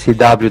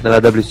nell'ACW,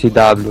 nella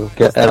WCW,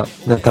 che era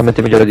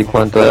nettamente migliore di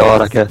quanto è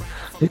ora, che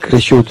è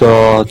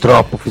cresciuto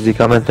troppo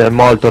fisicamente, è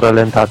molto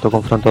rallentato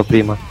confronto a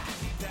prima.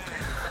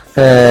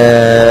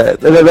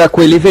 A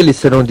quei livelli,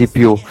 se non di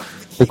più,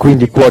 e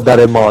quindi può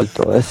dare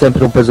molto. È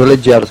sempre un peso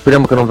leggero.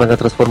 Speriamo che non venga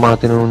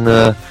trasformato in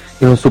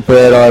un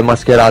supereroe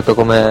mascherato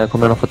come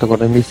hanno fatto con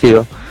Rey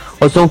Mysterio.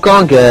 Awesome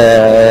Kong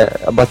è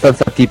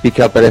abbastanza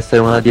tipica per essere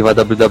una diva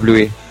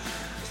WWE,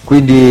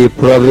 quindi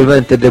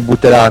probabilmente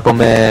debutterà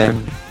come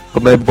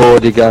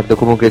bodyguard o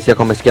comunque sia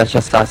come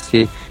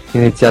schiacciasassi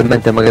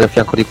inizialmente, magari a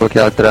fianco di qualche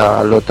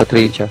altra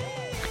lottatrice,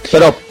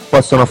 però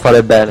possono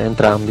fare bene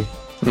entrambi.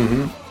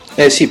 Mm-hmm.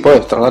 Sì,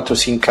 poi tra l'altro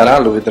Sin Cara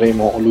lo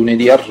vedremo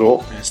lunedì a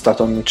Raw, è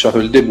stato annunciato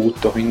il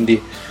debutto,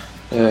 quindi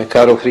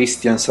caro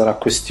Christian, sarà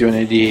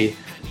questione di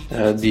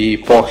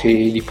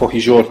pochi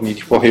giorni,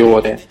 di poche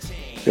ore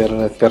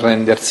per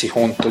rendersi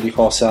conto di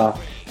cosa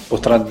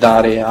potrà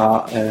dare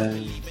alla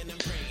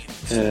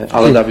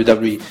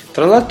WWE.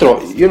 Tra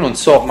l'altro io non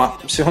so, ma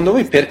secondo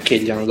voi perché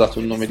gli hanno dato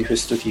un nome di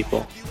questo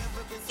tipo?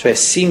 Cioè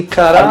Sin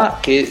Cara,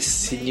 che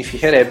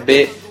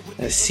significherebbe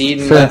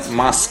sin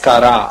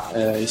mascara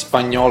in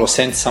spagnolo,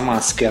 senza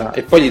maschera,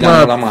 e poi gli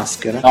danno la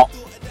maschera?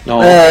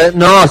 No,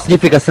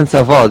 significa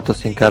senza volto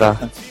Sin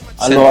Cara.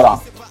 Allora,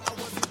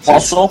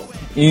 posso?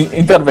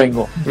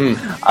 Intervengo.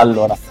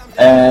 Allora,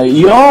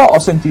 io ho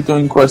sentito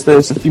in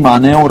queste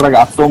settimane un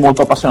ragazzo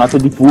molto appassionato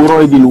di puro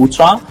e di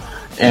lucha,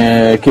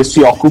 che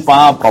si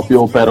occupa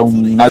proprio per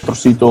un altro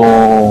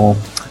sito,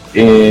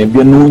 e vi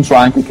annuncio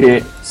anche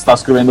che sta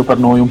scrivendo per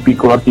noi un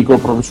piccolo articolo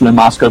proprio sulle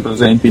maschere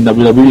presenti in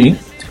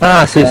WWE.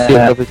 Ah sì,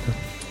 capito.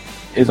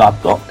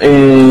 Esatto,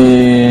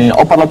 e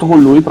ho parlato con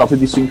lui proprio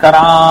di Sin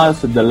Cara,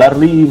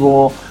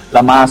 dell'arrivo,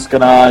 la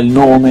maschera, il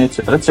nome,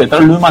 eccetera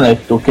eccetera. Lui mi ha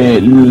detto che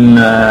lui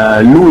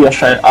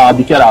ha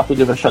dichiarato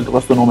di aver scelto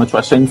questo nome,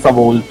 cioè senza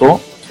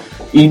volto,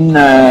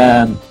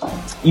 in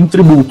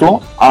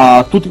tributo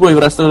a tutti quei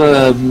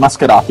wrestler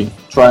mascherati.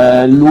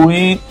 Cioè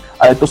lui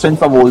ha detto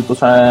senza volto,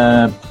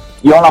 cioè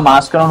io ho la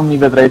maschera, non mi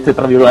vedrete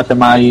tra virgolette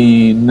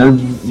mai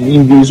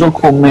in viso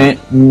come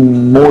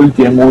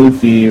molti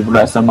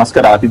wrestler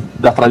mascherati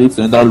da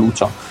tradizione della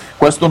lucha.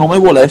 Questo nome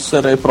vuole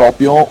essere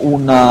proprio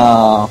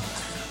un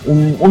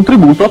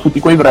tributo a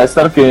tutti quei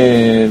wrestler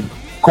che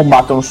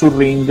combattono sul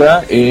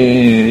ring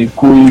e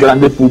cui il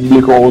grande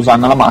pubblico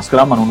usanno la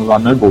maschera ma non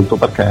usanno il volto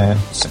perché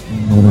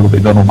non lo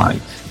vedono mai.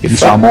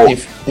 Diciamo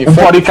un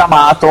po'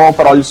 ricamato,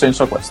 però il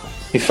senso è questo.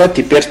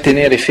 Infatti, per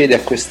tenere fede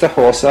a questa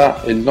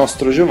cosa, il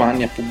nostro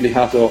Giovanni ha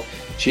pubblicato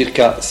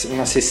circa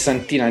una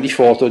 60 di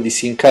foto di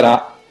Sin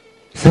Cara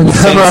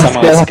senza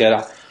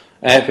maschera.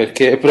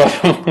 Perché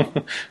proprio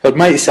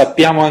ormai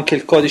sappiamo anche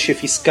il codice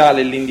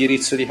fiscale e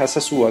l'indirizzo di casa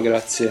sua,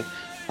 grazie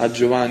a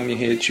Giovanni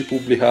che ci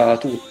pubblica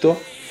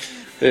tutto.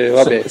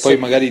 Poi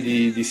magari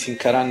di Sin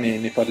Cara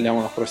ne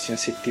parliamo la prossima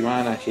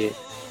settimana, che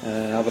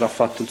avrà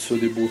fatto il suo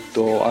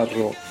debutto a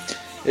Raw.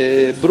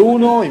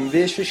 Bruno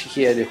invece ci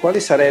chiede: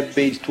 quale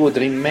sarebbe il tuo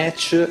dream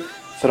match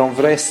fra un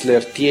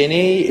wrestler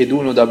TNA ed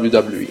uno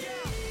WWE?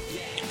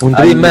 Un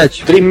dream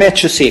match? Dream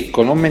match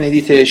secco, non me ne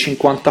dite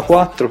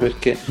 54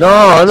 perché...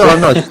 No,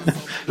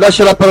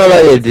 lascia la parola a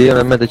Eddie, io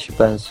nemmeno ci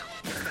penso.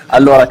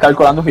 Allora,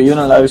 calcolando che io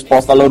nella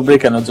risposta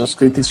all'Orbreak ne ho già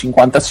scritti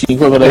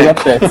 55 per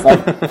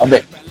l'esattezza,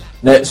 vabbè,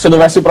 se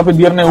dovessi proprio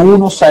dirne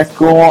uno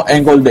secco,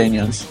 Angle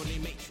Daniels.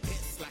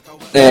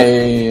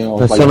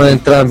 Sono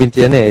entrambi in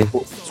TNA.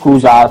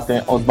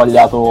 Scusate, ho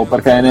sbagliato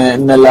perché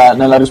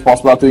nella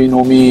risposta ho dato i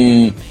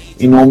nomi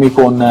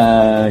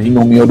con i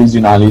nomi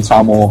originali,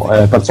 diciamo,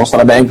 perciò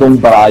sarebbe Angle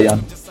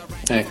Bryan.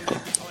 Ecco.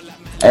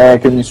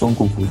 Che mi sono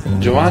confuso.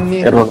 Giovanni?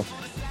 Io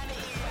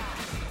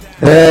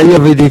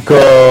vi dico,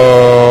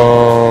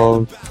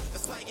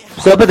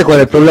 sapete qual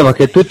è il problema?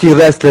 Che tutti i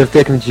wrestler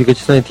tecnici che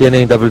ci sono in TNA e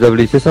in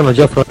WWE si sono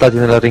già affrontati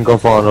nella Ring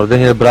of Honor,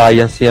 Daniel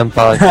Bryan, CM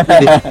Punk,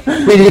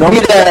 quindi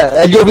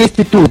dire, li ho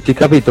visti tutti,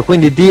 capito?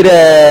 Quindi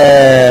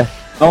dire...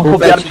 Non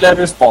copiarmi le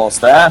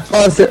risposte,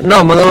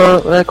 No,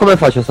 ma come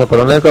faccio a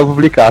sapere? Non è ancora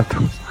pubblicato.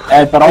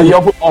 Però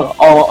io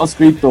ho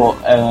scritto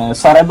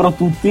sarebbero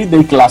tutti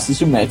dei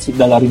classici match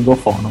della Ring of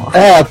Honor.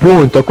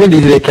 Appunto, quindi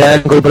direi che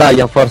Angle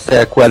Bryan forse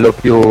è quello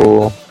più...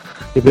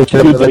 mi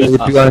piacerebbe di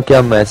più anche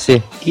a me,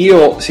 sì.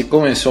 Io,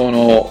 siccome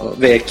sono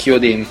vecchio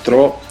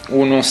dentro,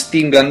 uno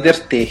Sting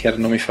Undertaker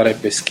non mi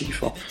farebbe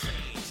schifo.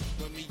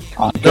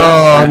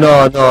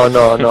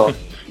 No.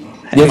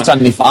 10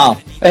 anni fa.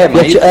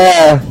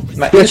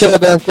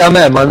 Piacerebbe anche a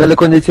me, ma nelle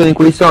condizioni in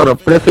cui sono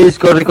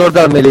preferisco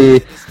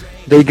ricordarmeli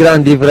dei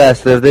grandi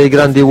wrestler, dei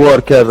grandi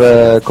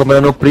worker come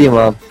erano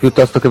prima,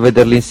 piuttosto che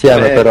vederli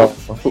insieme. Però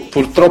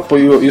purtroppo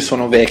io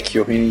sono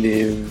vecchio,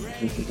 quindi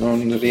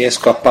non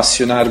riesco a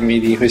appassionarmi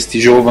di questi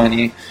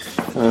giovani,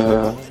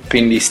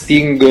 quindi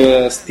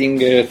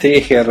Sting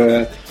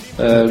Taker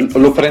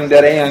lo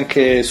prenderei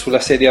anche sulla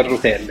sedia a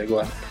rotelle,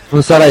 guarda.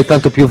 Non sarai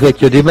tanto più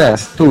vecchio di me.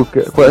 Tu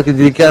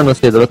di che anno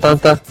sei?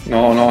 Dell'80?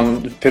 No,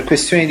 per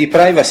questioni di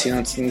privacy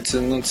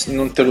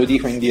non te lo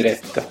dico in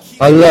diretta.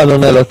 Allora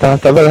non è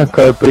l'80, ma è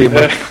ancora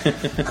prima.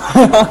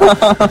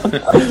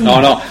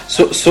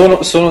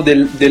 sono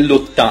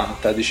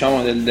dell'80,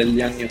 diciamo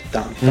degli anni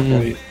 80.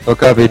 Poi. Ho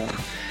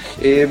capito.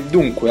 E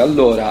dunque,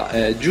 allora,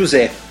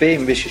 Giuseppe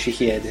invece ci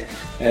chiede: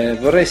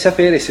 vorrei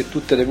sapere se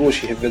tutte le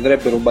voci che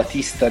vedrebbero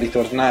Batista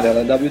ritornare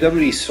alla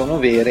WWE sono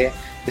vere,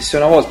 e se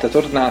una volta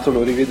tornato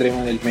lo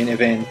rivedremo nel main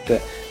event,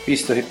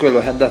 visto quello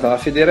che ha dato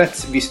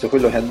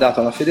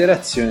alla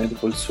federazione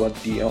dopo il suo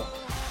addio.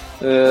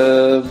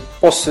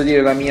 Posso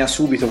dire la mia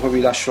subito, poi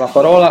vi lascio la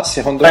parola.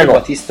 Secondo me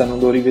Batista non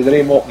lo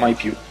rivedremo mai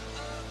più.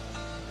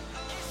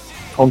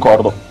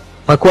 Concordo.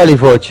 Ma quali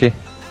voci?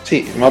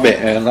 Sì,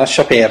 vabbè,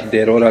 lascia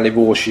perdere ora le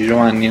voci,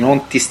 Giovanni,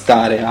 non ti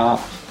stare a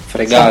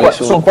fregare.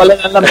 Sono quelle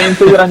nella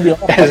mente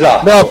grandioso.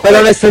 Esatto. No, per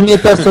non essermi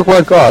perso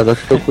qualcosa,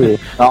 sto qui.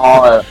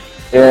 No,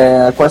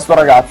 questo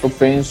ragazzo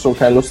penso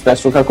che è lo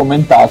stesso che ha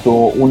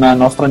commentato una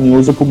nostra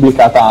news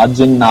pubblicata a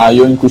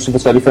gennaio in cui si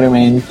faceva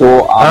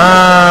riferimento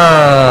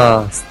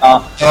a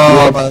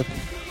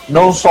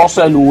non so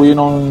se è lui,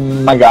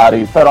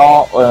 magari,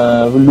 però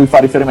lui fa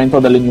riferimento a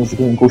delle news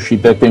comunque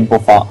uscite tempo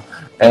fa.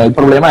 Il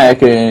problema è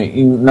che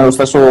nello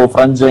stesso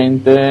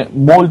frangente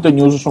molte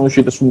news sono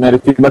uscite sul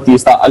merito di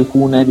Batista,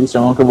 alcune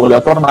dicevano che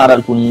voleva tornare,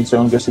 alcuni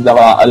dicevano che si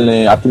dava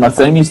alle arti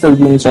marziali miste,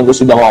 alcuni dicevano che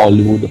si dava a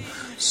Hollywood.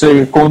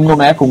 Secondo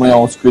me, come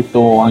ho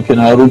scritto anche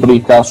nella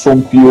rubrica,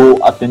 sono più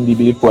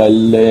attendibili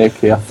quelle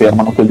che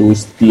affermano che lui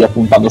stia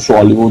puntando su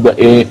Hollywood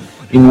e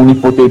in un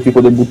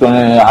ipotetico debutto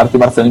nelle arti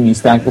marziali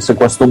miste, anche se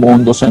questo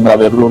mondo sembra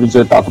averlo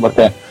rigettato,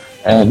 perché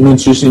non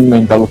ci si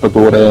inventa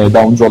lottatore da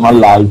un giorno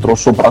all'altro,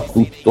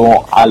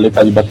 soprattutto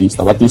all'età di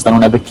Batista. Batista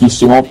non è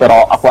vecchissimo,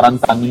 però a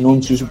 40 anni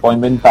non ci si può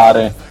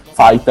inventare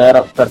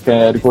fighter,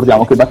 perché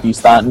ricordiamo che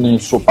Batista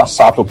nel suo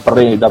passato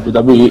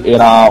pre-WWE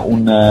era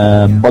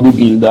un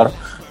bodybuilder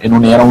e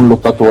non era un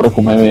lottatore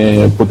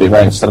come poteva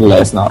essere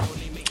Lesnar.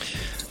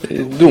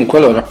 Dunque,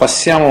 allora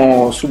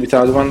passiamo subito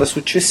alla domanda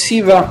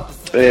successiva.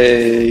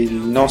 Il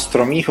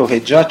nostro amico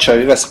che già ci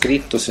aveva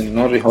scritto, se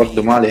non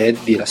ricordo male,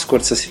 Eddie, la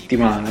scorsa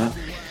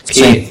settimana,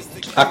 che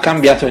ha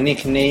cambiato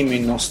nickname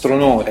in nostro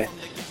onore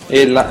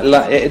ed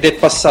è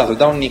passato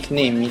da un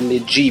nickname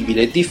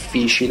illeggibile e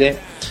difficile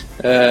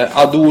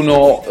ad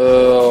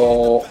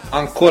uno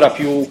ancora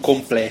più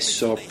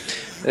complesso,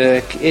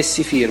 e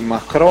si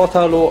firma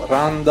Crotalo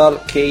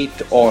Randall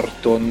Kate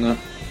Orton,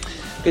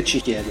 che ci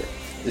chiede,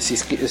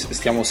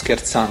 stiamo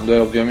scherzando,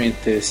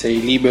 ovviamente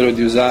sei libero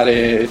di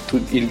usare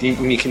il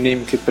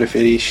nickname che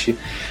preferisci,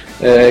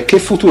 che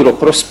futuro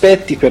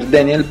prospetti per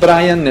Daniel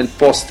Bryan nel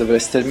post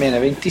WrestleMania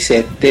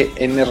 27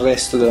 e nel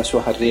resto della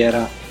sua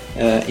carriera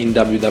in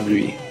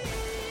WWE?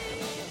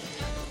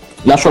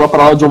 Lascio la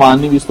parola a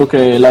Giovanni, visto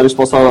che la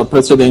risposta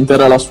precedente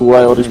era la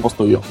sua e ho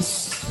risposto io.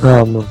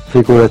 No,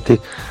 figurati.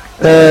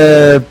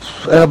 È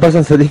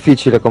abbastanza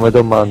difficile come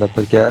domanda,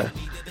 perché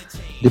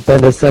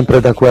dipende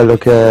sempre da quello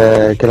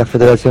che la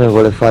federazione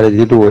vuole fare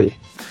di lui.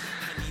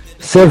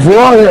 Se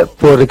vuole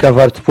può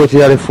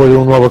tirare fuori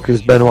un nuovo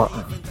Chris Benoit,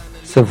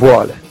 se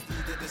vuole,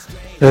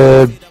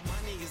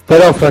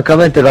 però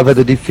francamente la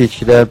vedo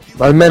difficile,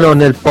 almeno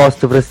nel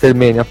post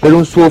WrestleMania. Per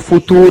un suo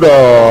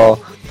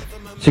futuro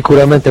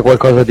sicuramente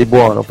qualcosa di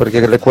buono,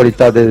 perché le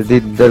qualità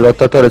del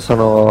lottatore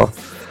sono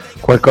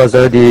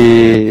qualcosa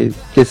che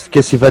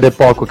si vede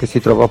poco, che si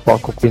trova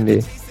poco,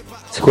 quindi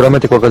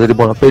sicuramente qualcosa di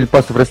buono. Per il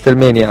post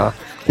WrestleMania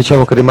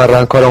diciamo che rimarrà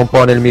ancora un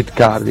po' nel mid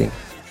carding.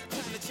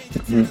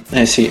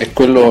 Sì, è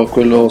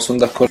quello sono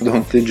d'accordo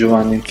con te,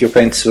 Giovanni, anche io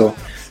penso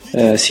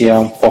sia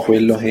un po'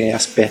 quello che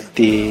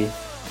aspetti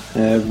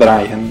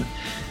Brian.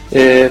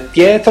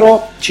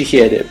 Pietro ci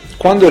chiede: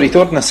 quando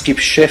ritorna Skip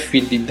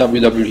Sheffield in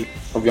WWE?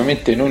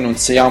 Ovviamente noi non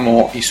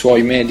siamo i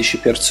suoi medici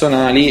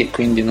personali e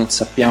quindi non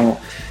sappiamo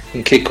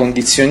in che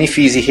condizioni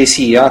fisiche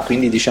sia,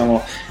 quindi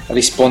diciamo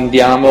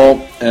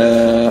rispondiamo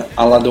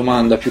alla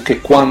domanda più che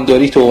quando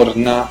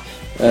ritorna.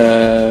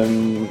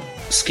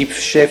 Skip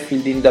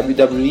Sheffield in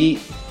WWE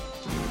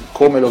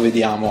come lo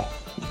vediamo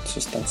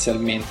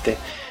sostanzialmente?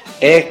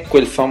 È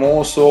quel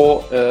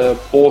famoso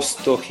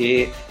posto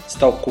che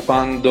sta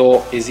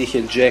occupando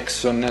Ezekiel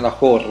Jackson nella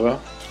core,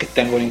 che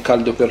tengono in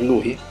caldo per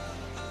lui?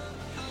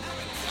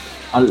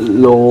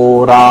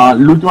 Allora,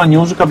 l'ultima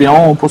news che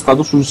abbiamo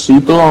postato sul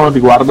sito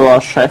riguardo a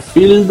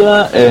Sheffield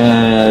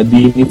è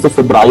di inizio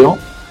febbraio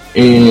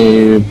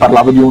e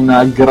parlava di un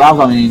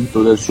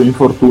aggravamento del suo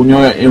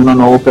infortunio e una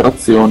nuova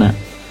operazione,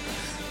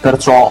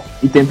 perciò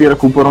i tempi di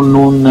recupero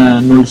non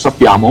li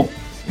sappiamo,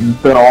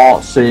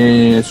 però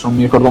se non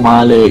mi ricordo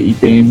male i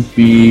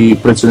tempi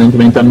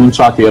precedentemente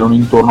annunciati erano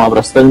intorno a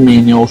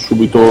WrestleMania o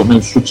subito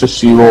nel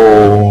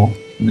successivo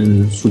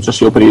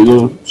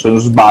periodo, se non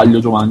sbaglio.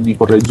 Giovanni,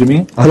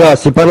 correggimi. Allora,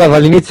 si parlava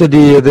all'inizio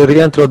del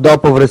rientro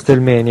dopo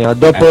WrestleMania,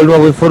 dopo il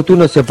nuovo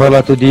infortunio si è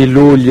parlato di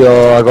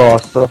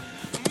luglio-agosto.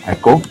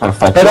 Ecco,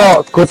 perfetto.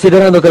 Però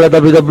considerando che la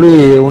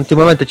WWE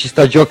ultimamente ci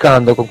sta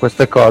giocando con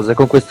queste cose,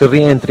 con questi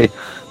rientri,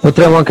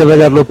 potremmo anche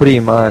vederlo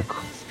prima, ecco.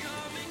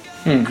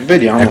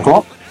 Vediamo.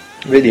 Ecco.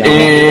 Vediamo.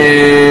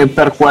 E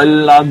per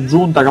quella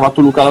aggiunta che ha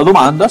fatto Luca alla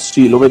domanda,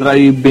 sì, lo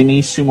vedrei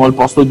benissimo al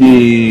posto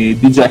di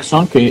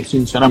Jackson, che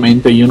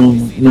sinceramente io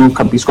non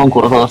capisco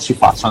ancora cosa si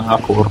faccia nella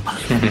corp.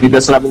 Mi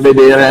piacerebbe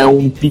vedere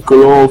un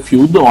piccolo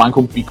feud o anche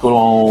un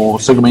piccolo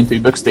segmento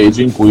di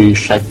backstage in cui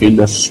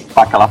Sheffield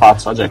spacca la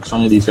faccia a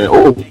Jackson e dice: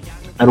 oh,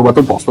 hai rubato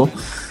il posto?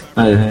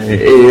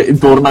 E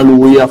torna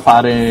lui a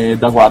fare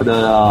da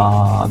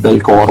guardia del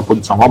corpo,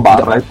 diciamo, a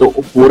Barrett,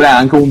 oppure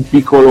anche un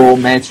piccolo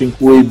match in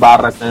cui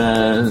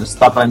Barrett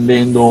sta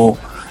prendendo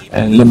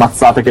le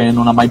mazzate che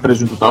non ha mai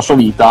preso in tutta la sua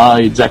vita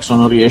e Jackson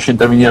non riesce a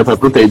intervenire per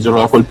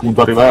proteggerlo. A quel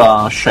punto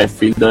arriva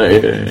Sheffield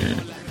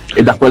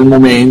e da quel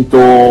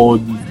momento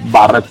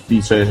Barrett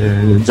dice: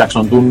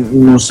 Jackson, tu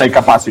non sei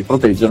capace di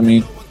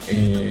proteggermi,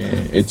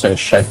 e c'è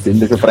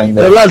Sheffield che prende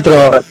tra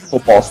l'altro il suo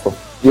posto.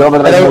 Io lo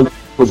vedrei molto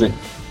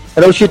così.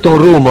 Era uscito un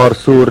rumor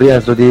sul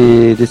rientro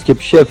di Skip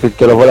Sheffield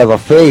che lo voleva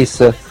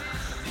face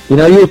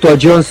in aiuto a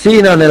John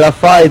Cena nella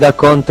faida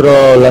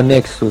contro la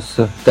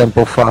Nexus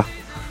tempo fa.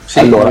 Sì,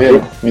 allora,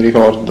 mi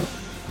ricordo.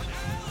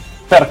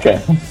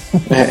 Perché?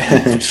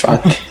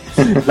 Infatti.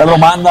 La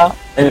domanda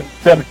è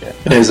perché?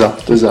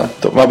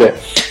 Esatto. Vabbè,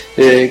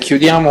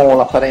 chiudiamo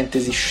la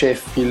parentesi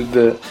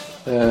Sheffield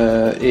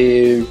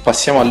e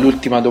passiamo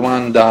all'ultima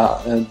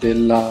domanda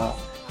di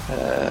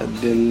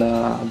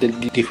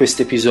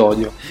questo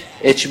episodio.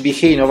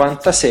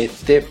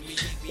 HBK97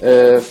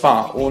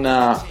 fa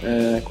una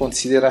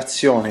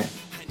considerazione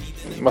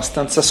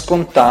abbastanza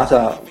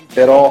scontata,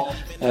 però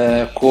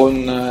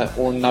con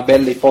una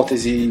bella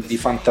ipotesi di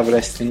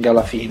Fantawrestling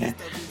alla fine.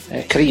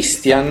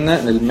 Christian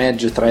nel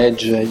match tra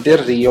Edge e Del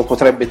Rio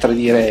potrebbe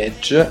tradire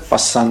Edge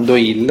passando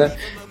heel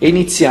e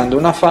iniziando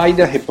una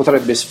faida che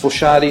potrebbe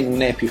sfociare in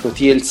un epico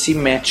TLC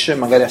match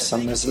magari a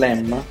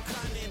SummerSlam?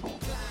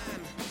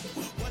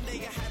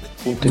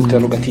 Punto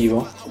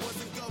interrogativo.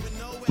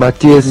 Ma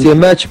TLC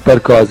match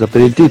per cosa? Per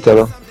il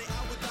titolo?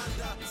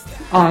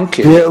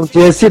 Anche un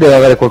TLC deve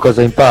avere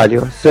qualcosa in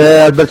palio. Se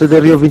Alberto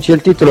Del Rio vince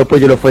il titolo, poi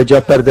glielo fai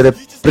già perdere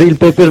il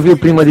pay per view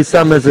prima di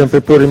SummerSlam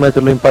per poi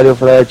rimetterlo in palio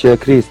fra Edge e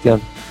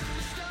Christian.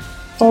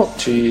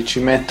 Ci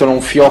mettono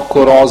un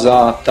fiocco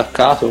rosa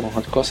attaccato,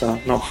 qualcosa?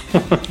 No.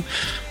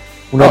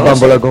 Una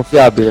bambola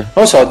gonfiabile. Non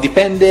lo so,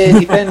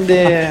 dipende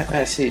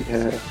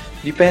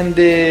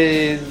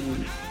dipende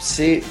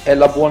se è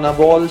la buona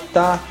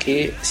volta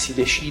che si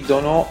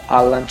decidono a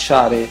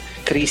lanciare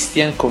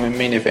Christian come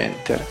main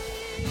eventer.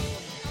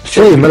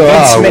 Cioè, sì, me lo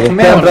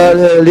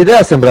auguro.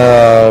 L'idea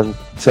sembra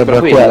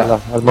quella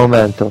al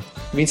momento.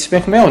 Vince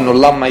McMahon non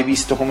l'ha mai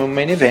visto come un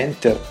main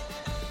eventer.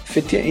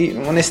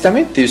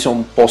 Onestamente io sono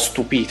un po'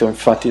 stupito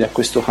infatti da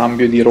questo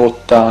cambio di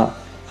rotta,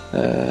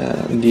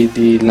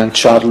 di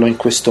lanciarlo in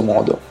questo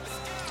modo.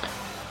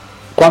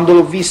 Quando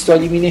l'ho visto a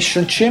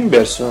Elimination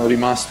Chamber sono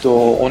rimasto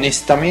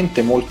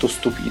onestamente molto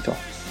stupito.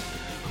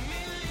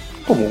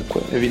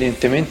 Comunque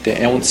evidentemente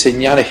è un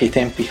segnale che i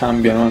tempi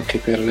cambiano anche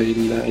per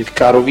il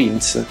caro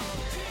Vince.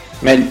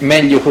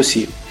 Meglio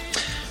così.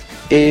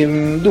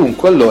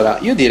 Dunque, allora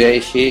io direi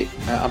che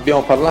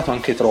abbiamo parlato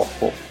anche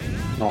troppo.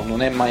 No,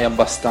 non è mai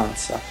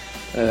abbastanza,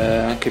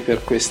 anche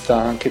per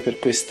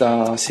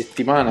questa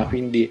settimana,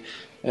 quindi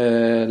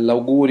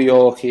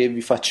l'augurio che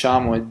vi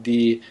facciamo è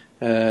di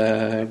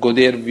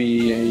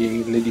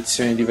godervi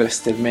l'edizione di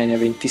WrestleMania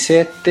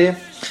 27.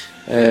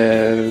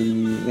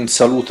 Un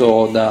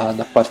saluto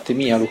da parte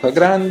mia, Luca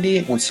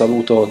Grandi, un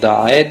saluto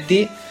da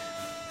Eddie.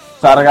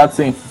 Ciao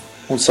ragazzi.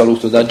 Un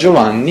saluto da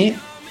Giovanni.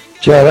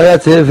 Ciao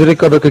ragazzi, vi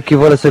ricordo che chi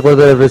volesse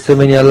guardare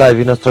WrestleMania live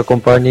in nostra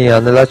compagnia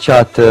nella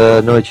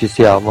chat, noi ci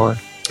siamo.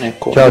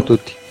 Ecco, ciao a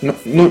tutti.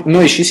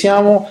 Noi ci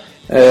siamo.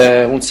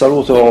 Un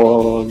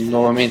saluto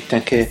nuovamente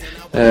anche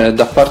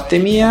da parte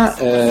mia.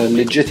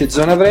 Leggete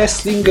Zona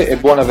Wrestling e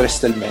buona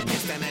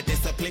WrestleMania.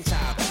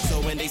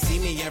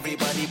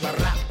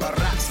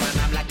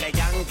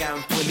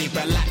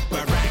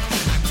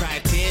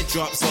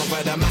 Drops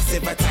over the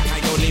massive attack.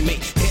 I only make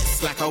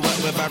hits like I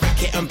work with a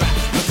racket and back.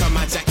 Look at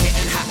my jacket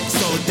and hat,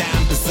 so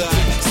damn berserk,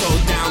 so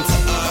down to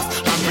earth.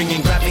 I'm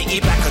bringing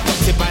gravity back,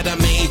 adopted by the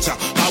major.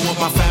 I want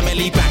my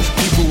family back.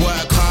 People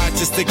work hard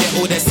just to get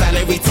all their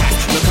salary tax.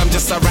 Look, I'm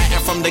just a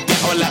writer from the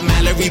ghetto like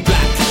Mallory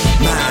Black.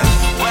 Man,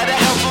 where the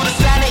hell's all the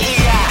sanity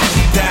at?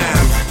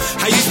 Damn,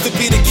 I used to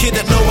be the kid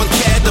that no one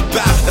cared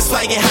about. That's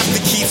why you have to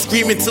keep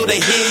screaming till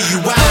they hear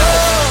you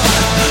out.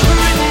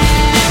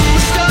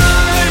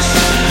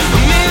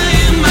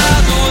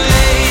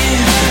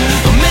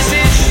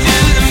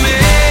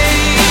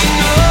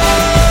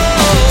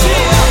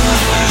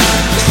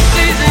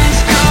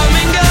 Seasons come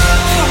and go,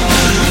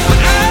 but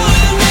I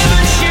will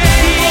never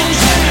change.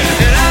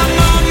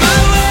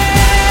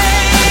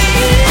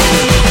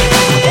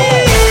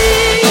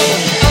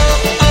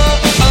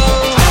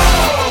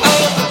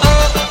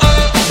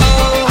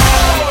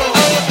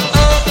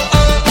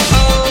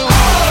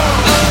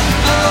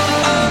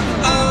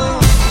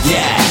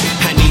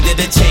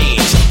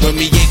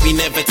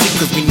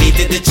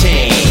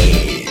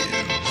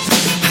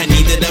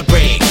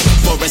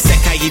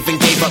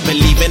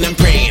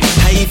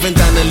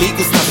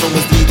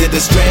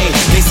 astray.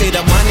 They say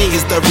that money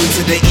is the root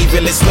to the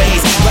evilest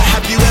ways, but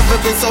have you ever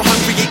been so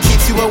hungry it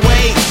keeps you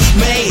awake?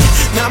 Mate,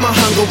 now my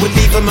hunger will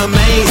leave them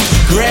amazed.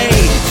 Great,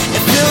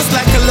 it feels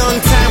like a long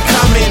time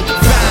coming,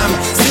 fam,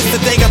 since the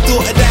day I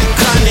thought of that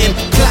cunning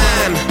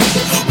plan.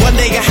 One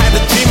day I had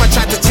a dream, I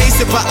tried to chase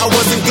it, but I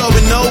wasn't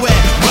going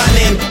nowhere.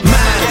 Running,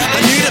 man, I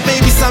knew that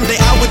maybe someday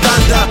I would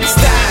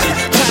understand.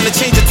 Trying to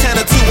change a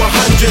tenner to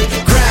 100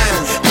 grand.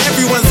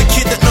 Everyone's a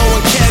kid that no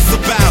one cares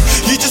about.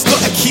 You just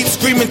gotta keep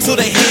screaming till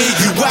they hear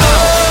you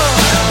out.